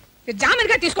తీసుకొచ్చాను. మీరు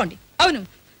జామీన్గా తీసుకోండి. అవును,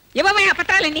 ఇవ్వమయ్యా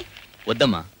పత్రాలన్నీ.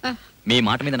 వద్దమ్మా, మీ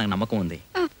మాట మీద నాకు నమ్మకం ఉంది.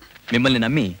 మిమ్మల్ని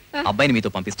నమ్మి అబ్బాయిని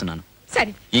మీతో పంపిస్తున్నాను.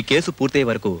 సరే, ఈ కేసు పూర్తయ్యే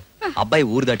వరకు అబ్బాయి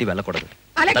ఊరు దాటి వెళ్ళకూడదు.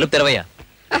 తలుపు తెరవయ్యా.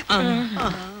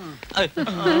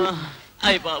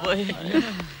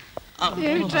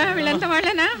 ఏమిట్రా వీళ్ళంతా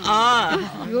వాళ్ళేనా?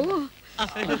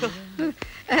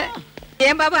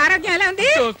 ఏం బాబు, ఆరోగ్యం ఎలా ఉంది?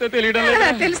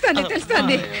 తెలుస్తుంది,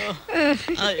 తెలుస్తుంది.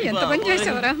 ఎంత పని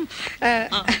చేసావురా?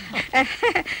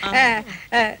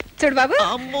 చూడు బాబు,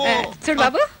 చూడు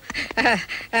బాబు,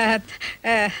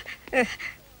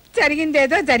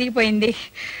 జరిగిందేదో జరిగిపోయింది.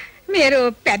 మీరు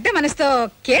పెద్ద మనసుతో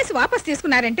కేసు వాపస్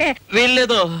తీసుకున్నారంటే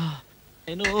వీల్లేదు.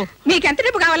 మీకెంత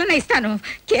డబ్బు కావాలన్నా ఇస్తాను.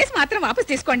 కేసు మాత్రం వాపస్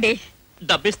తీసుకోండి.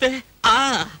 డబ్బిస్తే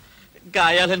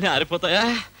గాయాలన్నీ ఆరిపోతాయా?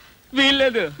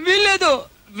 వీల్లేదు, వీల్లేదు,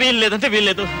 వీల్లేదంటే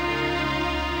వీల్లేదు.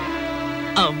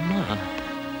 అమ్మా,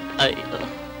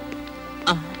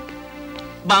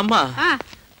 బామ్మ,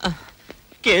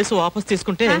 కేసు వాపస్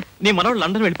తీసుకుంటే నీ మనోడు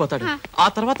లండన్ వెళ్ళిపోతాడు. ఆ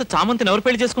తర్వాత చామంతిని ఎవరు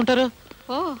పెళ్లి చేసుకుంటారు?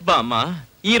 బామ్మ,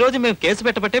 ఈ రోజు మేము కేసు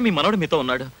పెట్టబట్టే మీ మనోడు మీతో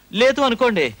ఉన్నాడు. లేదు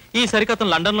అనుకోండి, ఈ సరికి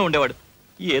అతను లండన్ లో ఉండేవాడు.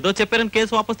 ఏదో చెప్పారని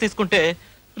కేసు వాపస్ తీసుకుంటే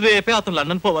రేపే అతను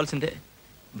లండన్ పోవాల్సిందే.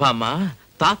 బామ్మ,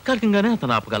 తాత్కాలికంగానే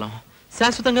అతను ఆపగలం.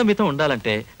 శాశ్వతంగా మీతో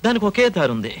ఉండాలంటే దానికి ఒకే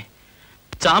దారి ఉంది.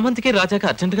 చామంతికి రాజాకి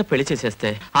అర్జెంటుగా పెళ్లి చేసేస్తే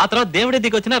ఆ తర్వాత దేవుడే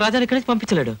దిగొచ్చినా రాజాని ఇక్కడి నుంచి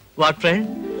పంపించలేడు. What friend?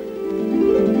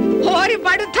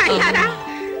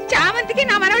 చామంతికి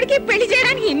నా మనవడికి పెళ్లి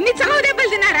చేయడానికి ఇన్ని చదువు దెబ్బలు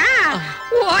తిన్నారా?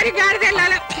 ఓరి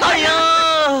గాడిదెల్లాల.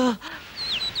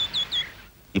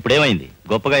 ఇప్పుడేమైంది?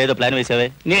 గొప్పగా ఏదో ప్లాన్ వేసావే.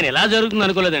 నేను ఎలా జరుగుతుంది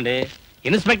అనుకోలేదండి.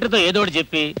 ఇన్స్పెక్టర్ తో ఏదో ఒకటి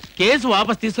చెప్పి కేసు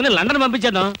వాపస్ తీసుకుని లండన్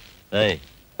పంపించేద్దాం.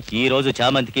 ఈ రోజు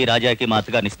చామంతికి రాజాకి మా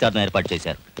అత్తగారు నిశ్చార్థం ఏర్పాటు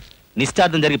చేశారు.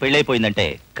 నిశ్చార్థం జరిగి పెళ్ళైపోయిందంటే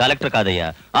కలెక్టర్ కాదయ్యా,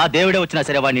 ఆ దేవుడే వచ్చినా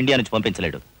సరే వాడిని ఇండియా నుంచి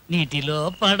పంపించలేడు. నీటిలో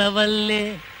పడవల్లే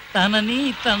తనని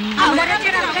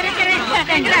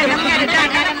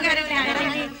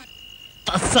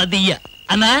తస్సదియ్య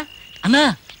అన్నా అన్నా.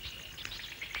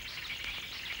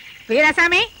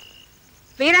 వీరాస్వామి,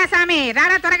 వీరాస్వామి,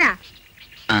 రారా త్వరగా.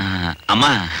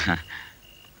 అమ్మా,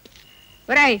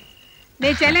 ఒరాయ్, నీ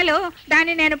చెల్లెలు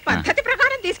దాన్ని నేను పద్ధతి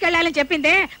ప్రకారం తీసుకెళ్లాలని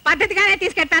చెప్పిందే. పద్ధతిగానే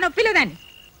తీసుకెళ్తాను, పిలుదాన్ని.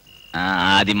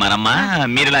 అది మనమ్మా,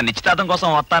 మీరు ఇలా నిశ్చితార్థం కోసం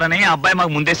వస్తారని అబ్బాయి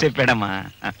మాకు ముందే చెప్పాడమ్మా.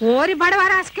 ఓరి బడవా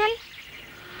రాస్కెల్.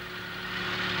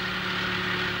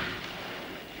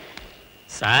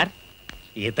 సార్,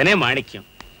 ఇతనే మాణిక్యం.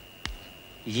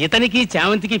 ఇతనికి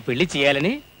చామంతికి పెళ్లి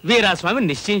చేయాలని వీరాస్వామి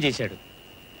నిశ్చయం చేశాడు.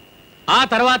 ఆ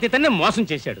తర్వాత ఇతన్ని మోసం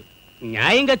చేశాడు.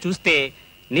 న్యాయంగా చూస్తే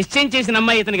నిశ్చయం చేసిన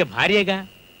అమ్మాయి ఇతనికి భార్యగా.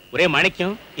 ఒరే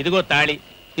మాణిక్యం, ఇదిగో తాళి,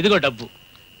 ఇదిగో డబ్బు.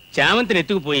 చామంతిని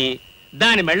ఎత్తుకుపోయి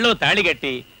దాని మెళ్ళలో తాళి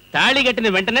కట్టి తాళి కట్టిన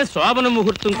వెంటనే శోభన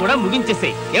ముహూర్తం కూడా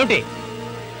ముగించేసాయి. ఏమిటి?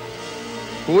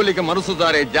 కూలికి మనసు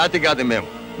దారే జాతి కాదు మేము,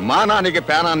 మానానికి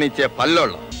పేనాన్ని ఇచ్చే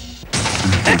పల్లెళ్ళం.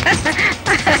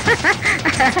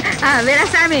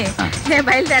 వీరస్వామి, నేను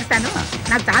బయలుదేరుతాను,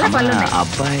 నాకు చాలా పనులు ఉన్నాయి.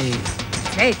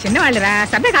 అబ్బాయి చిన్నవాళ్ళురా,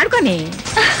 సభ్యకి ఆడుకొని.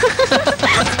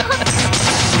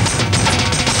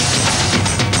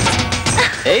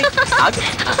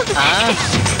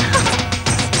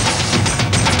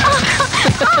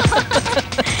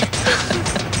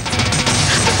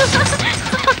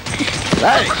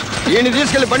 ఈయన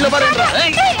తీసుకెళ్లి బండ్లు పారేంట్రా.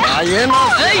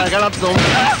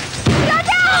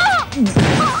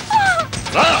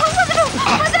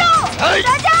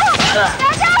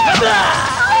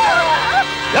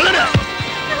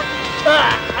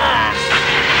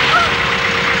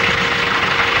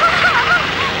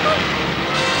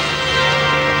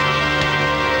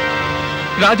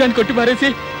 రాజాని కొట్టి పారేసి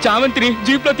చామంతిని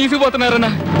జీప్ లో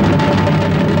తీసుకుపోతున్నారన్నా.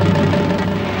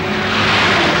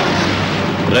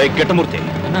 గిట్టమూర్తి,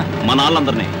 మన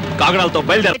వాళ్ళందరినీ కాగడాలతో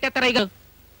బయలుదేర.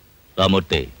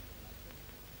 రామూర్తి,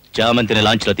 చామంతిని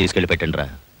లాంచ్ లో తీసుకెళ్లి పెట్టండి రా.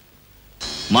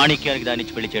 మాణిక్యానికి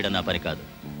దానిచ్చి పెళ్లి చేయడం నా పని కాదు.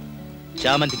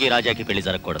 చామంతికి రాజాకి పెళ్లి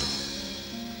జరగకూడదు.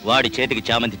 వాడి చేతికి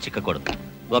చామంతి చిక్కకూడదు.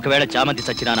 ఒకవేళ చామంతి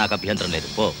చచ్చినా నాకు అభ్యంతరం లేదు.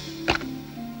 పో.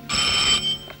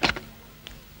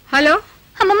 హలో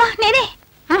అమ్మమ్మ, నేనే.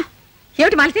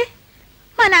 ఏమిటి మాలతి?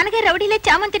 మా నాన్నగారు రౌడీలే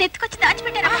చామంతిని ఎత్తుకొచ్చి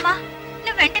దాచిపెట్టారమ్మా.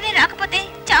 నువ్వు వెంటనే రాకపోతే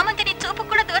చామంతిని చూపు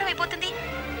కూడా దూరం అయిపోతుంది.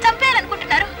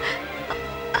 చంపేయాలనుకుంటున్నారు.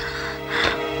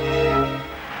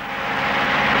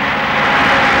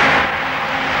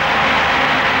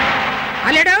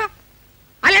 అల్లుడు,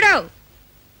 అల్లుడు.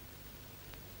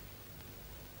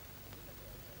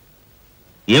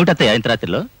 ఏమిటత్తయ్య ఇంత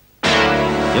రాత్రిలో?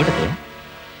 ఏమిటత్తయ్య?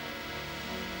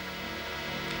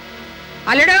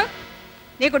 అల్లుడు,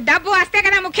 నీకు డబ్బు వస్తే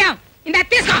కదా ముఖ్యం. ఇందా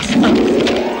తీసుకో.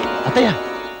 అత్తయ్య,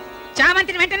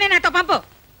 చామంతిని వెంటనే నాతో పంపు.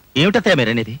 ఏమిటత్తయ్య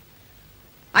మీరనేది?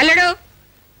 అల్లుడు,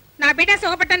 నా బిడ్డ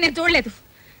సుఖపట్టం నేను చూడలేదు.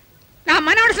 నా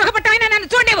మనవడు సుఖపట్టమైనా నన్ను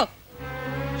చూడలేవు.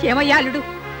 ఏమయ్యా అల్లుడు,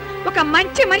 ఒక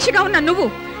మంచి మనిషిగా ఉన్న నువ్వు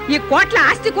ఈ కోట్ల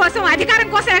ఆస్తి కోసం, అధికారం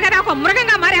కోసమే కదా ఒక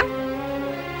మృగంగా మారావు.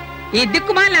 ఈ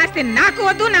దిక్కుమాల ఆస్తి నాకు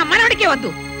వద్దు, నా మనవడికి వద్దు.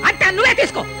 అంతా నువ్వే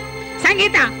తీసుకో.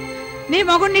 సంగీత, నీ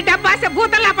మొగుడిని డబ్బాస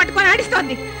భూతల్లా పట్టుకొని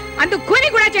ఆడిస్తోంది. అందుకు కూని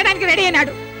కూడా చేయడానికి రెడీ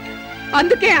అయినాడు.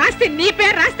 అందుకే ఆస్తి నీ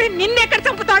పేరు రాస్తే నిన్నెక్కడ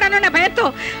చంపుతాడన్న భయంతో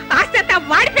ఆస్తి అంతా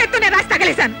వాడి పేరుతోనే రాసి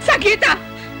తగలేశాను. సంగీత,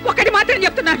 ఒకటి మాత్రం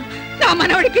చెప్తున్నాను, నా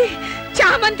మనవడికి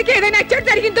చామంతికి ఏదైనా చెడు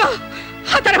జరిగిందో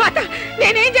ఆ తర్వాత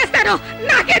నేనేం చేస్తానో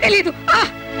నాకే తెలీదు.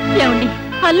 ఏమండి,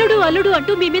 అల్లుడు అల్లుడు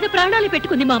అంటూ మీ మీద ప్రాణాలు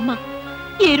పెట్టుకుంది మా అమ్మ.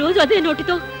 ఈ రోజు అదే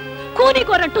నోటితో కూని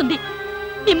కోరంటుంది.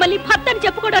 మిమ్మల్ని భర్తని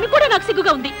చెప్పుకోవడానికి కూడా నాకు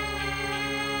సిగ్గుగా ఉంది.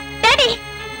 డాడీ,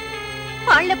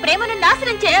 వాళ్ళ ప్రేమను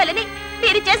నాశనం చేయాలని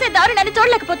మీరు చేసే దారుణాన్ని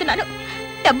చూడలేకపోతున్నాను.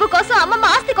 డబ్బు కోసం, అమ్మమ్మ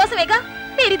ఆస్తి కోసమేగా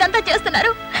మీరు ఇదంతా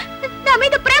చేస్తున్నారు. నా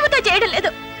మీద ప్రేమతో చేయడం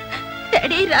లేదు.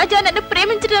 డాడీ, రాజా నన్ను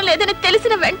ప్రేమించడం లేదని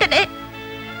తెలిసిన వెంటనే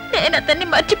నేను అతన్ని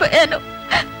మర్చిపోయాను.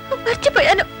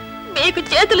 మీకు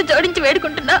చేతులు జోడించి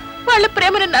వేడుకుంటున్నా, వాళ్ళ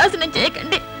ప్రేమను నాశనం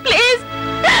చేయకండి ప్లీజ్.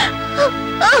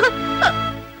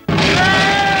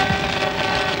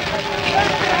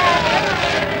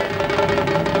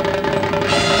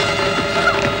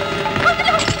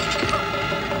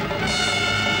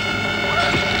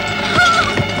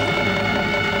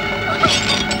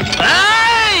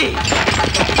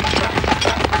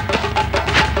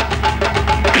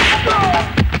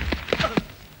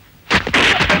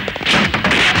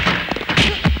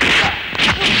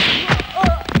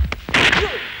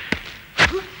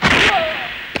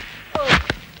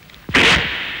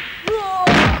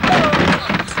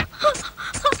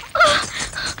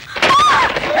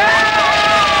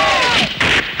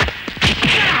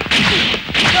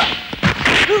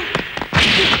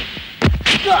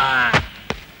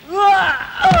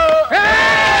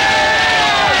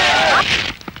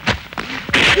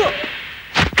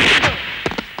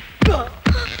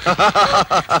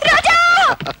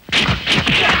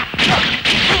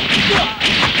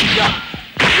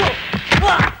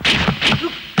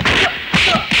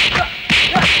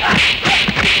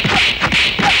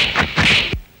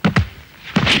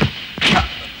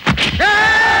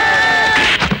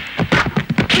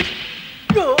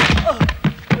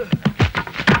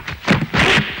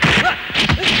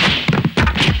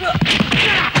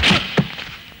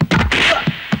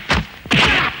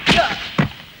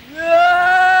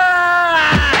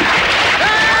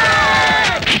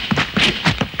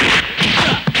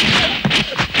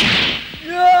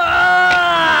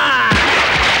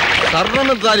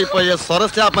 జారిపోయే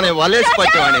సొరశాపని వలేసి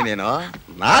పట్టేవాణి నేను.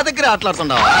 నా దగ్గర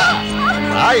ఆటలాడుతున్నావా?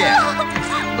 రాయే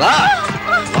రా,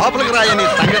 లోపలికి రాయే, నీ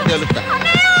సంగతి తెలుస్తా.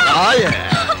 రాయే.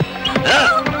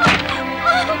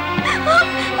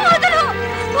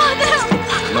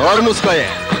 నోరు మూసుకోయే.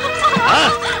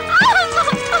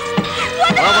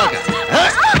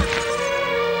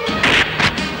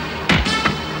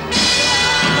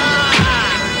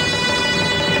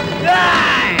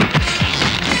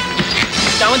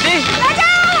 చామంతి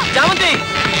చామంతి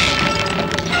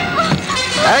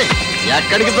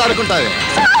ఎక్కడికి దారుకుంటావే?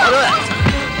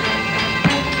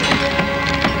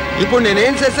 ఇప్పుడు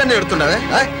నేనేం చేశాను ఎడుతున్నావే?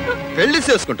 పెళ్లి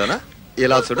చేసుకుంటానా?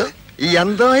 ఇలా చూడు, ఈ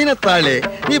అందమైన తాళి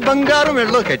నీ బంగారం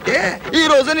మెడలో కట్టే ఈ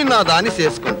రోజు నిన్ను ఆ దాన్ని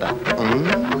చేసుకుంటా.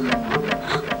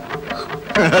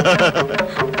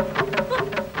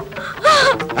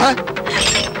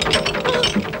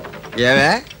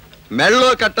 ఏమే మెడలో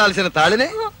కట్టాల్సిన తాళిని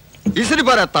ఇసిరి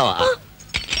పారేస్తావా?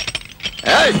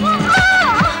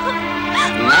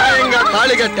 న్యాయంగా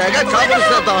తాళి కట్టాక కాపురం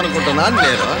చేద్దాం అనుకుంటున్నాను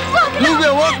నేను.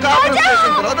 నువ్వేమో కాపురం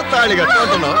చేసిన తర్వాత తాళి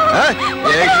కట్టుకుంటున్నావు.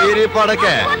 ఏ గీరి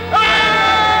పడకే.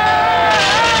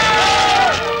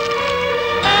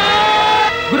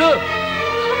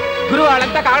 గురు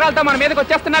వాళ్ళంతా కాగడాలతో మన మీదకి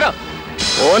వచ్చేస్తున్నారు.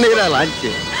 ఓనీరా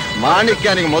లాంచి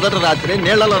మాణిక్యానికి మొదటి రాత్రి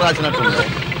నీళ్లలో రాసినట్టుంది.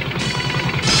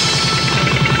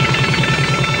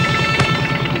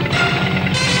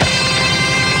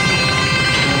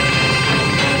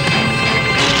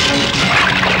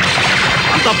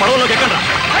 అంతా పడవలోకి ఎక్కడ్రా.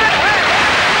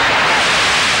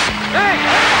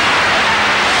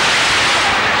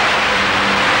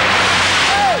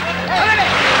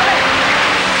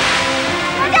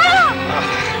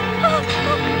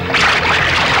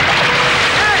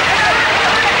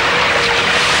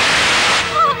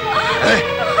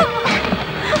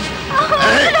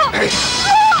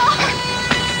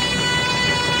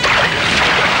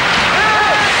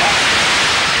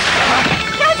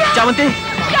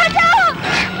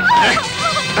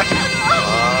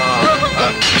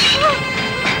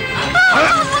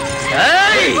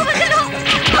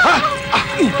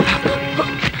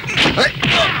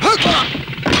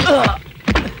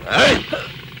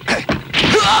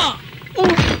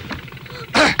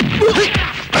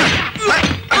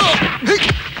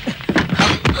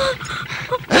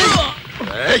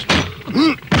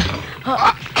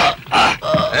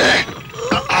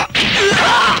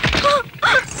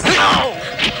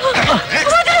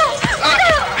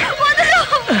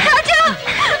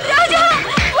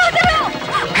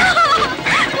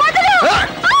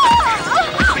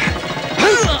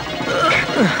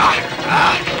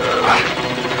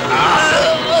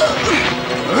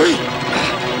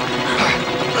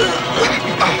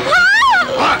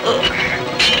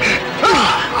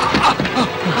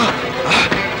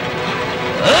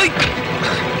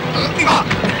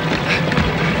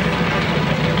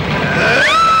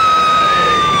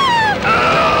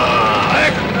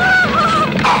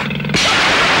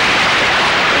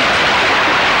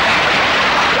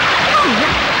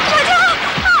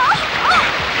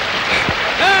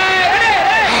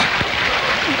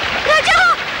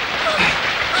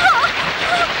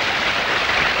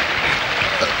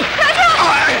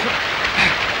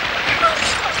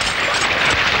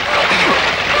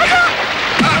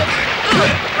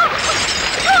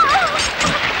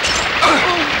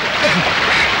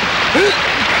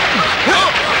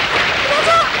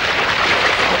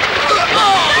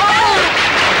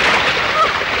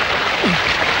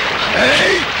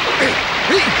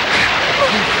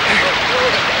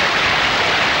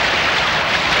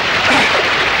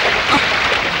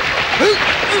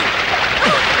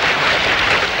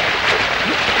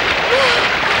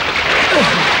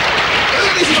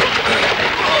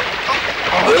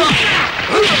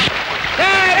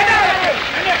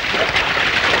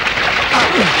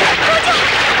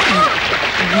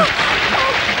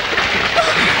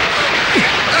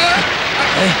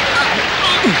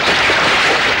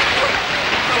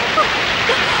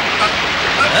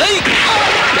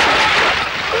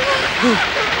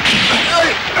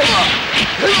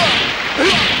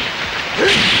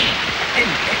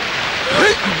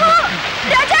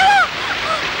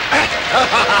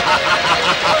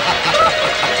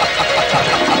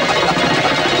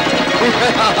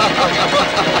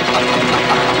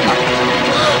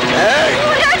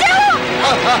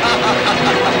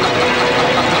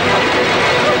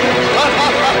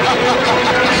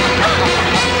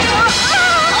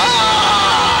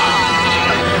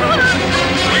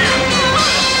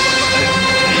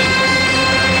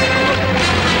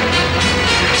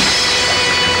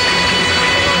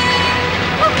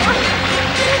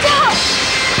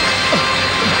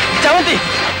 చామంతి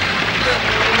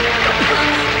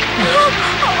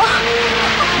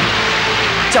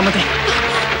చామంతి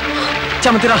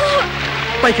చామంతి రా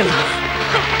పైకి వెళ్దా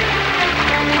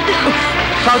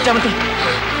రావు చామంతి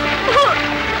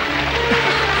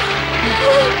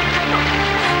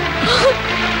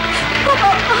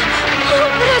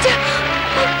రాజా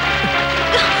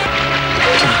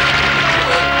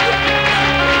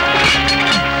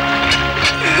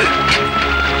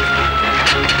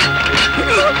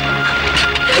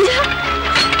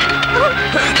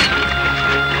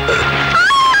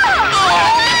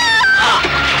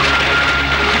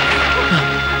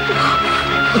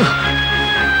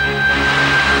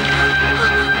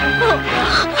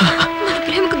మన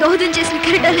ప్రేమకు దోహదం చేసిన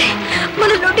కిరీటాలే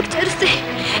మన నోటికి చేరుస్తే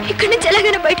ఇక్కడి నుంచి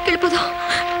ఎలాగైనా బయటకు వెళ్ళిపోదాం.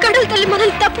 కడల తల్లి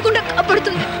మనల్ని తప్పకుండా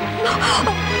కాపాడుతుంది.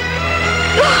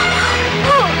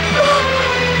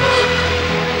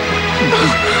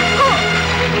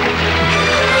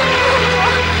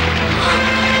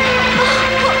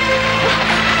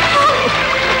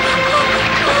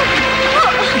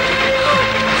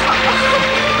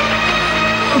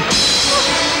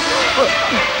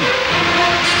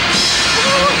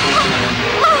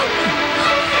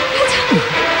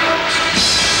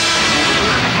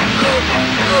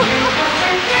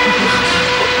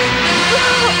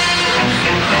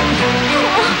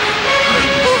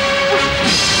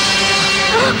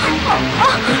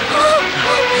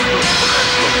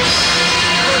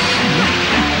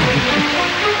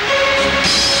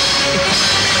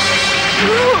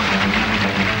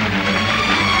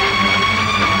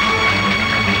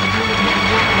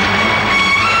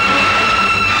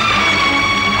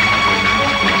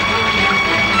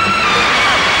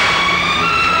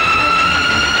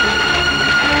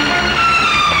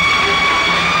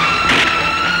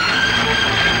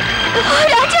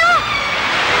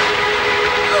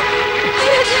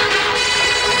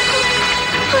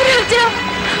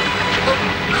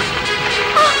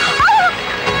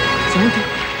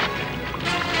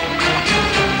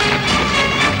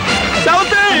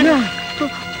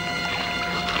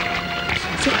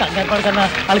 కంగారు పడకన్నా,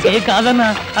 వాళ్ళకి ఏం కాదన్నా,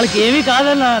 వాళ్ళకి ఏమీ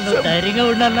కాదన్నా. నువ్వు ధైర్యంగా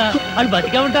ఉండన్నా, వాళ్ళు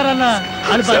బతికే ఉంటారన్నా,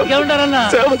 వాళ్ళు బతికే ఉంటారన్నా,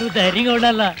 నువ్వు ధైర్యంగా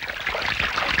ఉండాలన్నా.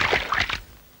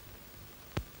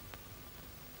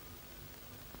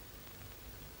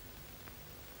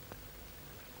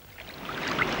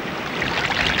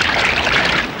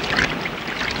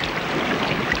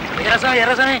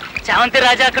 ఎర్రస్వామి చామంతి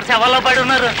రాజా అక్కడ శవాల్లో పడి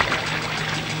ఉన్నారు.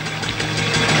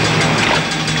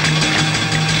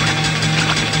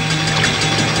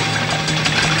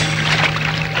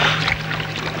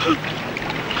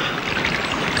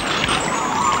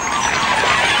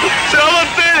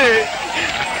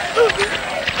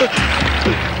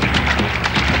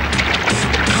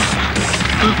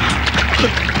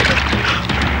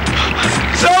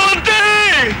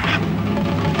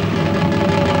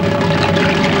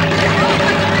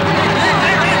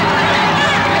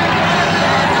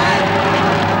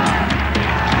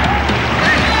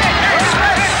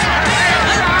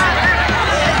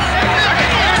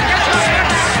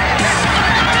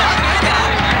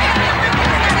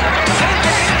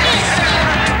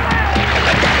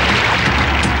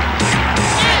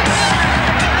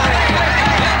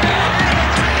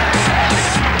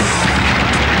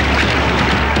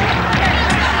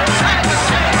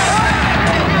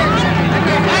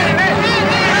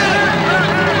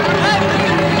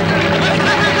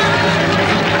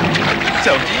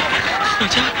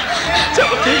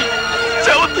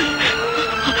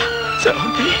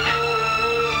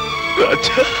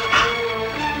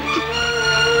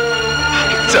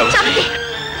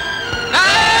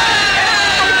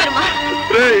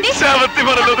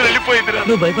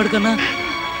 నువ్వు భయపడకన్నా,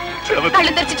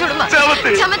 కళ్ళు తెరిచి చూడమ్మా.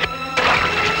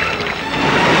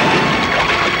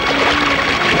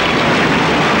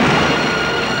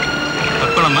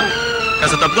 తప్పకుండా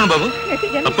కాస్త తప్పకుండా బాబు,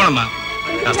 తప్పకుండా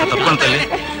కాస్త తప్పకుండా తల్లి.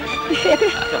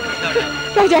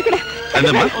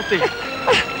 అదేమ్మా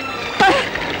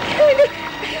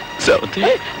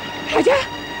రాజా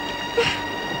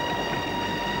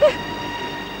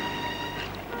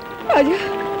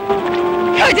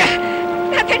రాజా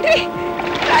నా తండ్రి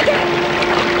రాజా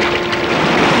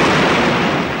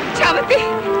చామంతి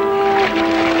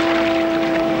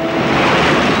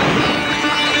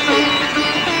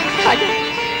రాజా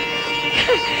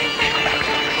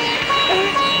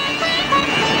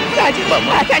రాజా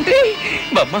నా తండ్రి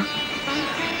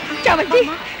చామంతి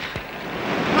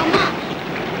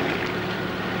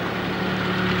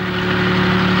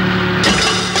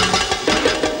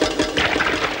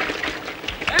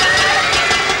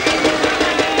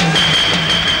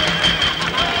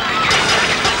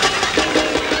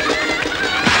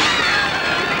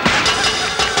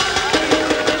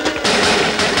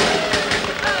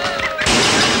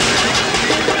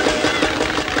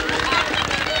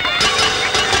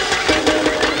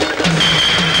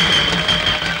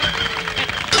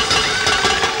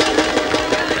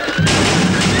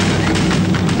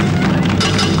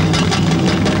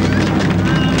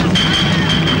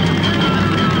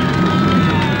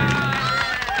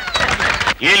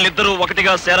వీళ్ళిద్దరూ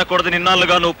ఒకటిగా చేరకూడదు.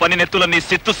 నిన్నాళ్ళుగా నువ్వు పని నెత్తులన్నీ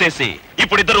సిత్తు చేసి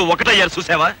ఇప్పుడు ఇద్దరు ఒకటయ్యారు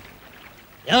చూసావా?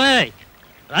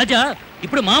 రాజా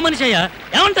ఇప్పుడు మా మనిషి అయ్యా,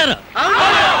 ఏమంటారు?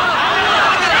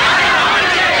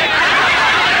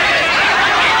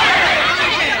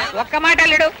 ఒక్క మాట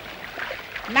అల్లుడు,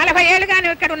 40 ఏళ్ళుగా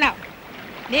నువ్వు ఇక్కడ ఉన్నావు.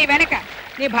 నీ వెనక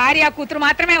నీ భార్య కూతురు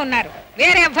మాత్రమే ఉన్నారు,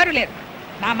 వేరే ఎవ్వరూ లేరు.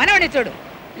 నా మనవని చూడు,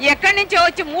 ఎక్కడి నుంచో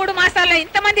వచ్చి 3 మాసాల్లో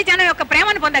ఇంతమంది జనం యొక్క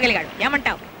ప్రేమను పొందగలిగాడు.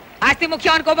 ఏమంటావు? ఆస్తి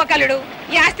ముఖ్యం అనుకోబోకల్లుడు,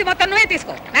 ఈ ఆస్తి మొత్తం నువ్వే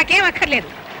తీసుకో, నాకేం అక్కర్లేదు.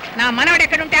 నా మనవడు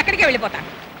ఎక్కడుంటే అక్కడికే వెళ్ళిపోతాను.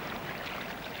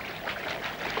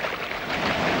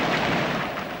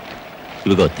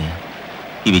 ఇవిగో అత్తయ్య,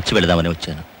 ఇవి ఇచ్చి వెళదామని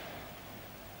వచ్చాను.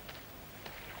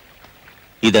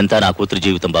 ఇదంతా నా కూతురు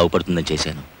జీవితం బాగుపడుతుందని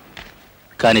చేశాను,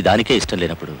 కానీ దానికే ఇష్టం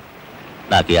లేనప్పుడు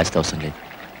నాకు ఈ ఆస్తి అవసరం లేదు.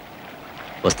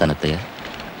 వస్తాను అత్తయ్య.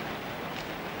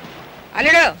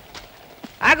 అల్లుడు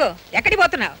ఆగు, ఎక్కడికి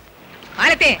పోతున్నావు?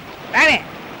 మాలతి రావే.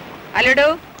 అల్లుడు,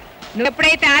 నువ్వు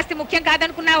ఎప్పుడైతే ఆస్తి ముఖ్యం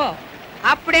కాదనుకున్నావో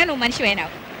అప్పుడే నువ్వు మనిషి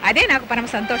అయినావు. అదే నాకు పరమ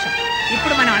సంతోషం.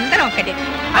 ఇప్పుడు మనం అందరం ఒక్కటే.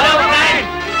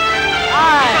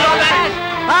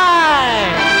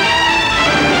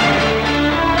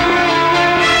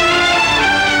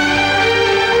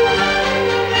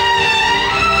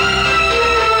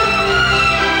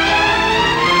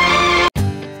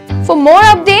 For more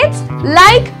updates,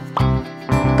 like,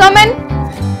 comment,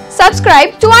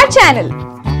 subscribe to our channel.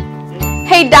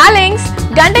 Hey darlings,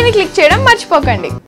 గంటని click చేయడం మర్చిపోకండి.